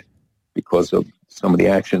ability, and because of some of the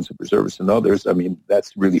actions of reservists and others. I mean,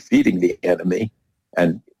 that's really feeding the enemy.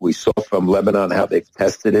 And we saw from Lebanon how they've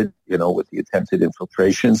tested it, with the attempted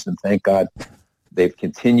infiltrations, and thank God they've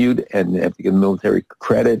continued, and they have to give military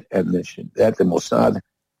credit, and the Mossad,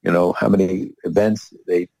 how many events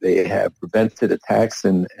they have prevented attacks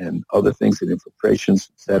and other things and infiltrations,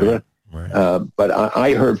 etc. Right. But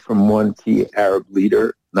I heard from one key Arab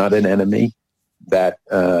leader, not an enemy, that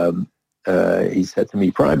he said to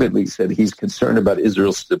me privately, he said he's concerned about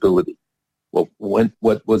Israel's stability. Well,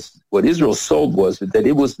 what Israel sold was that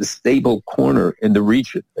it was the stable corner in the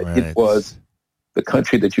region, that it was the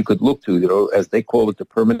country that you could look to, as they call it, the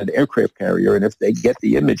permanent aircraft carrier. And if they get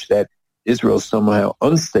the image that Israel is somehow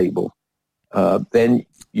unstable, then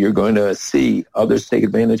you're going to see others take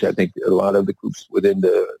advantage. I think a lot of the groups within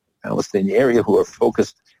the Palestinian area who are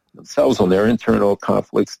focused themselves on their internal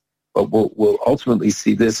conflicts, but we'll ultimately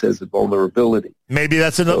see this as a vulnerability. Maybe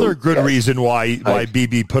that's another good reason why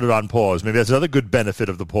Bibi put it on pause. Maybe that's another good benefit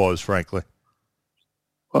of the pause, frankly.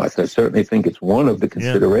 Well, I certainly think it's one of the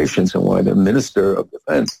considerations and why the Minister of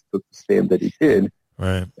Defense took the stand that he did.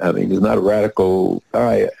 Right. I mean, he's not a radical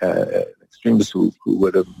guy, an extremist who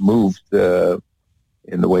would have moved in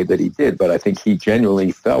the way that he did, but I think he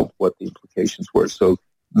genuinely felt what the implications were. So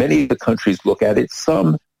many of the countries look at it.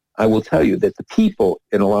 Some, I will tell you that the people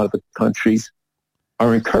in a lot of the countries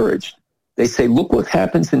are encouraged. They say, look what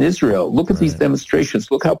happens in Israel. Look at these demonstrations.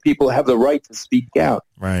 Look how people have the right to speak out.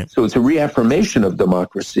 Right. So it's a reaffirmation of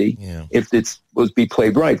democracy if it's supposed to be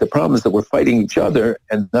played right. The problem is that we're fighting each other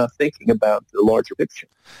and not thinking about the larger picture.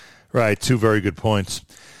 Right. Two very good points.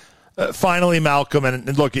 Finally, Malcolm,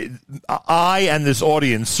 and look, I and this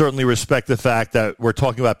audience certainly respect the fact that we're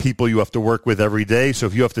talking about people you have to work with every day. So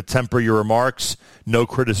if you have to temper your remarks, no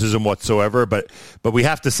criticism whatsoever. But we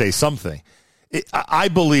have to say something. I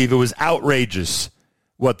believe it was outrageous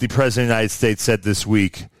what the President of the United States said this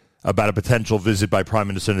week about a potential visit by Prime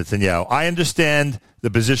Minister Netanyahu. I understand the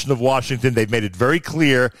position of Washington. They've made it very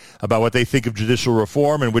clear about what they think of judicial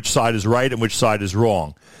reform and which side is right and which side is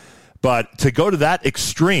wrong. But to go to that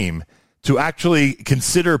extreme, to actually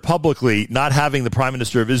consider publicly not having the Prime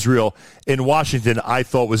Minister of Israel in Washington, I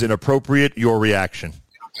thought was inappropriate. Your reaction?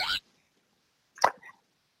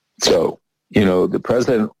 So, the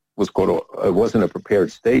president it wasn't a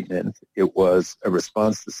prepared statement. It was a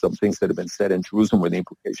response to some things that have been said in Jerusalem, where the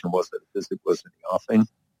implication was that the visit was in the offing.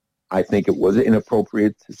 I think it was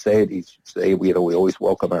inappropriate to say it. He should say, we always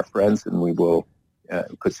welcome our friends, and we will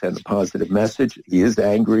could send a positive message. He is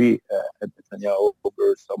angry at Netanyahu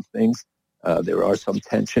over some things. There are some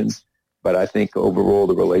tensions, but I think overall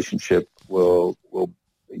the relationship will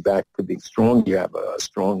be back to being strong. You have a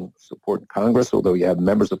strong support in Congress, although you have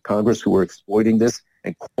members of Congress who are exploiting this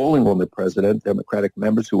and calling on the president, Democratic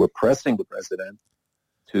members who are pressing the president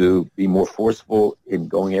to be more forceful in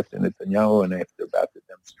going after Netanyahu and about the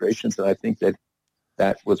demonstrations. And I think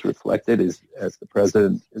that was reflected as the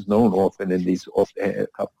president is known often in these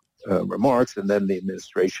remarks, and then the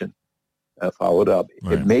administration followed up.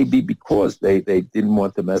 Right. It may be because they didn't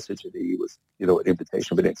want the message that he was, an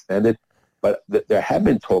invitation been extended, but there have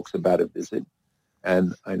been talks about a visit,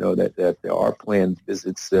 and I know that there are planned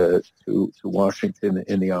visits to Washington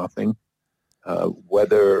in the offing. I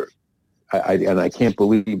can't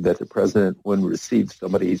believe that the president wouldn't receive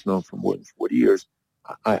somebody he's known for more than 40 years.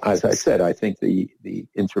 As I said, I think the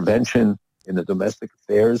intervention in the domestic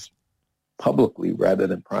affairs publicly rather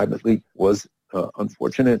than privately was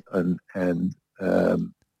unfortunate and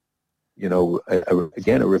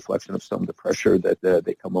again, a reflection of some of the pressure that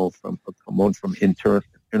they come on from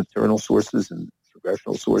internal sources and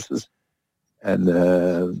congressional sources.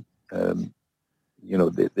 And,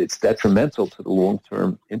 it's detrimental to the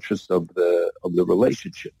long-term interests of the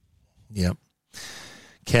relationship. Yep.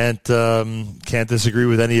 Can't disagree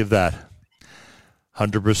with any of that.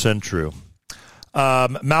 100% true.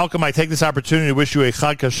 Malcolm, I take this opportunity to wish you a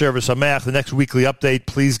Chag Kasher V'Sameach. The next weekly update,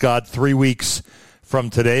 please God, 3 weeks from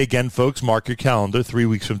today. Again, folks, mark your calendar. 3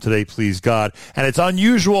 weeks from today, please God. And it's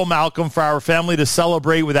unusual, Malcolm, for our family to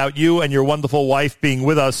celebrate without you and your wonderful wife being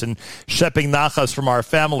with us and shepping nachas from our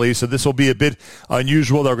family. So this will be a bit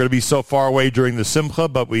unusual. They're going to be so far away during the Simcha,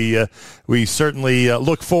 but we certainly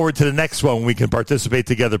look forward to the next one when we can participate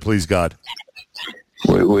together, please God.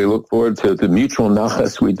 We look forward to the mutual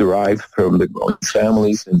nachas we derive from the growing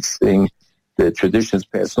families and seeing the traditions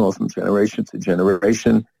passed on from generation to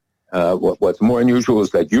generation. What's more unusual is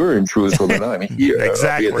that you're in Jerusalem and I'm here.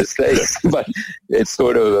 Exactly. In the States. But it's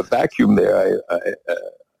sort of a vacuum there.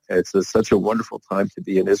 It's such a wonderful time to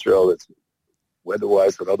be in Israel. It's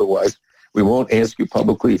weather-wise and otherwise. We won't ask you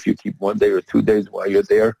publicly if you keep 1 day or 2 days while you're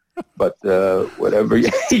there, but whatever, you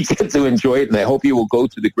get to enjoy it. And I hope you will go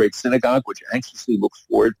to the Great Synagogue, which anxiously looks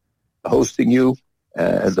forward to hosting you.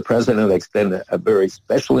 As the president, I extend a very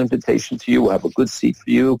special invitation to you. We'll have a good seat for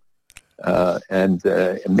you. And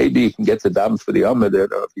maybe you can get to daven for the Amma there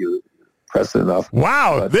if you press it enough.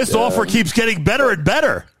 Wow, but, this offer keeps getting better and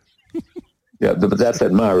better. Yeah, but that's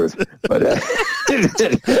at Mariv. But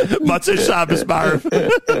Matzah Shabbos Mariv.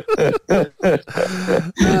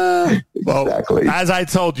 Well, exactly. As I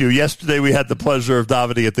told you, yesterday we had the pleasure of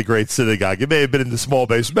davening at the Great Synagogue. It may have been in the small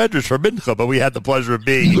base medrash for Mincha, but we had the pleasure of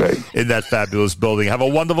being in that fabulous building. Have a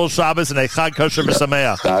wonderful Shabbos and a Chag Kosher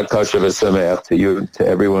V'Sameach. Chag Kosher V'Sameach to you and to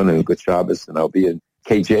everyone, and a good Shabbos. And I'll be in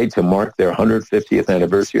KJ to mark their 150th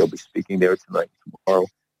anniversary. I'll be speaking there tonight and tomorrow.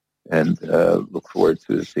 And look forward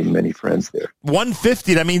to seeing many friends there.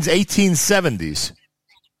 150, that means 1870s.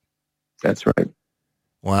 That's right.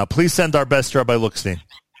 Wow, please send our best to Rabbi Lookstein.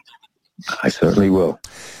 I certainly will.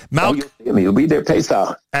 You'll be there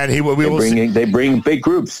Pesach. And they bring big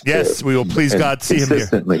groups. Yes, we will please God see him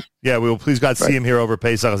here. Yeah, we will please God see him here over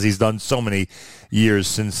Pesach, as he's done so many years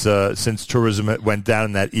since tourism went down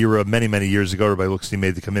in that era many, many years ago. Rabbi Lookstein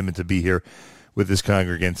made the commitment to be here with his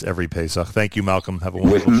congregants every Pesach. Thank you, Malcolm. Have a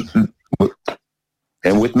wonderful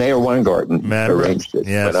and with Mayor Weingarten arranged it.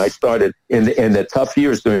 Yes. When I started in the tough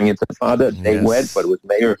years during Intifada, they went, but it was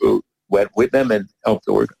Mayor who went with them and helped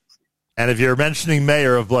organize. And if you're mentioning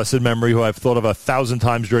Mayor of blessed memory, who I've thought of 1,000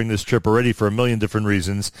 times during this trip already for a million different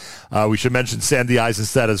reasons, we should mention Sandy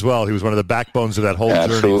Eisenstadt as well. He was one of the backbones of that whole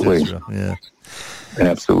journey to Israel. Yeah.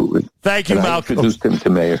 Absolutely. Thank you, Malcolm. I introduced him to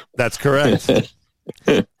Mayor. That's correct.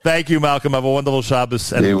 Thank you, Malcolm. Have a wonderful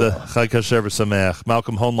Shabbos and Chag Kasher V'Sameach.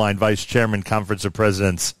 Malcolm Hoenlein, Vice Chairman, Conference of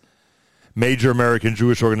Presidents, Major American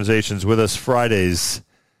Jewish Organizations, with us Fridays.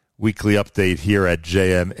 Weekly update here at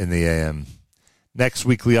JM in the AM. Next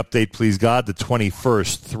weekly update, please God, the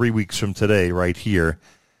 21st, 3 weeks from today, right here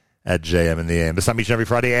at JM in the AM. This time each and every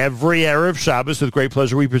Friday, every Erev Shabbos, with great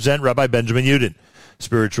pleasure, we present Rabbi Benjamin Yudin,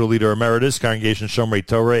 Spiritual Leader Emeritus, Congregation Shomrei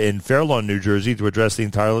Torah in Fair Lawn, New Jersey, to address the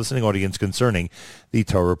entire listening audience concerning the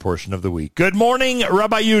Torah portion of the week. Good morning,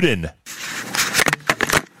 Rabbi Yudin.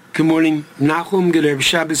 Good morning, Nachum. Good Erev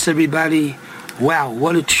Shabbos, everybody. Wow,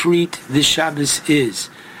 what a treat this Shabbos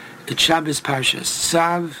is. It's Shabbos Parshas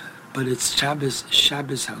Tzav, but it's Shabbos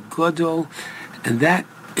HaGadol, and that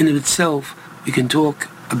in of itself, we can talk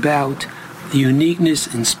about the uniqueness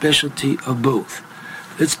and specialty of both.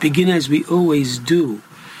 Let's begin as we always do,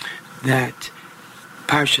 that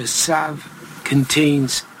Parshas Tzav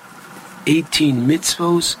contains 18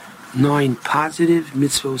 mitzvos, 9 positive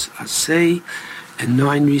mitzvos aseh, and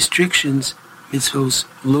 9 restrictions, mitzvos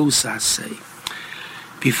lo saseh.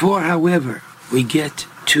 Before, however, we get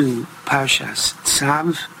to Parshas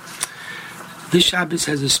Tzav, this Shabbos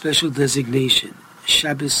has a special designation,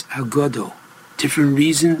 Shabbos HaGadol. Different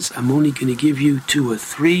reasons, I'm only going to give you 2 or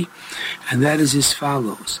 3, and that is as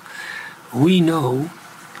follows. We know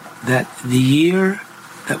that the year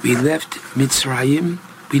that we left Mitzrayim,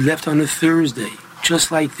 we left on a Thursday,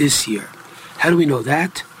 just like this year. How do we know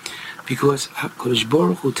that? Because HaKadosh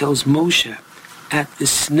Baruch Hu tells Moshe at the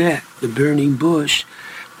sneh, the burning bush,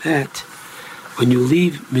 that when you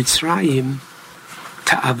leave Mitzrayim,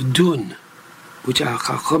 ta'avdun, which our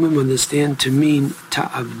Chachamim understand to mean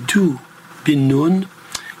ta'avdu bin nun,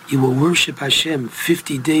 you will worship Hashem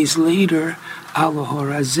 50 days later, ala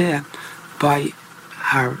horazeh, by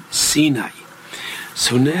Har Sinai.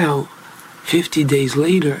 So now, 50 days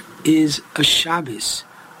later is a Shabbos.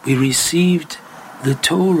 We received the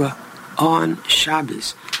Torah on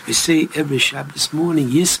Shabbos. We say every Shabbos morning,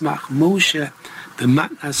 Yismach Moshe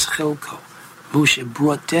b'matnas chelko. Moshe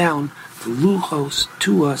brought down the luchos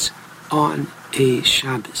to us on a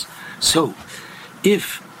Shabbos. So,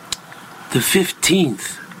 if the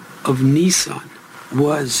 15th of Nisan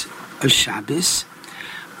was a Shabbos,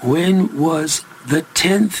 when was the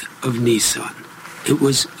 10th of Nisan? It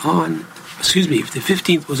was on, if the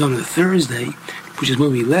 15th was on a Thursday, which is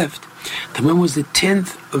when we left, then when was the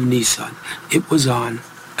 10th of Nisan? It was on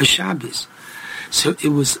a Shabbos. So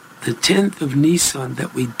it was the 10th of Nisan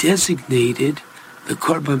that we designated the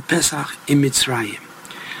Korban Pesach in Mitzrayim.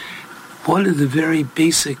 One of the very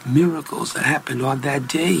basic miracles that happened on that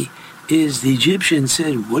day is the Egyptians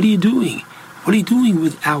said, "What are you doing? What are you doing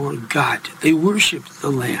with our God?" They worshipped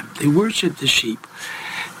the lamb. They worshipped the sheep.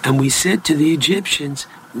 And we said to the Egyptians,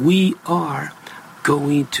 "We are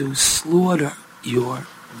going to slaughter your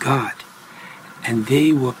God." And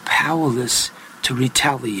they were powerless to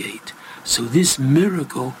retaliate. So this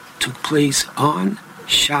miracle took place on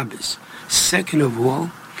Shabbos. Second of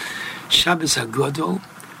all, Shabbos HaGadol,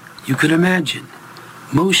 you could imagine,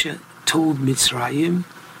 Moshe told Mitzrayim,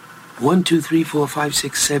 1, 2, 3, 4, 5,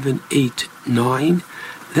 6, 7, 8, 9,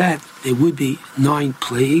 that there would be 9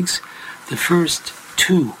 plagues. The first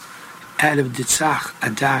 2 out of Ditzach,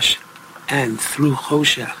 Adash, and through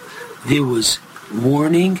Choshech, there was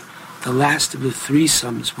warning. The last of the 3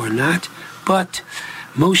 sums were not. But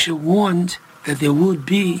Moshe warned that there would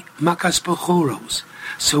be Makas Bechoros.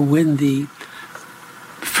 So when the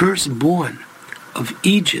firstborn of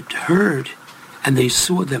Egypt heard, and they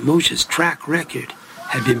saw that Moshe's track record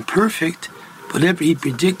had been perfect, whatever he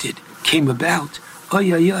predicted came about,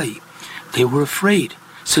 they were afraid.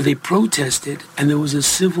 So they protested, and there was a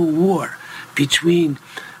civil war between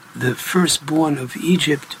the firstborn of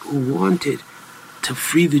Egypt who wanted to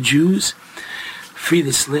free the Jews, free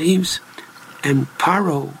the slaves, and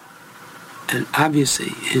Paro, and obviously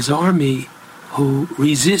his army, who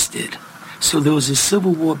resisted. So there was a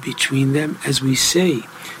civil war between them, as we say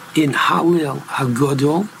in Hallel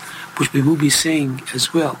HaGadol, which we will be saying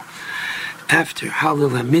as well after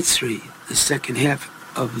Hallel HaMitzri, the second half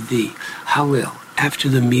of the Hallel, after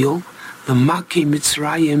the meal, the Makeh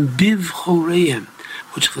Mitzrayim Biv Choreim,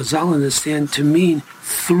 which Chazal understand to mean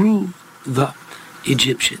through the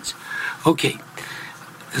Egyptians. Okay,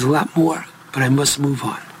 there's a lot more, but I must move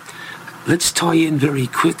on. Let's tie in very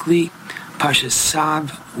quickly Parshas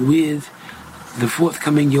Tzav with the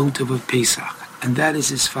forthcoming Yom Tov of Pesach, and that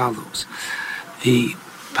is as follows. The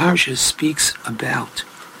Parsha speaks about,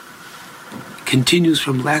 continues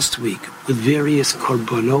from last week with various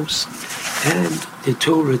korbanos, and the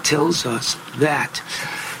Torah tells us that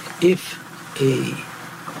if a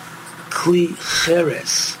kli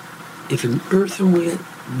cheres, if an earthenware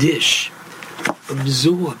dish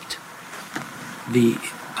absorbed the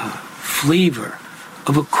flavor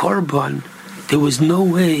of a korban, there was no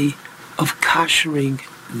way of koshering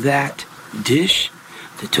that dish.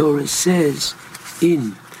 The Torah says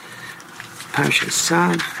in Parshas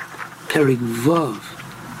Sav, Perik Vav,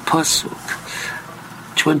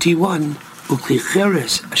 Pasuk 21, Ukli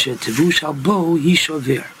cheres asher tevush al bo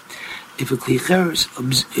yishover. If a kli cheres,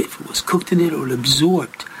 if it was cooked in it or it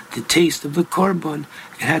absorbed the taste of the korban,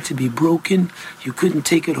 it had to be broken. You couldn't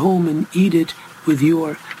take it home and eat it with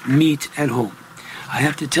your meat at home. I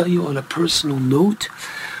have to tell you on a personal note,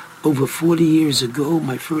 over 40 years ago,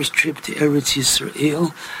 my first trip to Eretz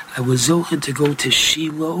Yisrael, I was zocheh to go to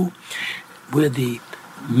Shiloh, where the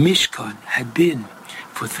Mishkan had been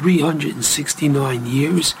for 369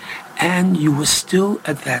 years, and you were still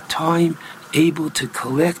at that time able to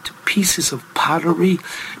collect pieces of pottery,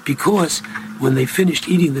 because when they finished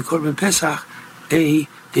eating the Korban Pesach, they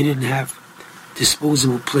didn't have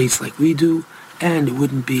disposable plates like we do, and it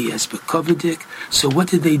wouldn't be as bekovedik. So what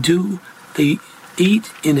did they do? They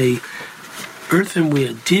ate in a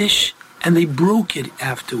earthenware dish, and they broke it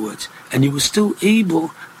afterwards, and you were still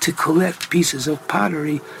able to collect pieces of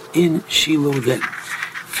pottery in Shiloh then.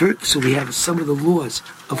 So we have some of the laws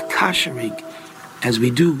of koshering, as we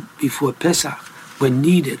do before Pesach, when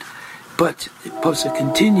needed. But the pasuk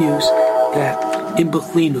continues that in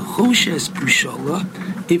Bechlin Choshes Pushala,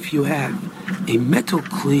 if you have a metal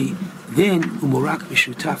kli, then Umurak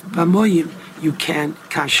Mishutaf Pamoyim, you can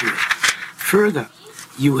kosher it. Further,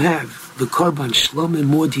 you have the Korban Shlom in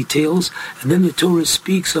more details, and then the Torah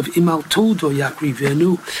speaks of Imal Todo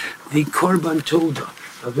Yakrivenu, the Korban Toda.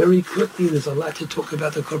 Now, very quickly, there's a lot to talk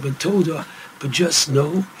about the Korban Toda, but just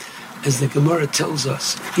know, as the Gemara tells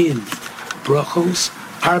us in Brachos,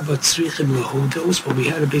 Arba Tzrichim Lahodos, when we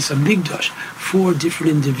had a Beis HaMikdash, 4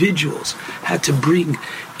 different individuals had to bring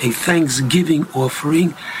a thanksgiving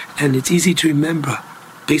offering, and it's easy to remember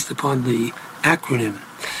based upon the acronym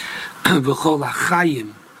V'chol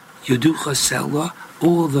HaChayim Yuducha Sela,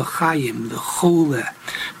 all the Chayim, the Chole,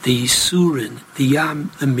 the Yisurin, the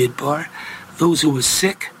Yam, the Midbar, those who were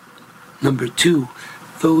sick. Number 2,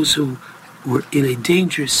 those who were in a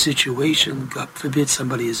dangerous situation, God forbid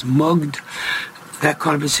somebody is mugged, that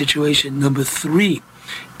kind of a situation. Number 3,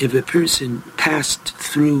 if a person passed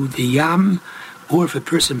through the Yam, or if a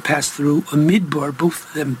person passed through a Midbar, both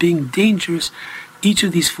of them being dangerous, each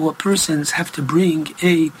of these 4 persons have to bring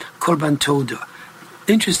a Korban Toda.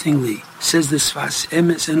 Interestingly, says the Sfas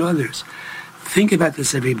Emes and others, think about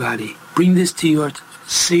this, everybody. Bring this to your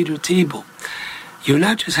Seder table. You're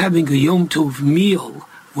not just having a Yom Tov meal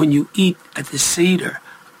when you eat at the Seder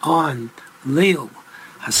on Leil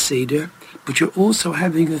HaSeder, but you're also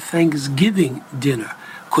having a Thanksgiving dinner,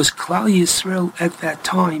 because Klal Yisrael at that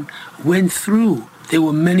time went through. There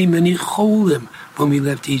were many, many cholim when we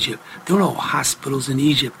left Egypt. There were no hospitals in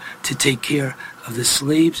Egypt to take care of the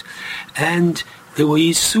slaves, and there were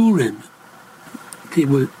Yisurim. They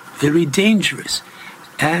were very dangerous,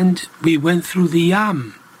 and we went through the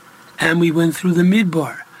Yam, and we went through the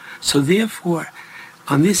Midbar. So therefore,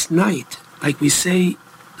 on this night, like we say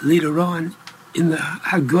later on in the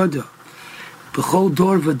Haggadah, B'chol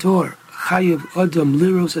dor v'dor, chayav adam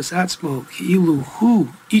liros es atzmo, ki'ilu hu,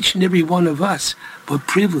 each and every one of us were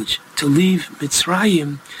privileged to leave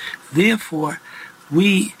Mitzrayim. Therefore,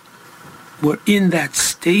 we were in that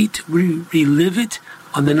state, we relive it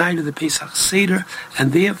on the night of the Pesach Seder,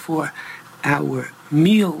 and therefore our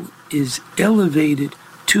meal is elevated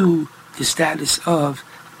to the status of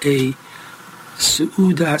a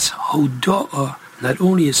Seudas Hoda'ah, not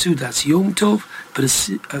only a Seudas Yom Tov, but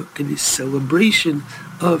a celebration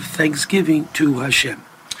of thanksgiving to Hashem.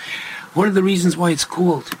 One of the reasons why it's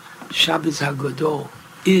called Shabbos HaGadol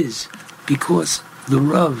is because the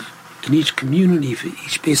Rav in each community, for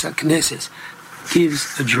each Beis HaKnesses,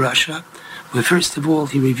 gives a drasha, where first of all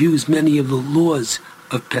he reviews many of the laws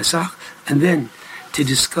of Pesach, and then to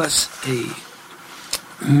discuss a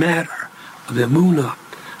matter of emunah,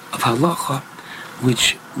 of halacha,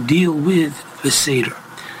 which deal with the Seder.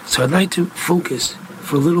 So I'd like to focus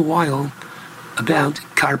for a little while about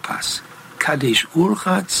karpas. Kadesh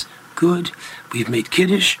urchatz, good. We've made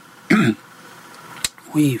kiddush.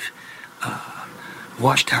 We've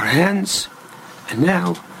washed our hands. And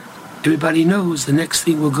now everybody knows the next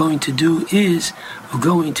thing we're going to do is we're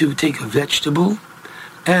going to take a vegetable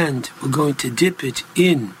and we're going to dip it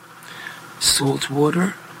in salt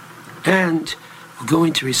water, and we're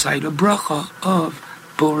going to recite a bracha of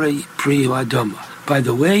Borei Pri Adama. By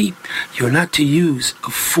the way, you're not to use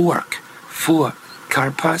a fork for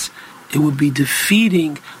karpas. It would be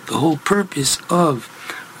defeating the whole purpose of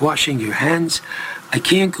washing your hands. I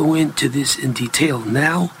can't go into this in detail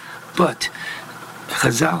now, but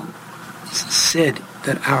Chazal said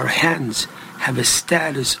that our hands have a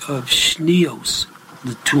status of shnios,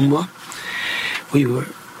 the tumah.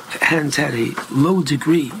 Hands had a low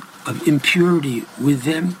degree of impurity with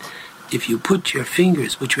them. If you put your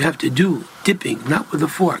fingers, which you have to do, dipping, not with a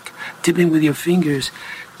fork, dipping with your fingers.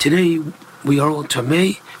 Today, we are all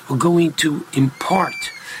tamei. We're going to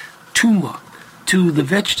impart tumah to the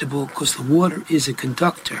vegetable because the water is a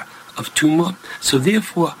conductor of tumah. So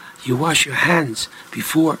therefore, you wash your hands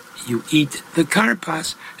before you eat the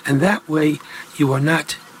karpas, and that way you are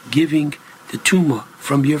not giving the tumah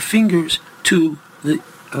from your fingers to the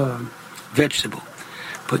vegetable.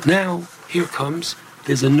 But now,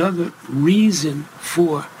 there's another reason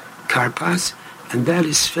for karpas, and that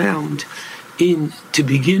is found in, to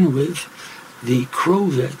begin with, the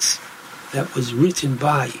Krovets that was written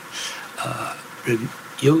by Rabbi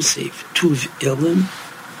Yosef Tuv Elim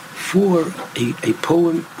for a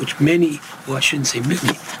poem which many, well, I shouldn't say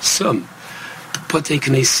many, some Patei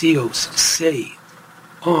Knesios say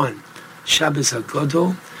on Shabbos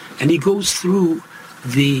HaGadol, and he goes through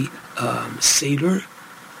the Seder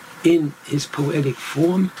in his poetic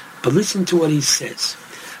form, but listen to what he says.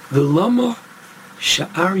 V'lama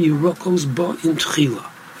sha'ar yirokos ba in tchila.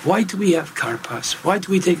 Why do we have karpas? Why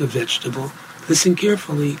do we take a vegetable? Listen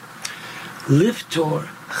carefully. Liftor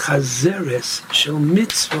chazeres shel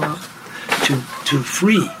mitzvah, to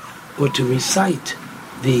free or to recite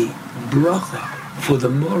the bracha for the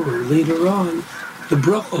moror later on, the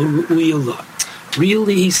bracha ru'iyah.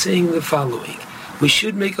 Really, he's saying the following. We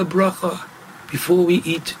should make a bracha before we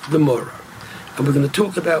eat the moror. And we're going to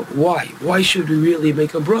talk about why. Why should we really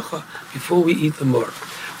make a bracha before we eat the moror?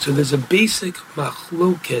 So there's a basic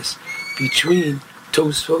machlokes between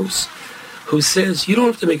Tosfos, who says you don't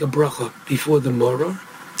have to make a bracha before the moror.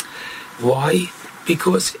 Why?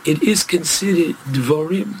 Because it is considered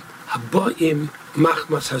dvorim habaim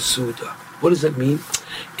machmas hasuda. What does that mean?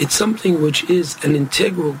 It's something which is an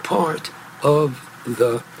integral part of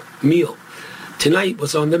the meal. Tonight,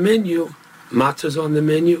 what's on the menu? Matzah's on the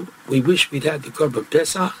menu. We wish we'd had the Korban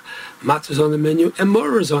Pesach. Matzah's on the menu, and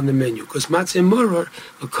moror is on the menu, because matzah and moror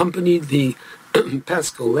accompanied the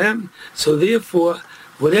Paschal lamb. So therefore,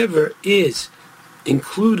 whatever is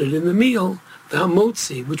included in the meal, the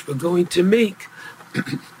hamotzi, which we're going to make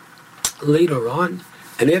later on,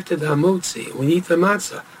 and after the hamotzi, we eat the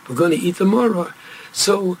matzah, we're going to eat the moror.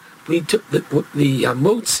 So we took the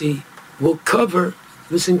hamotzi will cover,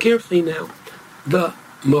 listen carefully now, the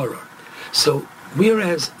moror. So,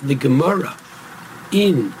 whereas the Gemara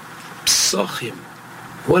in Psachim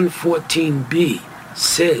 114b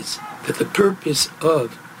says that the purpose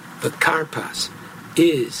of the karpas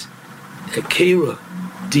is a kera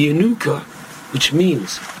dianuka, which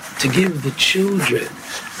means to give the children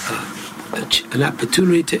an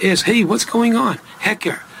opportunity to ask, hey, what's going on?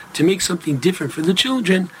 Hecker, to make something different for the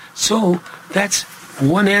children. So, that's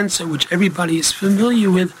one answer which everybody is familiar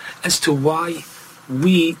with as to why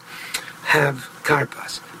we have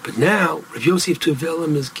karpas. But now, Rav Yosef Tuv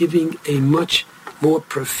Elim is giving a much more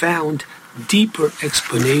profound, deeper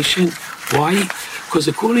explanation. Why? Because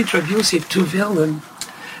according to Rav Yosef Tuv Elim,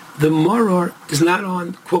 the moror is not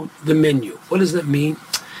on, quote, the menu. What does that mean?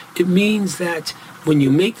 It means that when you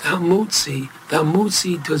make the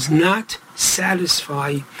hamotzi does not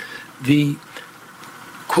satisfy the,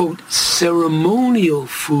 quote, ceremonial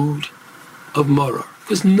food of moror.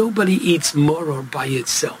 Because nobody eats moror by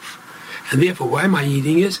itself. And therefore, why am I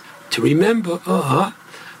eating it? To remember,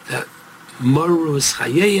 that morus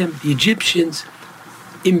chayeyim, the Egyptians,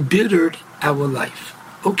 embittered our life.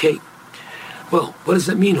 Okay. Well, what does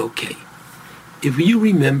that mean, okay? If you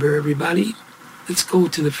remember, everybody, let's go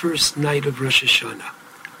to the first night of Rosh Hashanah.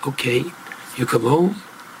 Okay, you come home,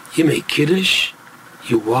 you make kiddush,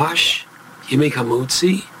 you wash, you make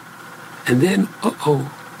hamotzi, and then,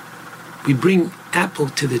 we bring apple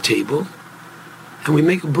to the table, and we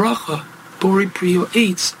make a bracha, bori priyo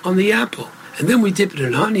eitz, on the apple. And then we dip it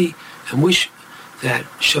in honey and wish that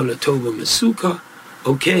Shana Tova Masuka.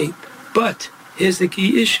 Okay, but here's the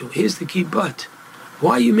key issue. Here's the key but.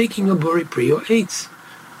 Why are you making a bori priyo eitz?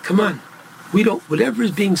 Come on. We don't, whatever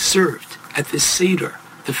is being served at this Seder,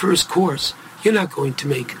 the first course, you're not going to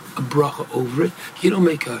make a bracha over it. You don't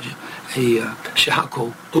make a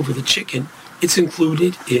shahakol over the chicken. It's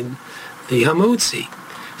included in the hamotzi.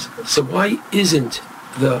 So why isn't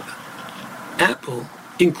the apple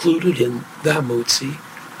included in the hamotzi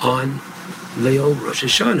on Leil Rosh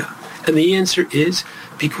Hashanah? And the answer is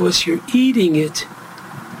because you're eating it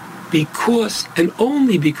because and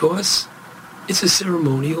only because it's a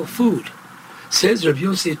ceremonial food. Says Rav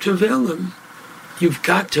Yosef Tuvelim, you've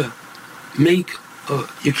got to make,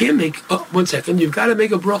 you can't make, 1 second, you've got to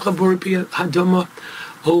make a bracha Borei Hadama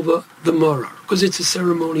over the maror, because it's a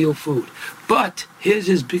ceremonial food. But here's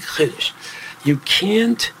his big chiddush. You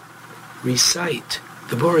can't recite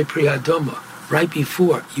the Borei Hadama right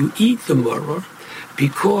before you eat the maror,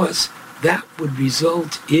 because that would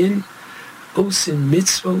result in osin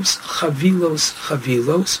mitzvos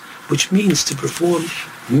chavilos, which means to perform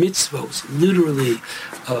mitzvos, literally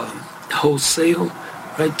wholesale,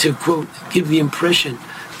 right? To quote, give the impression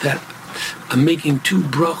that I'm making two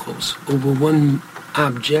brachos over one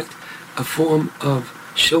object, a form of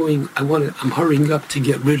showing I'm hurrying up to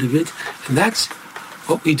get rid of it, and that's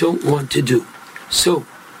what we don't want to do. So,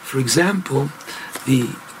 for example, the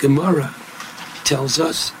Gemara tells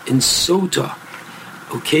us in Sota,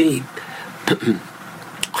 okay,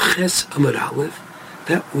 Ches Amar Aleph,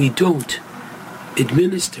 that we don't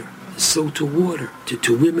administer the Sota water to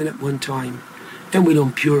two women at one time, and we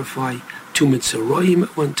don't purify two Mitzrayim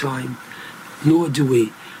at one time, nor do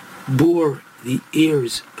we bore the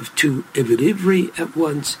ears of two Eved Ivri at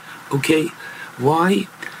once. Okay, why?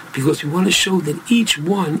 Because we want to show that each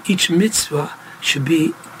mitzvah should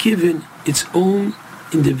be given its own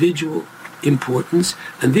individual importance,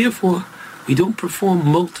 and therefore we don't perform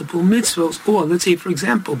multiple mitzvahs. Or let's say, for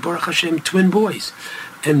example, Baruch Hashem, twin boys,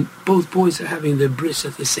 and both boys are having their bris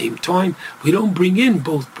at the same time. We don't bring in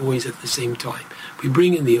both boys at the same time. We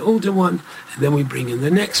bring in the older one, and then we bring in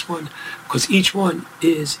the next one, because each one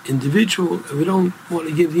is individual, and we don't want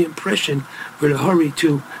to give the impression we're in a hurry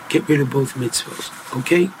to get rid of both mitzvahs.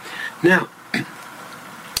 Okay? Now,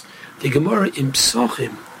 the Gemara in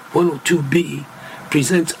Psachim 102b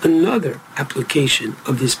presents another application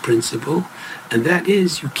of this principle, and that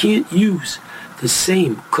is you can't use the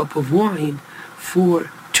same cup of wine for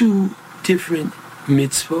two different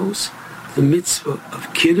mitzvahs, the mitzvah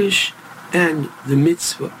of Kiddush and the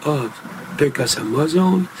mitzvah of Birkas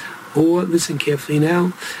Hamazon. Or, listen carefully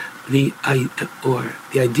now, the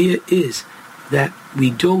idea is that we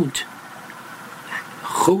don't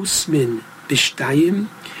chosmin b'shtayim,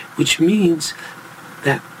 which means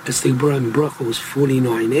that, as the Gemara in Brachos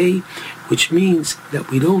 49a, which means that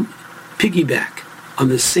we don't piggyback on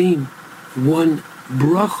the same one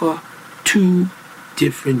bracha, two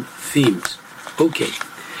different themes. Okay,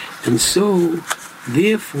 and so,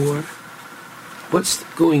 therefore, what's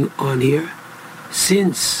going on here?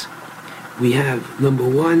 Since we have, number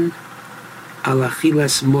one,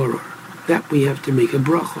 alachilas moror, that we have to make a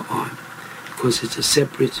bracha on, because it's a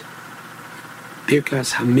separate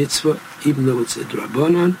birkas hamitzvah, even though it's a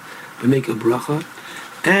drabanan, we make a bracha.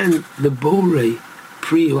 And the borei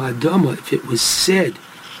pri adama, if it was said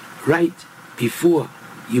right before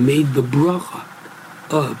you made the bracha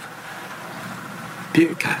of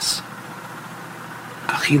birkas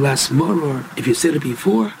achilas moror, if you said it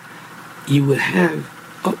before, you would have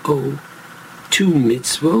two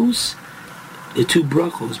mitzvos, the two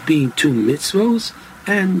brachos being two mitzvos,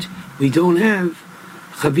 and we don't have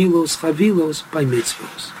chavilos by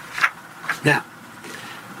mitzvos. Now,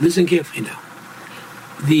 listen carefully now.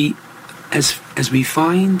 As we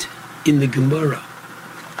find in the Gemara,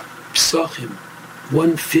 Psachim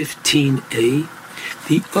 115a,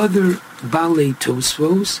 the other Balei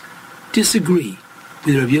Tosfos disagree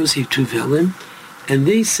with Rav Yosef Tuvelim, and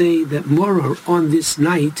they say that moror on this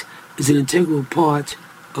night is an integral part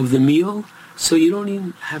of the meal, so you don't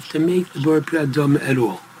even have to make the Borei Hadama at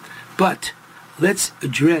all. But let's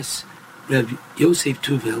address Rav Yosef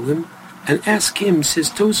Tuvelim and ask him, says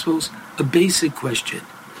Tosfos, a basic question.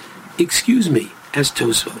 Excuse me, as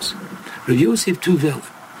Tosfos, Rav Yosef Tuvelim,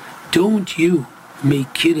 don't you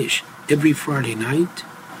make Kiddush every Friday night?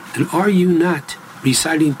 And are you not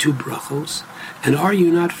reciting two brachos? And are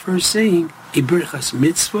you not first saying a birchas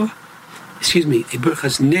mitzvah? A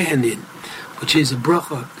birchas nehenin, which is a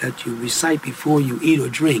bracha that you recite before you eat or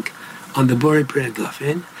drink on the Borei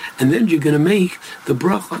Hadama, and then you're going to make the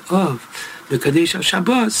bracha of the Kadesh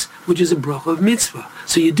HaShabbos, which is a bracha of mitzvah.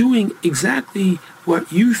 So you're doing exactly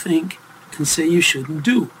what you think and say you shouldn't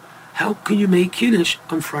do. How can you make Kiddush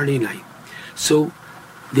on Friday night? So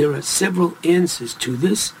there are several answers to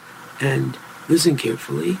this, and listen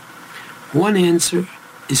carefully. One answer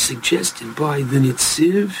is suggested by the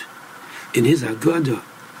Nitziv in his Agada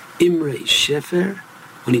Imre Shefer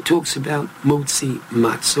when he talks about Motzi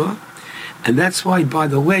Matzah. And that's why, by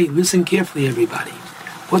the way, listen carefully everybody.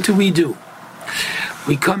 What do?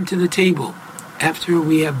 We come to the table after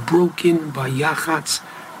we have broken by Yachatz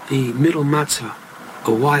the middle matzah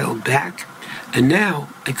a while back, and now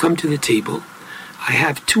I come to the table. I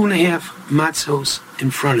have 2.5 matzos in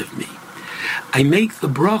front of me. I make the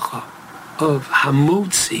bracha of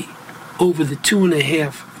hamotzi over the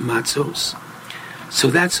 2.5 matzos. So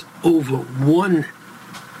that's over 1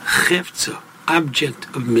 chefza, object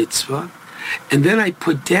of mitzvah. And then I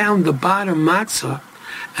put down the bottom matzah,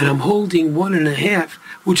 and I'm holding 1.5,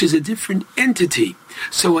 which is a different entity.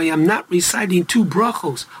 So I am not reciting 2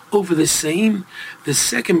 brachos over the same. The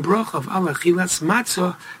second bracha of al achilas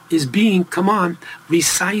matzah is being,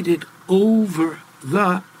 recited over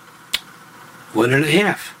the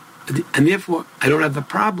 1.5. And therefore, I don't have the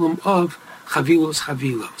problem of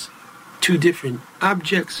chavilos. 2 different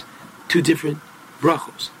objects, 2 different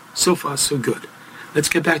brachos. So far, so good. Let's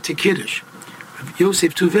get back to Kiddush.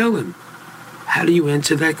 Yosef Tuvelim, how do you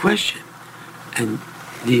answer that question? And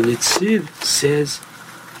the Netziv says,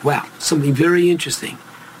 wow, something very interesting,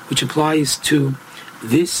 which applies to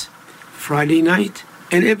this Friday night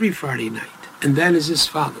and every Friday night. And that is as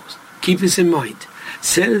follows. Keep this in mind.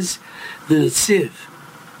 Says the Netziv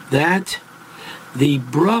that the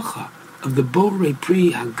bracha of the Borei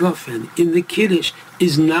Pri HaGofen in the Kiddush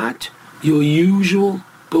is not your usual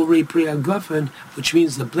Borei Pri HaGofen, which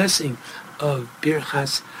means the blessing of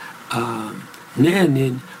Birchas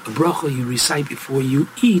Ne'anin, a bracha you recite before you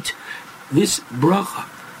eat. This bracha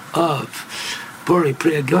of Borei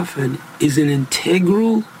Pri HaGofen is an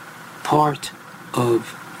integral part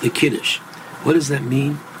of the Kiddush. What does that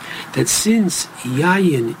mean? That since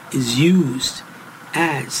yayin is used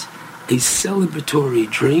as a celebratory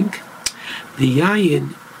drink, the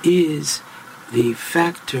yayin is the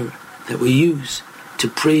factor that we use to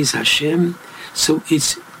praise Hashem, so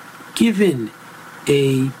it's given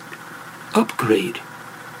a upgrade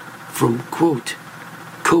from, quote,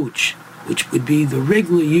 coach, which would be the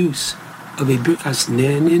regular use of a birkas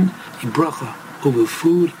ne'anin, a bracha over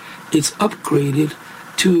food. It's upgraded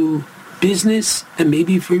to business and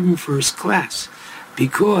maybe even first class,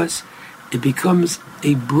 because it becomes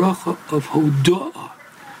a bracha of hoda'ah,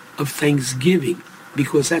 of thanksgiving,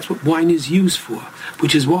 because that's what wine is used for,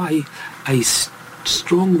 which is why I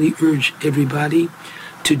strongly urge everybody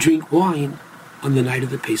to drink wine on the night of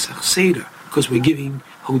the Pesach Seder, because we're giving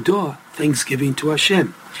hoda'ah, thanksgiving to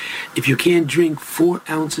Hashem. If you can't drink 4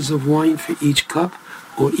 ounces of wine for each cup,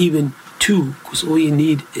 or even 2, because all you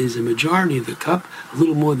need is a majority of the cup, a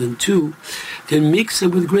little more than 2, then mix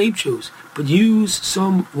it with grape juice, but use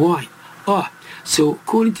some wine. So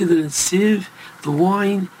according to the Netziv, the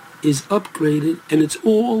wine is upgraded, and it's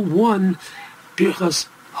all one birchas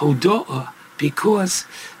hoda'ah, because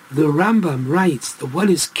the Rambam writes that what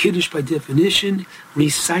is Kiddush by definition?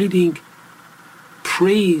 Reciting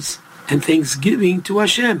praise and thanksgiving to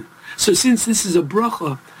Hashem. So since this is a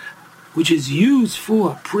bracha which is used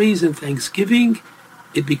for praise and thanksgiving,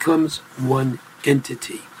 it becomes one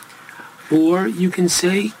entity. Or you can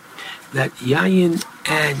say that yayin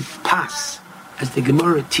and pas, as the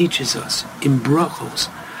Gemara teaches us in brachos,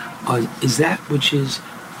 is that which is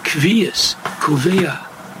kvias, kuveya,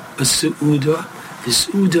 a su'uda. The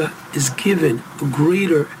su'uda is given a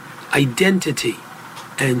greater identity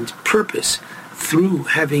and purpose through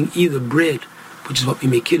having either bread, which is what we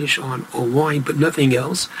make kiddush on, or wine, but nothing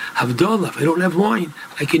else. Havdalah, if I don't have wine,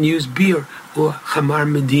 I can use beer or chamar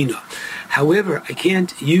medina. However, I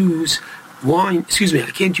can't use I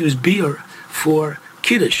can't use beer for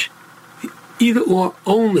kiddush. Either or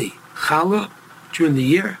only challah during the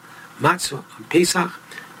year, matzah on Pesach,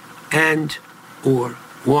 and or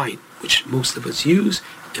wine, which most of us use.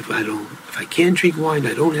 If I can't drink wine,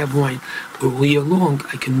 I don't have wine, but all year long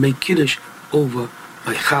I can make kiddush over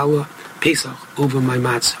my challah, Pesach, over my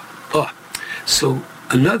matzah. So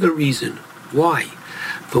another reason why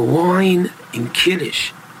the wine in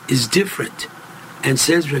kiddush is different, and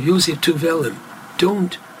says Rav Yosef Tuvelim,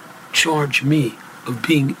 don't charge me of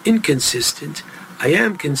being inconsistent. I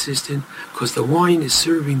am consistent because the wine is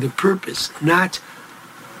serving the purpose not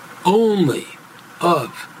only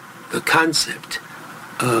of the concept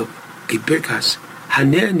of a birkas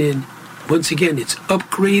hane'anin. Once again, it's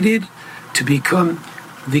upgraded to become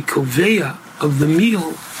the koveya of the meal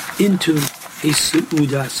into a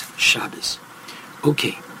su'udas Shabbos.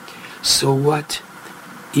 Okay, so what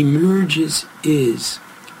emerges is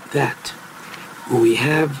that when we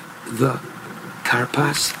have the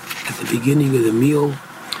karpas at the beginning of the meal,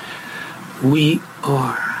 we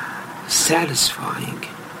are satisfying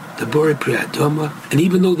the Borei Pri Adama, and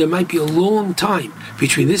even though there might be a long time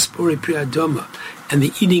between this Borei Pri Adama and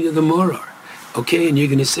the eating of the moror, okay, and you're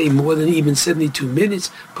going to say more than even 72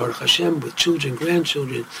 minutes, Baruch Hashem, with children,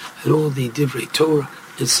 grandchildren, and all the Divrei Torah,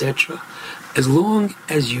 etc., as long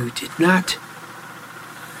as you did not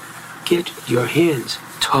get your hands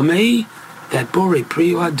tamei, that Borei Pri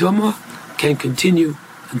Adama can continue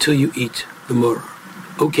until you eat the moror.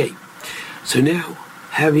 Okay, So now,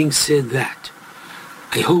 having said that,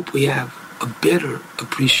 I hope we have a better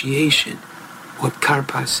appreciation what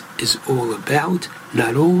Karpas is all about.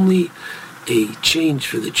 Not only a change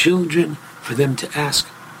for the children, for them to ask,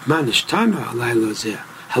 Manishtana alayla zeh,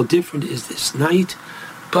 how different is this night?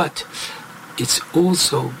 But it's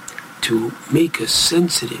also to make us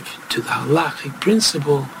sensitive to the halachic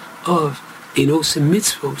principle of enosim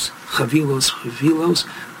mitzvos, chavilos.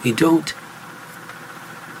 We don't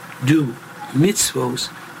do mitzvos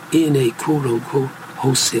in a quote-unquote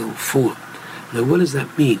wholesale form. Now, what does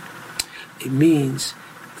that mean? It means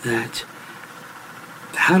that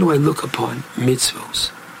how do I look upon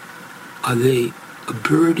mitzvos? Are they a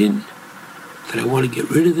burden that I want to get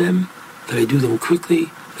rid of them, that I do them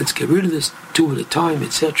quickly, let's get rid of this, 2 at a time,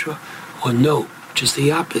 etc.? Or no, just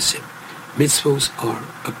the opposite. Mitzvos are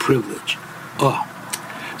a privilege.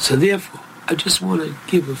 So therefore, I just want to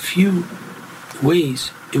give a few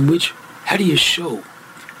ways in which, how do you show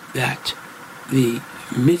that the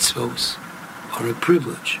mitzvos are a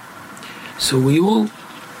privilege? So we all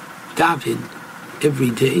daven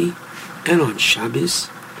every day and on Shabbos,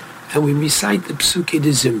 and we recite the Psukei de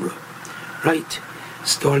Zimra, right?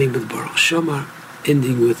 Starting with Baruch Shomar,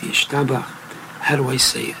 ending with Yishtabach. How do I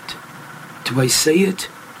say it? Do I say it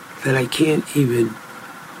that I can't even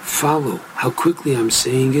follow how quickly I'm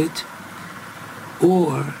saying it?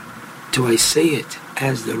 Or do I say it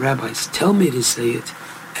as the rabbis tell me to say it,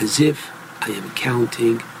 as if I am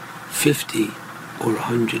counting 50 or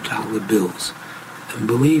 $100 bills? And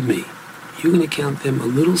believe me, you're going to count them a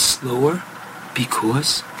little slower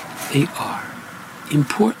because they are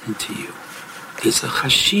important to you. There's a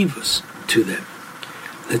chashivus to them.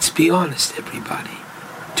 Let's be honest, everybody.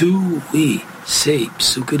 Do we say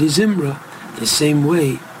Psukei de Zimra the same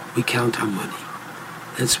way we count our money?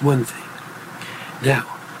 That's one thing. Now,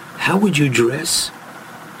 how would you dress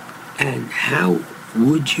and how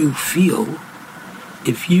would you feel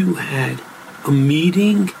if you had a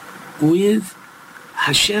meeting with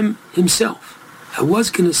Hashem himself? I was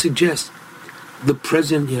going to suggest the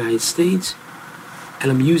President of the United States, and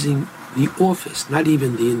I'm using the office, not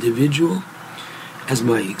even the individual, as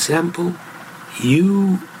my example.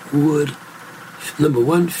 You would, number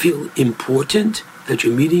one, feel important that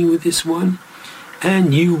you're meeting with this one,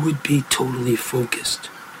 and you would be totally focused.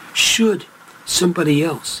 Should somebody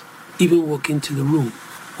else even walk into the room,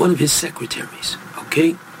 one of his secretaries,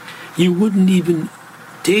 okay, you wouldn't even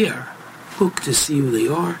dare look to see who they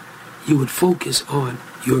are. You would focus on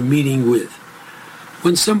your meeting with.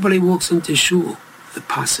 When somebody walks into shul, the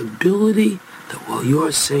possibility that while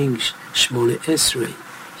you're saying Shmona Esrei,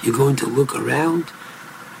 you're going to look around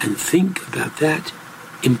and think about that,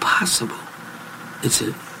 impossible. It's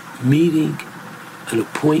a meeting, an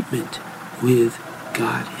appointment with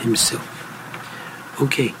God himself.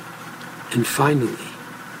 Okay, and finally,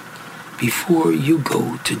 before you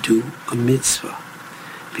go to do a mitzvah,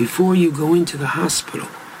 before you go into the hospital,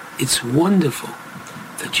 it's wonderful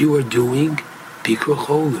that you are doing Bikur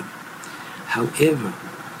Cholim. However,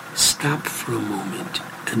 stop for a moment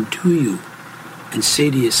and do you, and say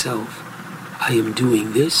to yourself, I am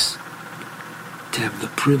doing this to have the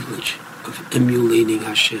privilege of emulating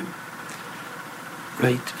Hashem.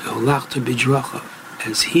 Right?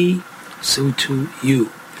 As he, so too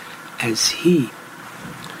you. As he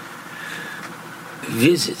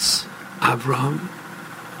visits Abraham,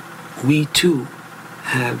 we too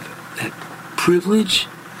have that privilege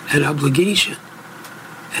and obligation.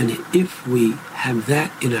 And if we have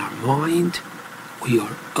that in our mind, we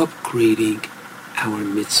are upgrading our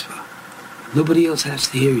mitzvah. Nobody else has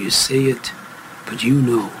to hear you say it, but you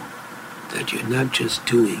know that you're not just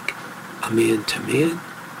doing a man to man,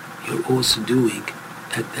 you're also doing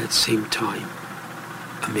at that same time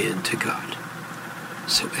a man to God.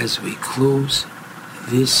 So as we close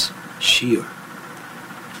this shir,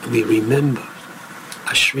 we remember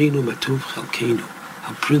Ashreinu Matov Chalkeinu,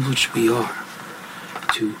 how privileged we are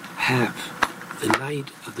to have the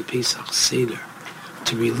night of the Pesach Seder,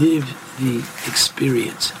 to relive the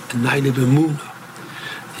experience, a night of Emunah.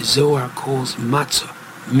 The Zohar calls matzah,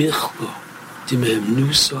 michlo, dimem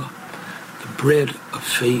nusa, the bread of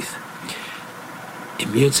faith. In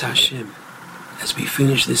Yirtzeh Hashem, as we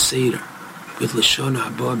finish this Seder with Lashon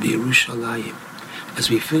Haba B'Yerushalayim, as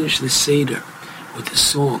we finish this Seder with the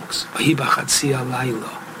songs, Vahi B'Chatzi Alayla,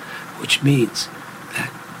 which means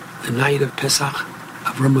that the night of Pesach,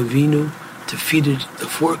 Avram Avinu defeated the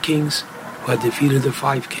 4 kings who had defeated the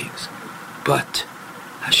 5 kings. But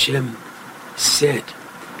Hashem said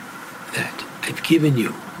that I've given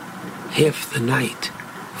you half the night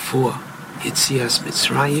for Yetzias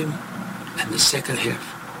Mitzrayim, and the second half,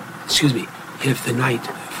 half the night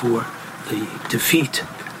for the defeat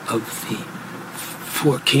of the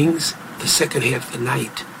four kings, the second half of the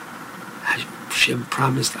night, Hashem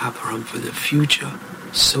promised Abraham for the future,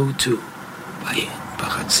 so too, by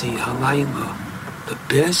B'chatzi Halayla, the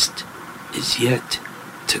best is yet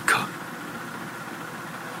to come.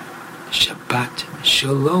 Shabbat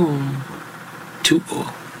Shalom to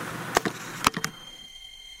all.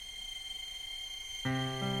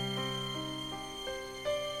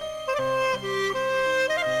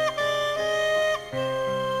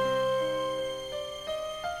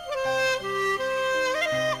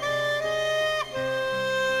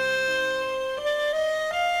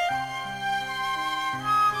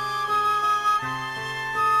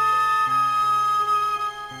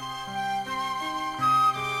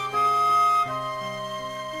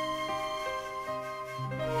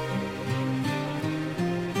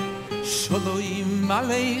 Shalom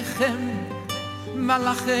Aleichem,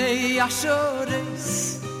 Malachei Ashores,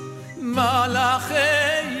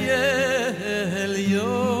 Malachei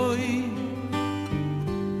Elyoim,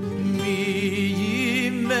 Mi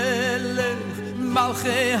Melech,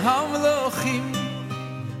 Malchei Hamlochim,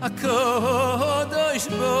 HaKadosh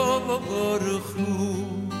Baruch Hu.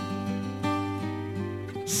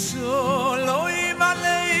 Shalom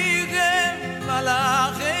Aleichem,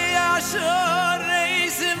 Malachei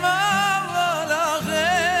Ashores, Malachim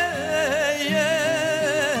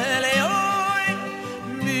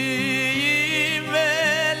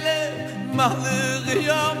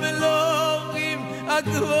Elohim,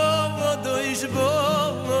 HaKadosh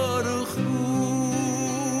Baruch Hu.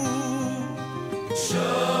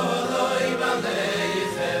 Shalom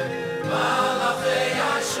Aleichem, Malachei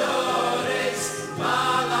Ashores,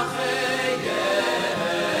 Malachei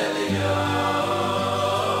Elyoim,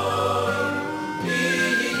 Mi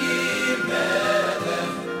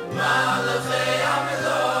Melech, Malachei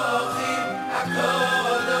Elohim,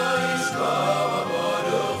 HaKadosh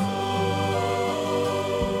Baruch Hu.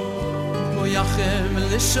 Yachem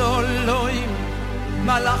l'sholom,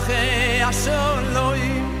 Malachei Asholom,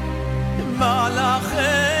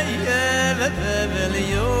 Malachei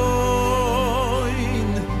Elyoim,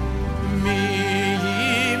 Mi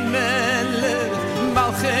Melech,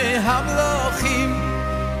 Malchei Hamlochim,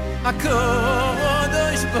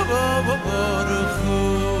 HaKadosh Baruch Hu.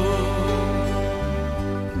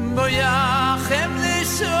 Yachem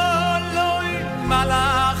l'sholom,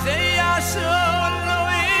 Malachei Asholom,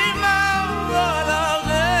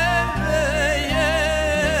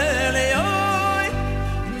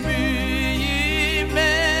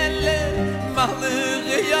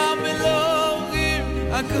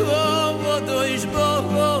 HaKadosh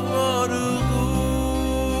Baruch Hu.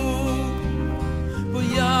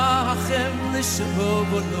 Yachem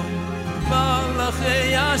l'sholom,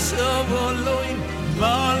 Malachei Asholom,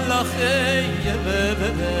 Malachei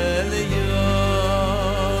Elyoim,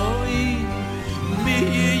 Mi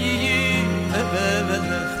Melech,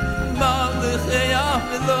 Malachei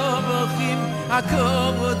Elohim, HaKadosh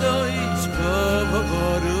Baruch Hu.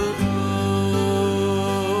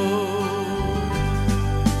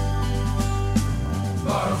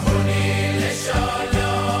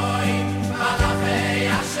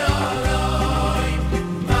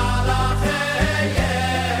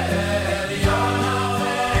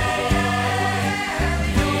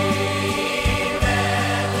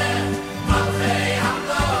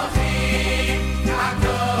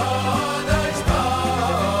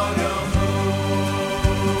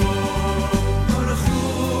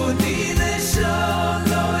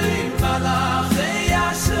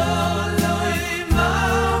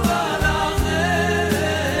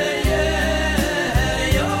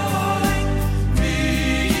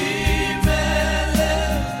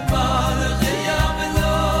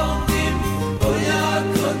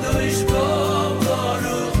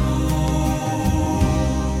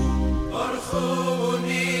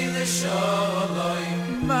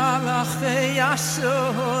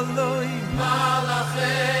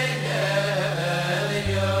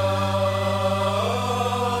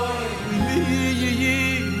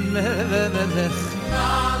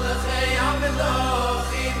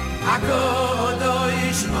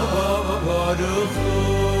 HaKadosh Baruch Hu.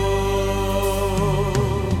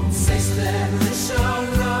 Sestem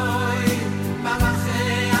l'sholom,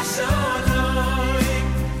 Malachei Asholom,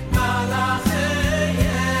 Malachei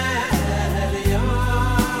Elyoim,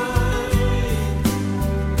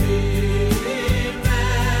 Mi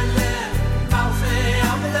Melech, Malchei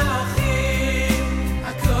Hamlochim,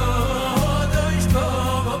 HaKadosh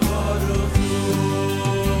Baruch Hu.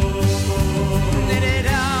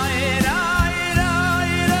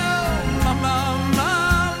 Mama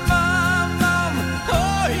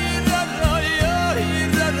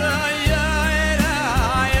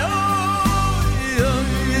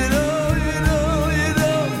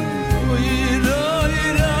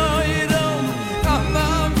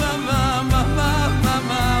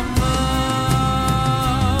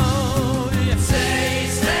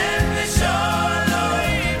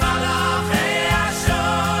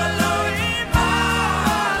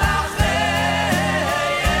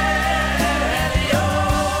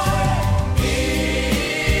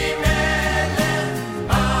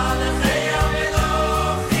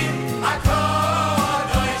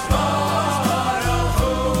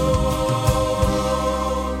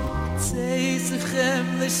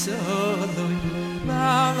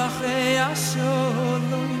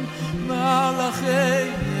Shalom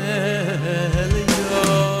Malachei Elyoy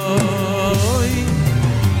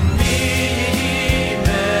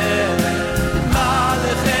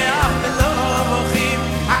Malachei Elohim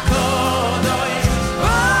HaKadosh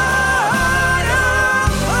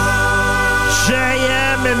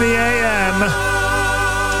JM in the AM.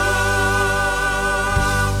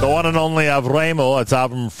 The one and only Avremo. It's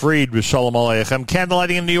Avram Fried with Shalom Aleichem.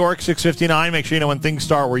 Candlelighting in New York, 6:59. Make sure you know when things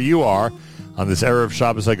start where you are on this Erev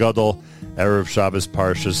Shabbos Hagadol, Erev Shabbos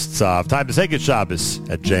Parshas Tzav. Time to say good Shabbos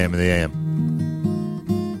at JM in the AM.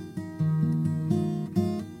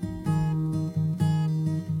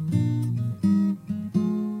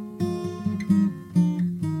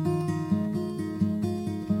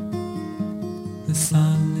 The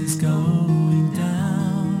sun is going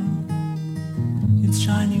down. It's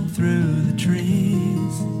shining through the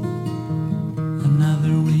trees.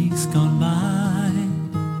 Another week's gone by.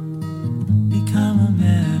 Become a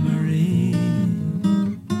memory.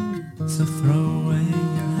 So throw away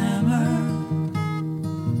your hammer.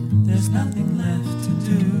 There's nothing left to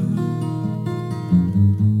do.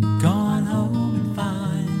 Go on home and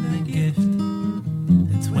find a gift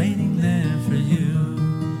that's waiting there for you.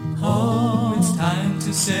 Oh, it's time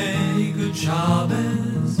to say good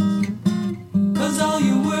Shabbos, 'cause all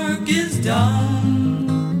your work is done.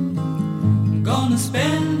 Gonna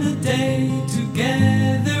spend the day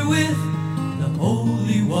together with the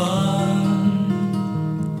Holy One.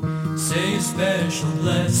 Say a special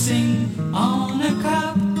blessing on a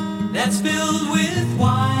cup that's filled with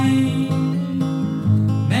wine.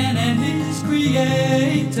 Man and his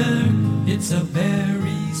Creator, it's a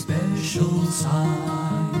very special sign.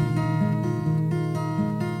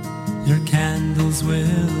 Your candles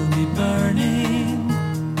will be burning.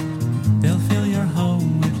 They'll fill your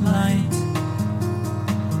home with light.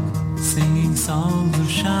 Singing songs of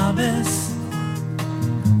Shabbos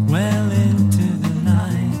well into the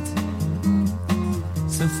night.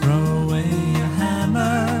 So throw away your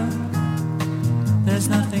hammer. There's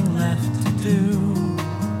nothing left to do.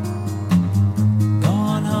 Go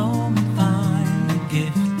on home and find a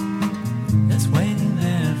gift that's waiting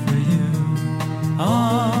there for you.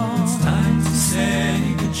 Oh, say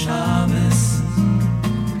good Shabbos,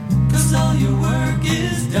 'cause all your work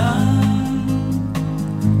is done.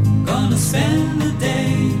 Gonna spend the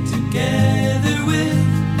day together with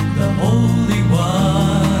the Holy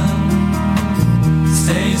One.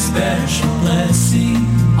 Say a special blessing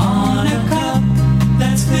on a cup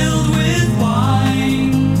that's filled with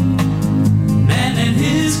wine. Man and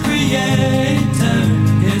his Creator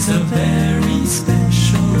is a very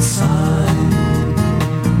special sign.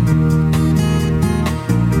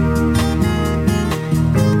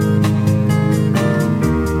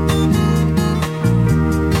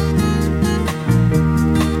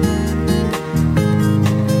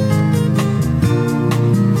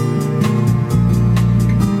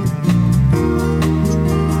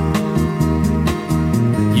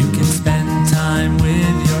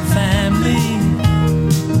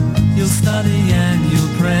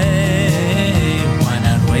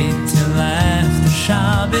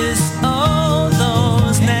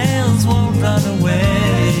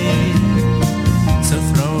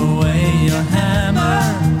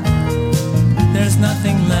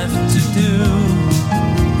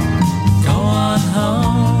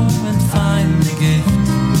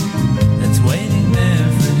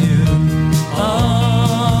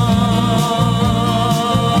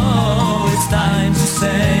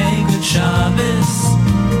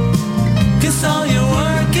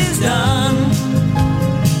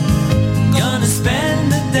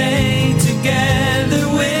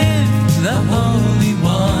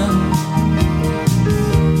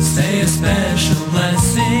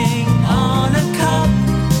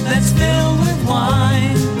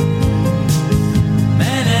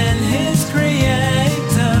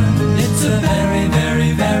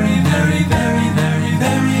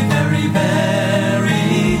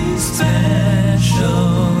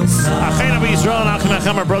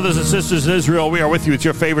 Brothers and sisters in Israel, we are with you. It's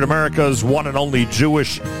your favorite America's one and only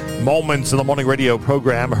Jewish Moments in the Morning radio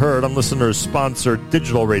program, heard on listeners-sponsored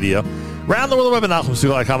digital radio. Around the world, web at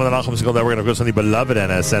NachumSegal.com and the Nachum Segal Network, and of course on the beloved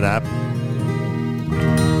NSN app.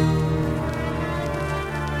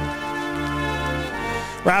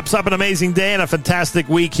 Wraps up an amazing day and a fantastic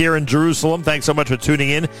week here in Jerusalem. Thanks so much for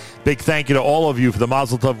tuning in. Big thank you to all of you for the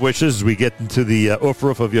Mazel Tov wishes as we get into the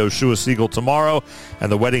Ufruf of Yoshua Siegel tomorrow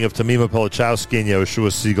and the wedding of Tamima Pelichowski and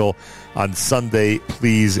Yoshua Siegel on Sunday,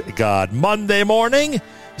 please God. Monday morning,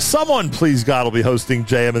 Someone, please God, will be hosting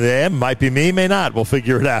JM and the AM. Might be me, may not. We'll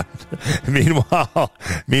figure it out.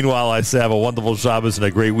 Meanwhile, I say have a wonderful Shabbos and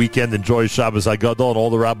a great weekend. Enjoy Shabbos Hagadol, and all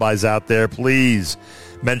the rabbis out there, please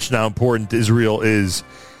mention how important Israel is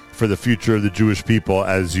for the future of the Jewish people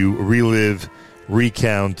as you relive,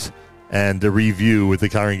 recount, and review with the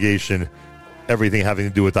congregation everything having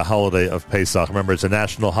to do with the holiday of Pesach. Remember, it's a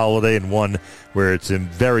national holiday and one where it's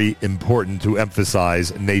very important to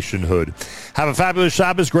emphasize nationhood. Have a fabulous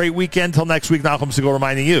Shabbos, great weekend. Till next week, Nachum Segal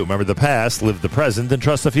reminding you, remember the past, live the present, and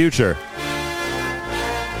trust the future.